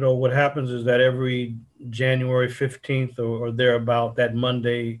 because what happens is that every January 15th or thereabout, that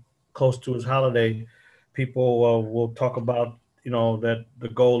Monday close to his holiday, people will talk about that the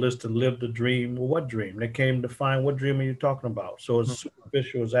goal is to live the dream. Well, what dream? They came to find, what dream are you talking about? So it's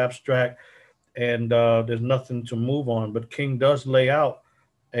superficial, it's abstract, and there's nothing to move on. But King does lay out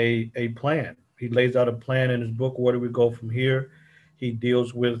a plan. He lays out a plan in his book, Where Do We Go From Here? He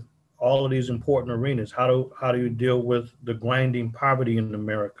deals with all of these important arenas. How do you deal with the grinding poverty in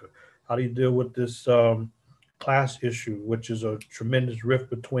America? How do you deal with this class issue, which is a tremendous rift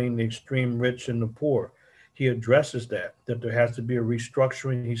between the extreme rich and the poor? He addresses that there has to be a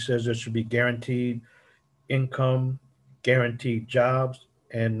restructuring. He says there should be guaranteed income, guaranteed jobs,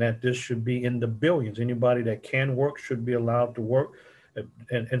 and that this should be in the billions. Anybody that can work should be allowed to work.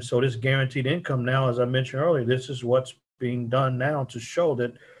 And so this guaranteed income now, as I mentioned earlier, this is what's being done now to show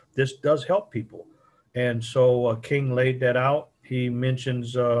that this does help people. And so King laid that out. He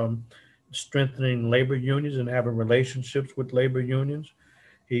mentions strengthening labor unions and having relationships with labor unions.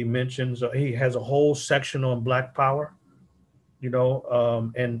 He mentions he has a whole section on Black Power,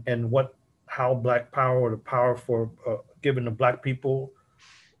 and what how Black Power, or the power for given the Black people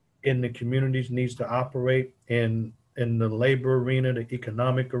in the communities, needs to operate in the labor arena, the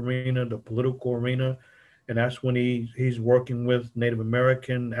economic arena, the political arena. And that's when he's working with Native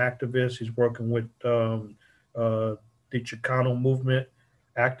American activists. He's working with uh, the Chicano movement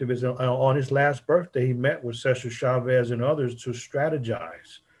activists. On his last birthday, he met with Cesar Chavez and others to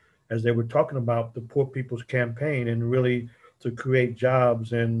strategize as they were talking about the Poor People's Campaign, and really to create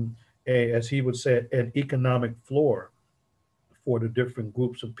jobs and, as he would say, an economic floor for the different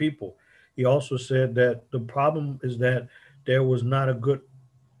groups of people. He also said that the problem is that there was not a good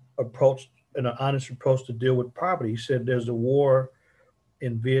approach and an honest approach to deal with poverty. He said there's a war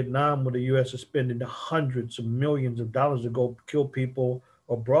in Vietnam where the U.S. is spending hundreds of millions of dollars to go kill people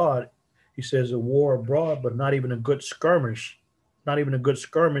abroad. He says a war abroad, but not even a good skirmish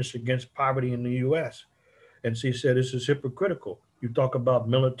against poverty in the U.S. And she said, this is hypocritical. You talk about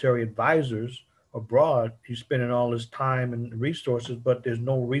military advisors abroad, he's spending all his time and resources, but there's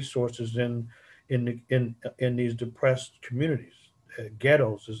no resources in these depressed communities,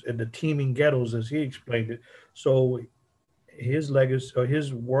 ghettos, and the teeming ghettos, as he explained it. So his legacy, or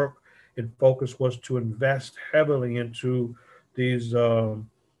his work and focus, was to invest heavily into these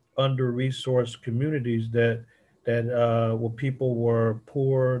under-resourced communities that where people were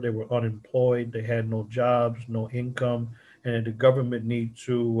poor, they were unemployed, they had no jobs, no income, and the government need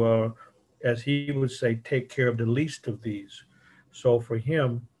to, as he would say, take care of the least of these. So for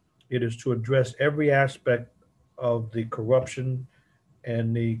him, it is to address every aspect of the corruption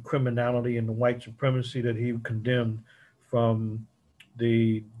and the criminality and the white supremacy that he condemned, from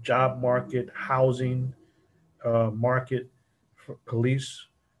the job market, housing market, police,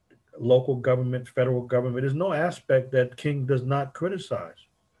 local government, federal government. There's no aspect that King does not criticize.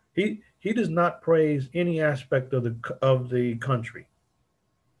 He does not praise any aspect of the country.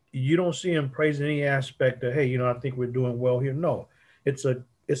 You don't see him praising any aspect that, hey, I think we're doing well here. No, it's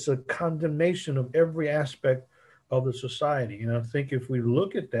a condemnation of every aspect of the society. And I think if we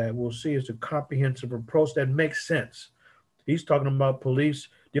look at that, we'll see it's a comprehensive approach that makes sense. He's talking about police,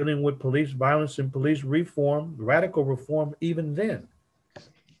 dealing with police violence and police reform, radical reform, even then,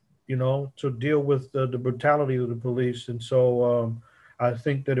 to deal with the brutality of the police. And so I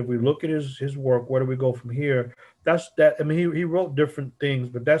think that if we look at his work, where do we go from here? That's that. I mean, he wrote different things,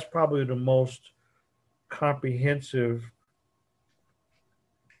 but that's probably the most comprehensive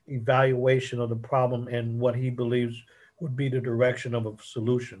evaluation of the problem and what he believes would be the direction of a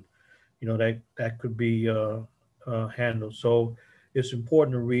solution. That could be handled. So it's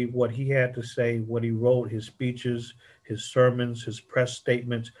important to read what he had to say, what he wrote, his speeches, his sermons, his press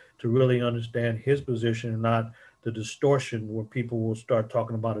statements, to really understand his position and not the distortion where people will start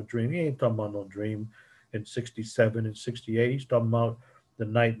talking about a dream. He ain't talking about no dream in 67 and 68. He's talking about the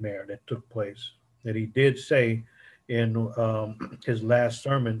nightmare that took place, that he did say in his last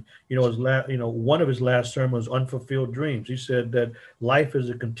sermon. One of his last sermons was unfulfilled dreams. He said that life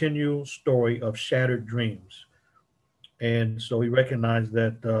is a continual story of shattered dreams. And so he recognized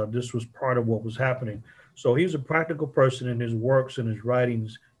that this was part of what was happening. So he's a practical person, and his works and his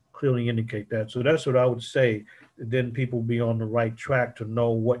writings clearly indicate that. So that's what I would say. Then people be on the right track to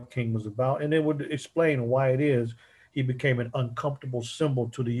know what King was about. And it would explain why it is he became an uncomfortable symbol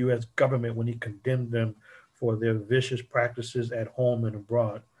to the U.S. government when he condemned them for their vicious practices at home and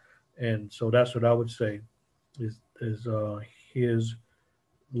abroad. And so that's what I would say is his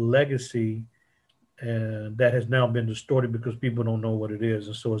legacy, and that has now been distorted because people don't know what it is.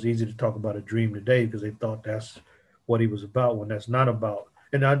 And so it's easy to talk about a dream today because they thought that's what he was about, when that's not about.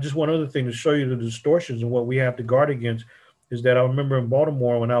 And I just, one other thing to show you the distortions and what we have to guard against is that I remember in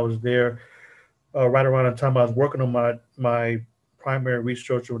Baltimore when I was there, right around the time I was working on my primary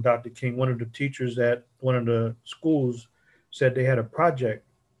research with Dr. King, one of the teachers at one of the schools said they had a project.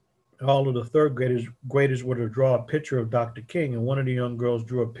 All of the third graders were to draw a picture of Dr. King, and one of the young girls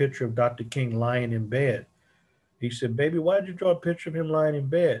drew a picture of Dr. King lying in bed. He said, "Baby, why did you draw a picture of him lying in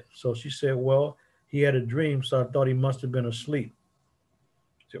bed?" So she said, "Well, he had a dream, so I thought he must have been asleep."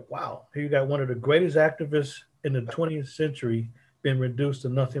 I said, "Wow, here you got one of the greatest activists in the 20th century being reduced to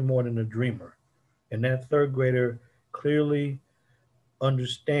nothing more than a dreamer." And that third grader clearly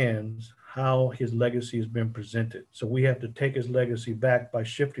understands how his legacy has been presented. So we have to take his legacy back by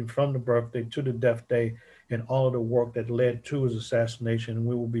shifting from the birthday to the death day and all of the work that led to his assassination. And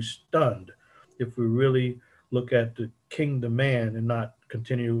we will be stunned if we really look at the king, the man, and not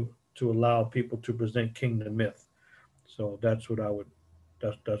continue to allow people to present kingdom myth. So that's what I would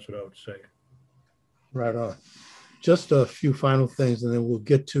say. Right on. Just a few final things, and then we'll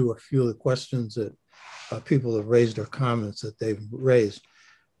get to a few of the questions that people have raised or comments that they've raised.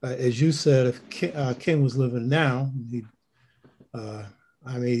 As you said, if King was living now,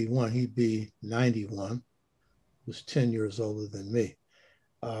 I'm 81, he'd be 91, was 10 years older than me.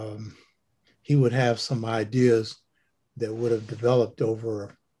 He would have some ideas that would have developed over a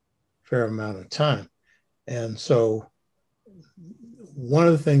fair amount of time. And so one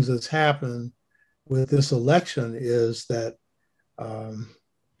of the things that's happened with this election is that,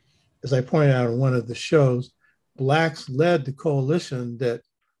 as I pointed out in one of the shows, Blacks led the coalition that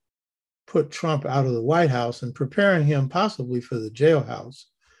put Trump out of the White House and preparing him possibly for the jailhouse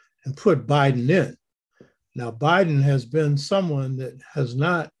and put Biden in. Now, Biden has been someone that has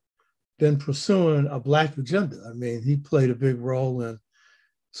not been pursuing a Black agenda. I mean, he played a big role in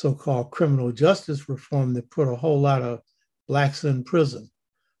so-called criminal justice reform that put a whole lot of Blacks in prison.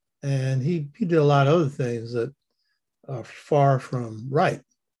 And he did a lot of other things that are far from right.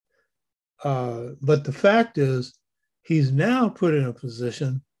 But the fact is, he's now put in a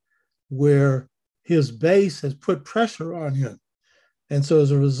position where his base has put pressure on him. And so as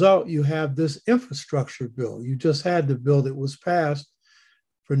a result, you have this infrastructure bill. You just had the bill that was passed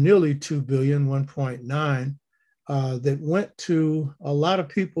for nearly $2 billion, 1.9, that went to a lot of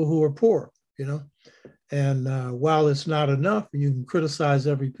people who are poor, you know. And while it's not enough, and you can criticize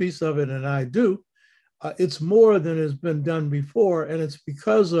every piece of it, and I do, it's more than has been done before. And it's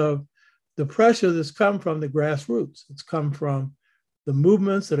because of the pressure that's come from the grassroots. It's come from the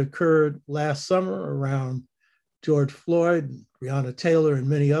movements that occurred last summer around George Floyd, Breonna Taylor, and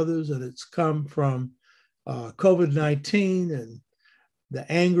many others. And it's come from COVID-19 and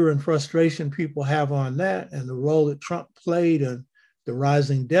the anger and frustration people have on that, and the role that Trump played and the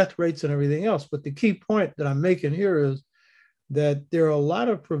rising death rates and everything else. But the key point that I'm making here is that there are a lot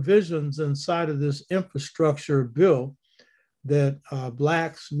of provisions inside of this infrastructure bill that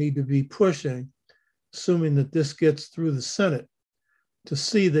Blacks need to be pushing, assuming that this gets through the Senate, to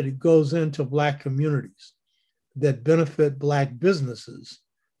see that it goes into Black communities that benefit Black businesses,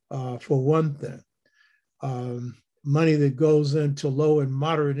 for one thing. Money that goes into low and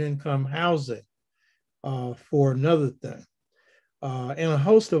moderate income housing, for another thing. And a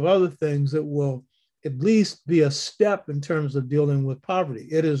host of other things that will at least be a step in terms of dealing with poverty.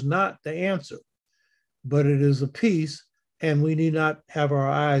 It is not the answer, but it is a piece, and we need not have our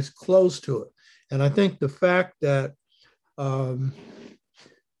eyes closed to it. And I think the fact that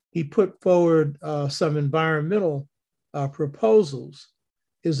he put forward some environmental proposals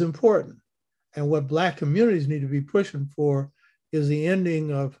is important. And what Black communities need to be pushing for is the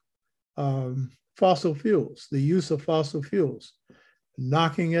ending of fossil fuels, the use of fossil fuels,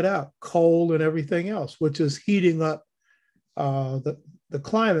 knocking it out, coal and everything else, which is heating up the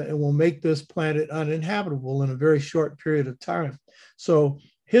climate and will make this planet uninhabitable in a very short period of time. So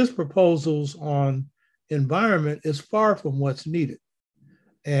his proposals on environment is far from what's needed.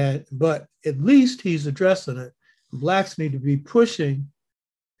 But at least he's addressing it. Blacks need to be pushing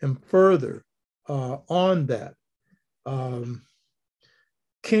him further on that.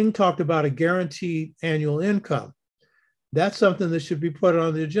 King talked about a guaranteed annual income. That's something that should be put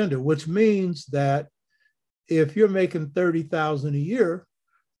on the agenda, which means that if you're making $30,000 a year,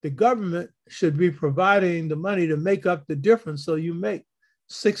 the government should be providing the money to make up the difference, so you make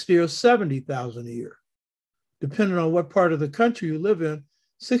 $60,000 or $70,000 a year. Depending on what part of the country you live in,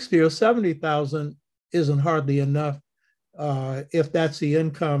 $60,000 or $70,000 isn't hardly enough if that's the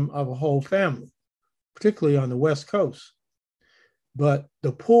income of a whole family, particularly on the West Coast. But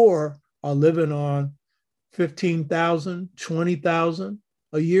the poor are living on $15,000, $20,000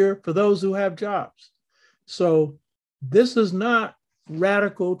 a year for those who have jobs. So this is not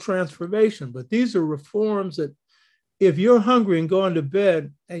radical transformation, but these are reforms that if you're hungry and going to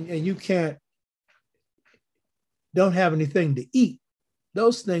bed and you don't have anything to eat,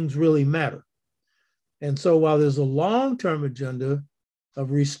 those things really matter. And so while there's a long-term agenda of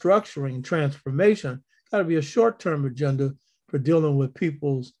restructuring and transformation, got to be a short-term agenda for dealing with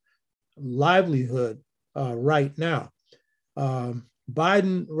people's livelihood right now.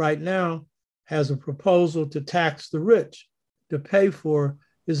 Biden right now has a proposal to tax the rich to pay for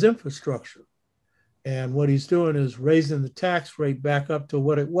his infrastructure. And what he's doing is raising the tax rate back up to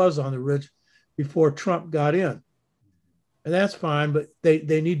what it was on the rich before Trump got in. And that's fine, but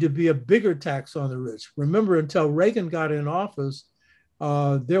they need to be a bigger tax on the rich. Remember, until Reagan got in office,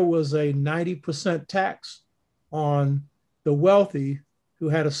 there was a 90% tax on the wealthy who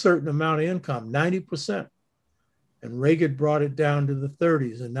had a certain amount of income, 90%. And Reagan brought it down to the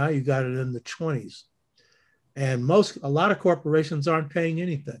 30s, and now you got it in the 20s. And a lot of corporations aren't paying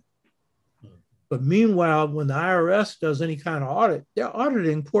anything. But meanwhile, when the IRS does any kind of audit, they're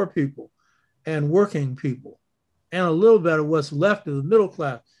auditing poor people and working people and a little bit of what's left of the middle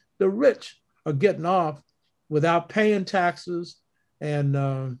class. The rich are getting off without paying taxes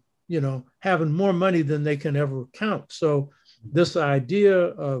and having more money than they can ever count. So this idea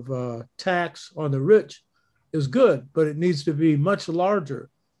of tax on the rich is good, but it needs to be much larger.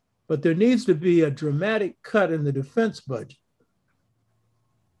 But there needs to be a dramatic cut in the defense budget.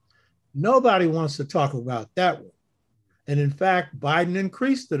 Nobody wants to talk about that one. And in fact, Biden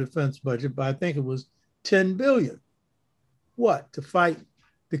increased the defense budget by, I think it was 10 billion. What? To fight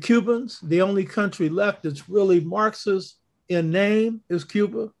the Cubans? The only country left that's really Marxist in name is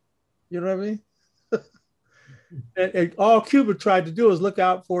Cuba. You know what I mean? And all Cuba tried to do is look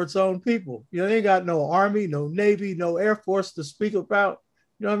out for its own people. They ain't got no army, no navy, no air force to speak about.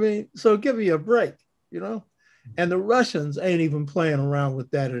 You know what I mean? So give me a break, And the Russians ain't even playing around with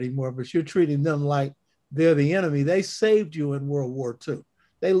that anymore, but you're treating them like they're the enemy. They saved you in World War II.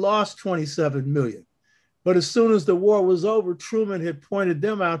 They lost 27 million. But as soon as the war was over, Truman had pointed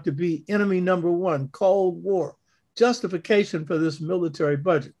them out to be enemy number one, Cold War. Justification for this military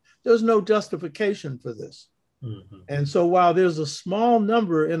budget. There's no justification for this. Mm-hmm. And so while there's a small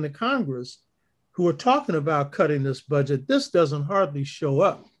number in the Congress who are talking about cutting this budget, this doesn't hardly show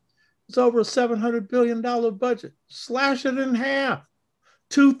up. It's over a $700 billion budget. Slash it in half,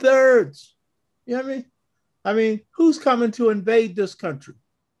 2/3. You know what I mean? I mean, who's coming to invade this country?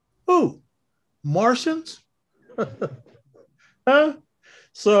 Who? Martians? Huh?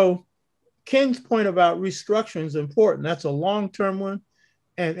 So King's point about restructuring is important. That's a long-term one.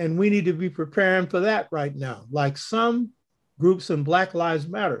 And we need to be preparing for that right now. Like some groups in Black Lives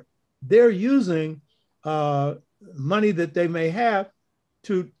Matter, they're using money that they may have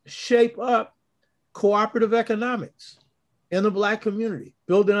to shape up cooperative economics in the Black community,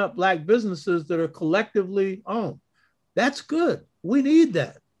 building up Black businesses that are collectively owned. That's good. We need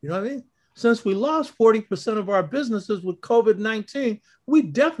that. You know what I mean? Since we lost 40% of our businesses with COVID-19, we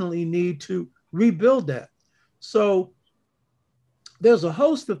definitely need to rebuild that. So there's a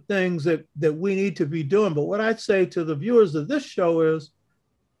host of things that we need to be doing. But what I'd say to the viewers of this show is,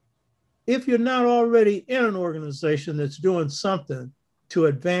 if you're not already in an organization that's doing something to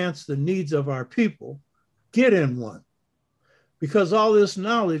advance the needs of our people, get in one. Because all this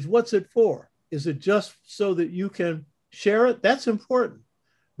knowledge, what's it for? Is it just so that you can share it? That's important.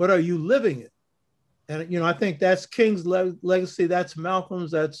 But are you living it? And, I think that's King's legacy. That's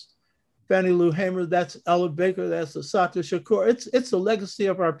Malcolm's. That's Fannie Lou Hamer. That's Ella Baker. That's Assata Shakur. It's the legacy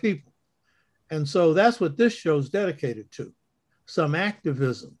of our people. And so that's what this show's dedicated to. Some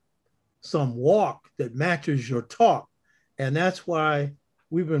activism, some walk that matches your talk. And that's why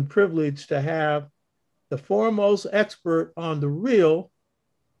we've been privileged to have the foremost expert on the real,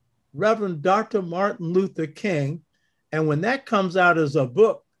 Reverend Dr. Martin Luther King. And when that comes out as a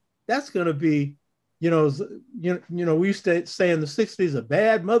book, that's going to be, we used to say in the 60s, a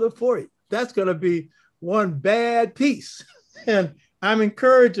bad mother for you. That's going to be one bad piece. And I'm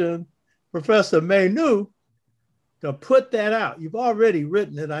encouraging Professor Maynew to put that out. You've already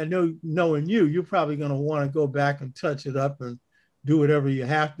written it. I know, knowing you're probably going to want to go back and touch it up and do whatever you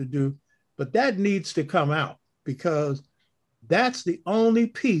have to do. But that needs to come out, because that's the only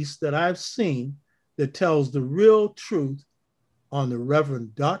piece that I've seen that tells the real truth on the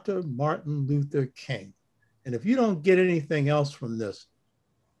Reverend Dr. Martin Luther King. And if you don't get anything else from this,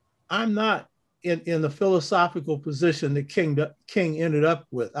 I'm not in the philosophical position that King ended up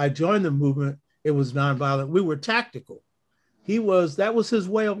with. I joined the movement. It was nonviolent. We were tactical. That was his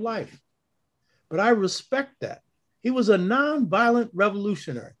way of life. But I respect that. He was a nonviolent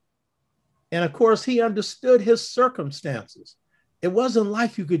revolutionary. And of course, he understood his circumstances. It wasn't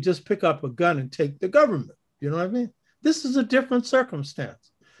like you could just pick up a gun and take the government. You know what I mean? This is a different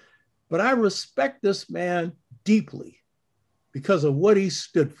circumstance. But I respect this man deeply because of what he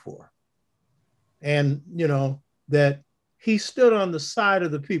stood for. And, that he stood on the side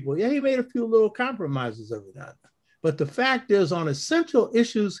of the people. Yeah, he made a few little compromises every now and then. But the fact is, on essential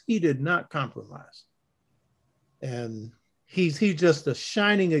issues, he did not compromise. And he's just a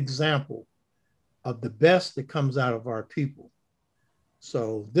shining example of the best that comes out of our people.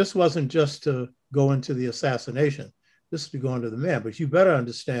 So this wasn't just to go into the assassination. This is to go into the man. But you better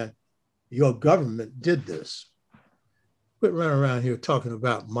understand, your government did this. Quit running around here talking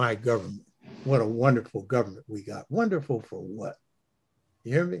about my government. What a wonderful government we got. Wonderful for what?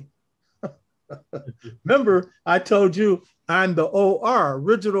 You hear me? Remember, I told you I'm the O.R.,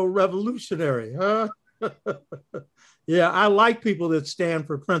 original revolutionary, huh? Yeah, I like people that stand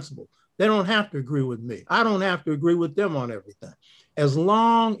for principle. They don't have to agree with me. I don't have to agree with them on everything. As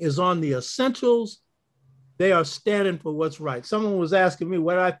long as on the essentials, they are standing for what's right. Someone was asking me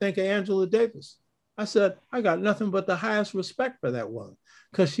what I think of Angela Davis. I said, I got nothing but the highest respect for that woman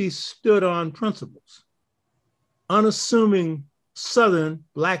because she stood on principles. Unassuming Southern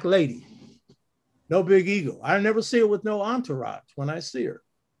Black lady, no big ego. I never see her with no entourage when I see her.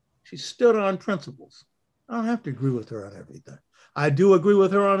 She stood on principles. I don't have to agree with her on everything. I do agree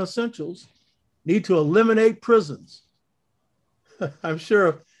with her on essentials. Need to eliminate prisons. I'm sure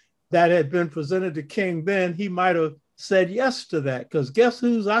if that had been presented to King then, he might have said yes to that because guess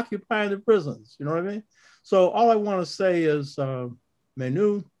who's occupying the prisons? You know what I mean? So all I want to say is,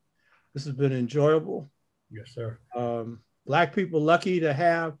 Menu, this has been enjoyable. Yes, sir. Black people lucky to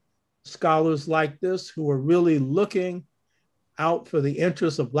have scholars like this who are really looking out for the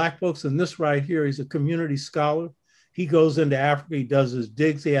interests of Black folks. And this right here, he's a community scholar. He goes into Africa, he does his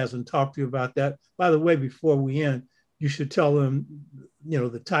digs. He hasn't talked to you about that. By the way, before we end, you should tell him,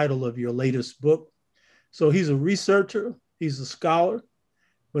 the title of your latest book. So he's a researcher, he's a scholar,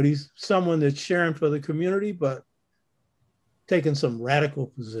 but he's someone that's sharing for the community, but taking some radical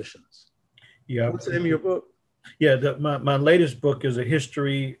positions. Yeah. What's the name of your book? Yeah, my latest book is a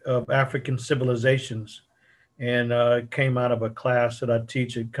history of African civilizations, and it came out of a class that I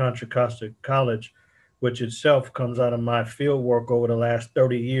teach at Contra Costa College, which itself comes out of my field work over the last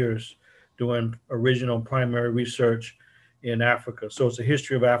 30 years doing original primary research in Africa. So it's a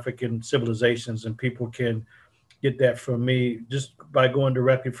history of African civilizations, and people can get that from me just by going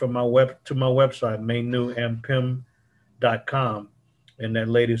directly from my website, mainewampim.com, and that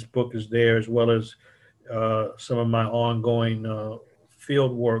latest book is there as well as some of my ongoing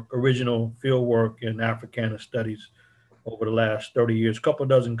original field work in Africana studies over the last 30 years, a couple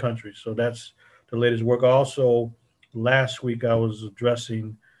dozen countries. So that's the latest work. Also, last week I was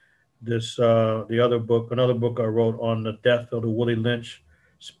addressing another book I wrote on the death of the Willie Lynch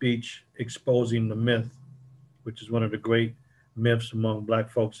speech, exposing the myth, which is one of the great myths among Black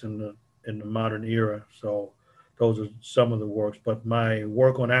folks in the modern era. So those are some of the works. But my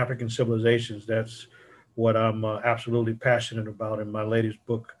work on African civilizations, that's what I'm absolutely passionate about. And my latest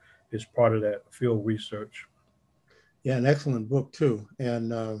book is part of that field research. Yeah, an excellent book too.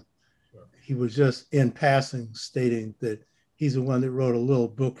 And he was just in passing stating that he's the one that wrote a little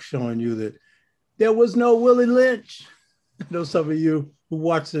book showing you that there was no Willie Lynch. I know some of you who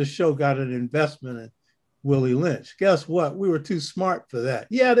watched this show got an investment in Willie Lynch. Guess what? We were too smart for that.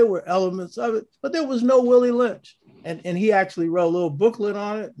 Yeah, there were elements of it, but there was no Willie Lynch. And he actually wrote a little booklet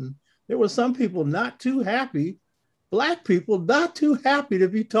on it. And there were some people not too happy, Black people not too happy to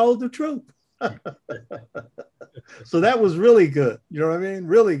be told the truth. So that was really good. You know what I mean?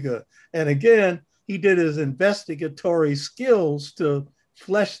 Really good. And again, he did his investigatory skills to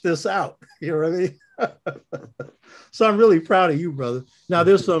flesh this out. You know what I mean? So I'm really proud of you, brother. Now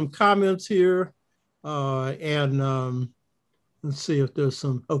there's some comments here. And let's see if there's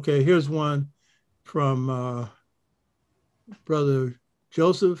some. Okay, here's one from Brother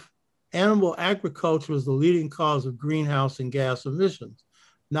Joseph. Animal agriculture is the leading cause of greenhouse and gas emissions,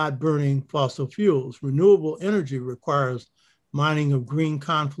 not burning fossil fuels. Renewable energy requires mining of green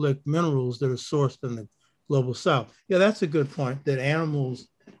conflict minerals that are sourced in the global south. Yeah, that's a good point, that animals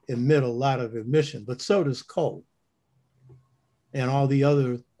emit a lot of emission, but so does coal and all the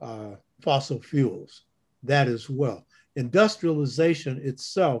other fossil fuels, that as well. Industrialization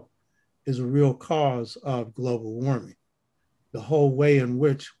itself is a real cause of global warming. The whole way in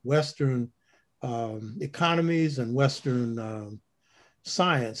which Western economies and Western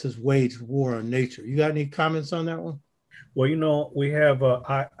science has waged war on nature. You got any comments on that one? Well, we have,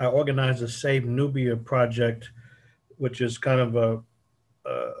 I organized a Save Nubia project, which is kind of a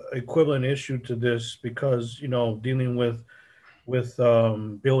equivalent issue to this because, dealing with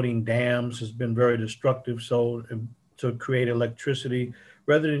building dams has been very destructive. So to create electricity,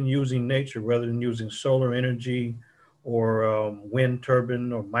 rather than using nature, rather than using solar energy or wind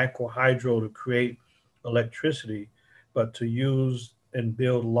turbine or micro hydro to create electricity, but to use and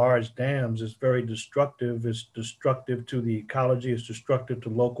build large dams is very destructive. It's destructive to the ecology. It's destructive to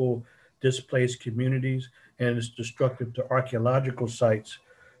local displaced communities, and it's destructive to archaeological sites.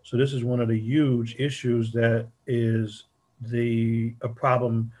 So this is one of the huge issues that is a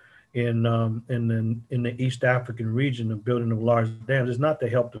problem in the East African region of building of large dams. It's not to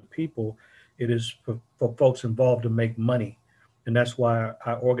help the people; it is for folks involved to make money, and that's why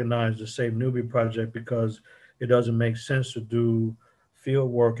I organized the Save Nubia project, because it doesn't make sense to do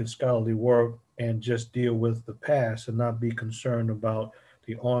field work and scholarly work and just deal with the past and not be concerned about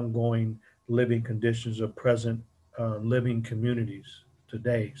the ongoing living conditions of present living communities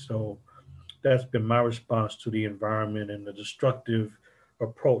today. So that's been my response to the environment and the destructive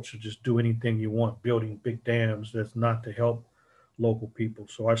approach to just do anything you want, building big dams that's not to help local people.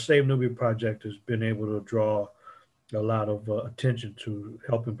 So our Save Nubia project has been able to draw a lot of attention to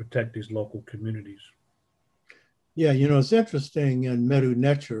helping protect these local communities. Yeah, you know, it's interesting in Medu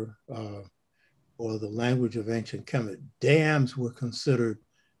Neter, or the language of ancient Kemet, dams were considered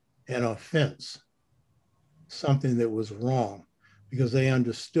an offense, something that was wrong, because they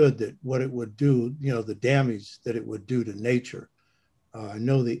understood that what it would do, you know, the damage that it would do to nature. I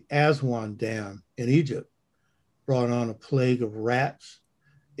know the Aswan Dam in Egypt brought on a plague of rats.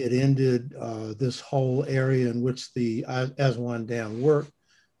 It ended this whole area in which the Aswan Dam worked,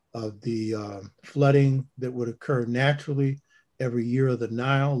 of the flooding that would occur naturally every year of the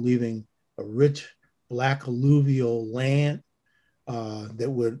Nile, leaving a rich black alluvial land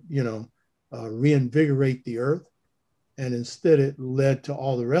that would, you know, reinvigorate the earth. And instead, it led to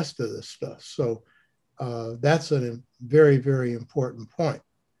all the rest of this stuff. So that's a very, very important point.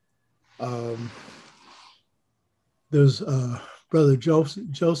 Um, there's Brother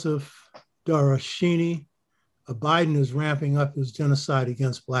Joseph Darashini. Biden is ramping up his genocide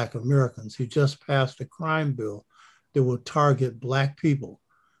against Black Americans. He just passed a crime bill that will target Black people.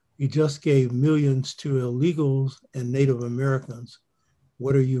 He just gave millions to illegals and Native Americans.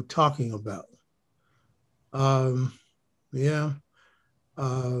 What are you talking about? Um, yeah.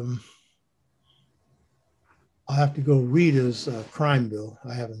 Um, I'll have to go read his crime bill.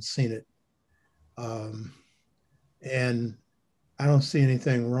 I haven't seen it. Um, and I don't see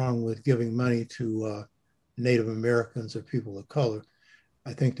anything wrong with giving money to Native Americans or people of color.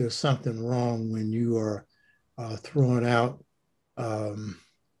 I think there's something wrong when you are throwing out um,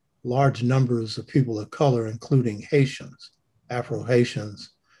 large numbers of people of color, including Haitians.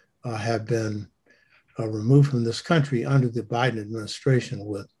 Afro-Haitians have been removed from this country under the Biden administration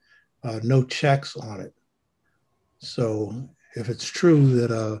with no checks on it. So if it's true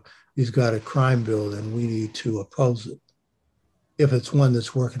that he's got a crime bill, then we need to oppose it if it's one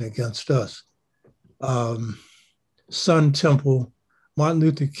that's working against us. Sun Temple, Martin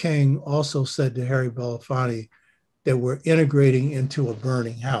Luther King also said to Harry Belafonte that we're integrating into a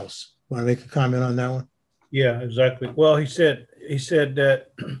burning house. Want to make a comment on that one? Yeah, exactly. Well, he said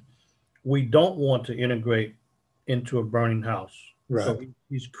that we don't want to integrate into a burning house. Right. So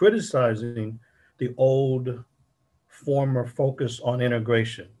he's criticizing the old former focus on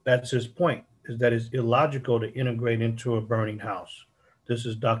integration. That's his point, is that it's illogical to integrate into a burning house. This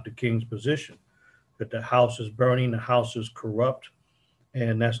is Dr. King's position, that the house is burning, the house is corrupt,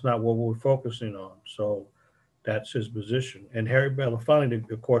 and that's not what we're focusing on. So that's his position. And Harry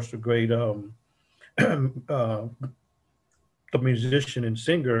Belafonte, of course, the great uh, the musician and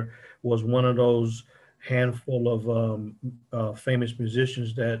singer, was one of those handful of famous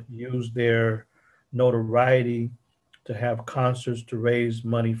musicians that used their notoriety to have concerts to raise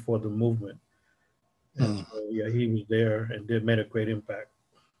money for the movement. And Mm. so, yeah, he was there and did made a great impact.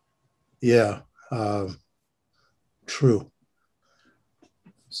 Yeah, true.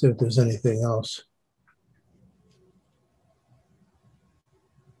 See if there's anything else.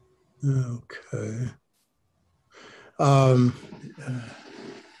 Okay. Um,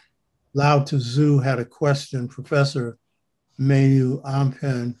 Lao Tzu had a question, Professor Menu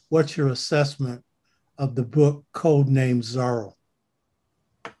Ampim. What's your assessment of the book Codename Zorro?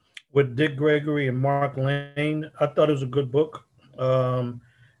 With Dick Gregory and Mark Lane, I thought it was a good book,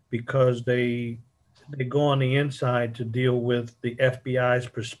 because they go on the inside to deal with the FBI's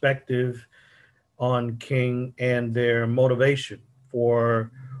perspective on King and their motivation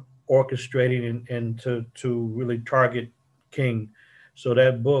for orchestrating and to really target King. So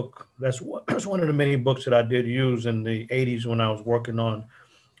that book, that's one of the many books that I did use in the 80s when I was working on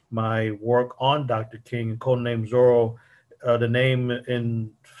my work on Dr. King. And Codename Zorro, the name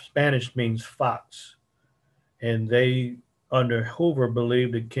in Spanish means fox. And they, under Hoover,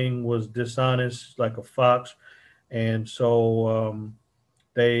 believed that King was dishonest like a fox. And so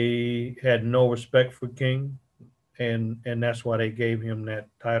they had no respect for King. And that's why they gave him that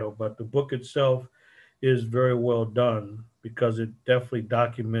title. But the book itself is very well done because it definitely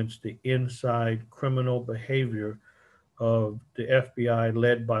documents the inside criminal behavior of the FBI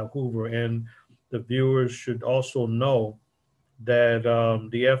led by Hoover. And the viewers should also know that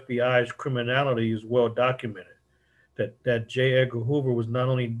the FBI's criminality is well documented. That J. Edgar Hoover was not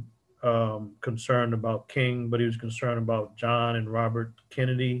only concerned about King, but he was concerned about John and Robert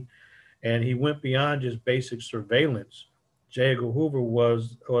Kennedy, and he went beyond just basic surveillance. J. Edgar Hoover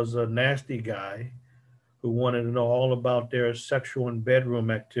was a nasty guy who wanted to know all about their sexual and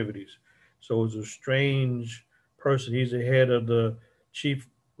bedroom activities. So it's a strange person. He's the head of the chief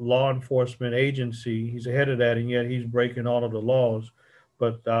law enforcement agency. He's the head of that, and yet he's breaking all of the laws.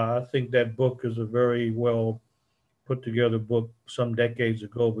 But I think that book is a very well put together book some decades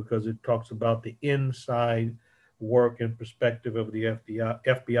ago because it talks about the inside work and perspective of the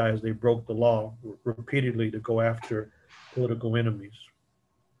FBI as they broke the law repeatedly to go after political enemies.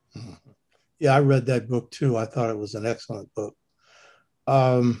 Yeah, I read that book too. I thought it was an excellent book.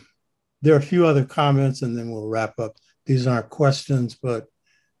 Um, there are a few other comments and then we'll wrap up. These aren't questions, but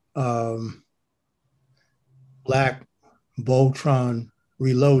um, Black Voltron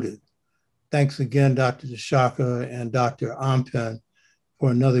Reloaded. Thanks again, Dr. Deshaka and Dr. Ampim,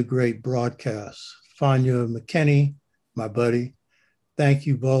 for another great broadcast. Fanya McKinney, my buddy, thank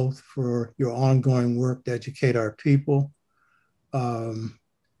you both for your ongoing work to educate our people.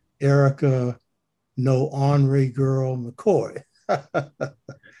 Erica, no Henri girl McCoy. I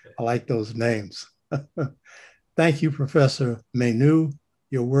like those names. Thank you, Professor Menu.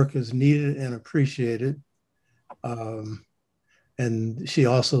 Your work is needed and appreciated. And she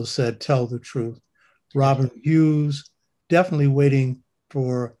also said, tell the truth. Robin Hughes, definitely waiting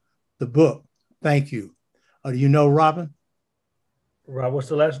for the book. Thank you. Do you know Robin? Rob, what's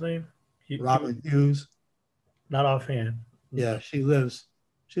the last name? Robin Hughes. Not offhand. Yeah, she lives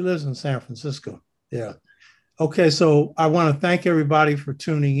in San Francisco. Yeah. Okay, so I want to thank everybody for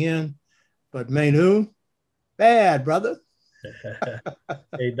tuning in. But Menu, bad brother.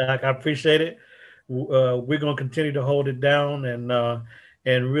 Hey Doc, I appreciate it. We're going to continue to hold it down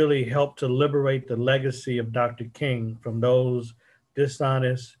and really help to liberate the legacy of Dr. King from those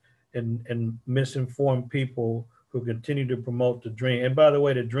dishonest and misinformed people who continue to promote the dream. And by the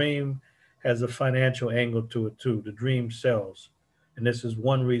way, the dream has a financial angle to it too. The dream sells. And this is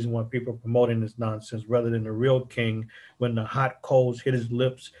one reason why people are promoting this nonsense rather than the real king when the hot coals hit his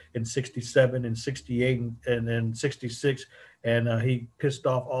lips in 67 and 68 and 66 and he pissed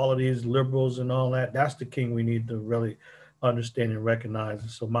off all of these liberals and all that. That's the king we need to really understand and recognize.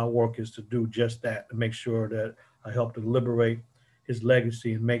 So my work is to do just that, to make sure that I help to liberate his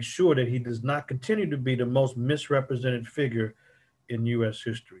legacy and make sure that he does not continue to be the most misrepresented figure in U.S.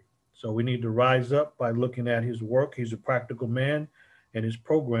 history. So we need to rise up by looking at his work. He's a practical man, and his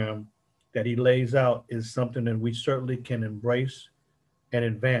program that he lays out is something that we certainly can embrace and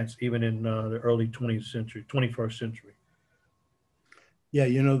advance even in the early 20th century, 21st century. Yeah,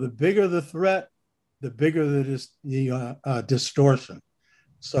 the bigger the threat, the bigger the distortion.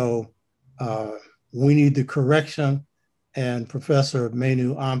 So we need the correction, and Professor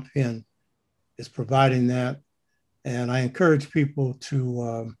Menu Ampim is providing that. And I encourage people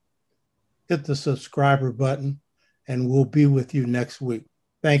to hit the subscriber button, and we'll be with you next week.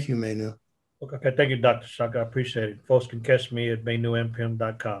 Thank you, Menu. Okay, thank you, Dr. Shaka. I appreciate it. Folks can catch me at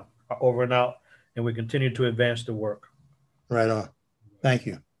menumpim.com. Over and out, and we continue to advance the work. Right on. Thank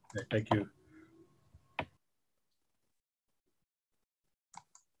you. Okay, thank you.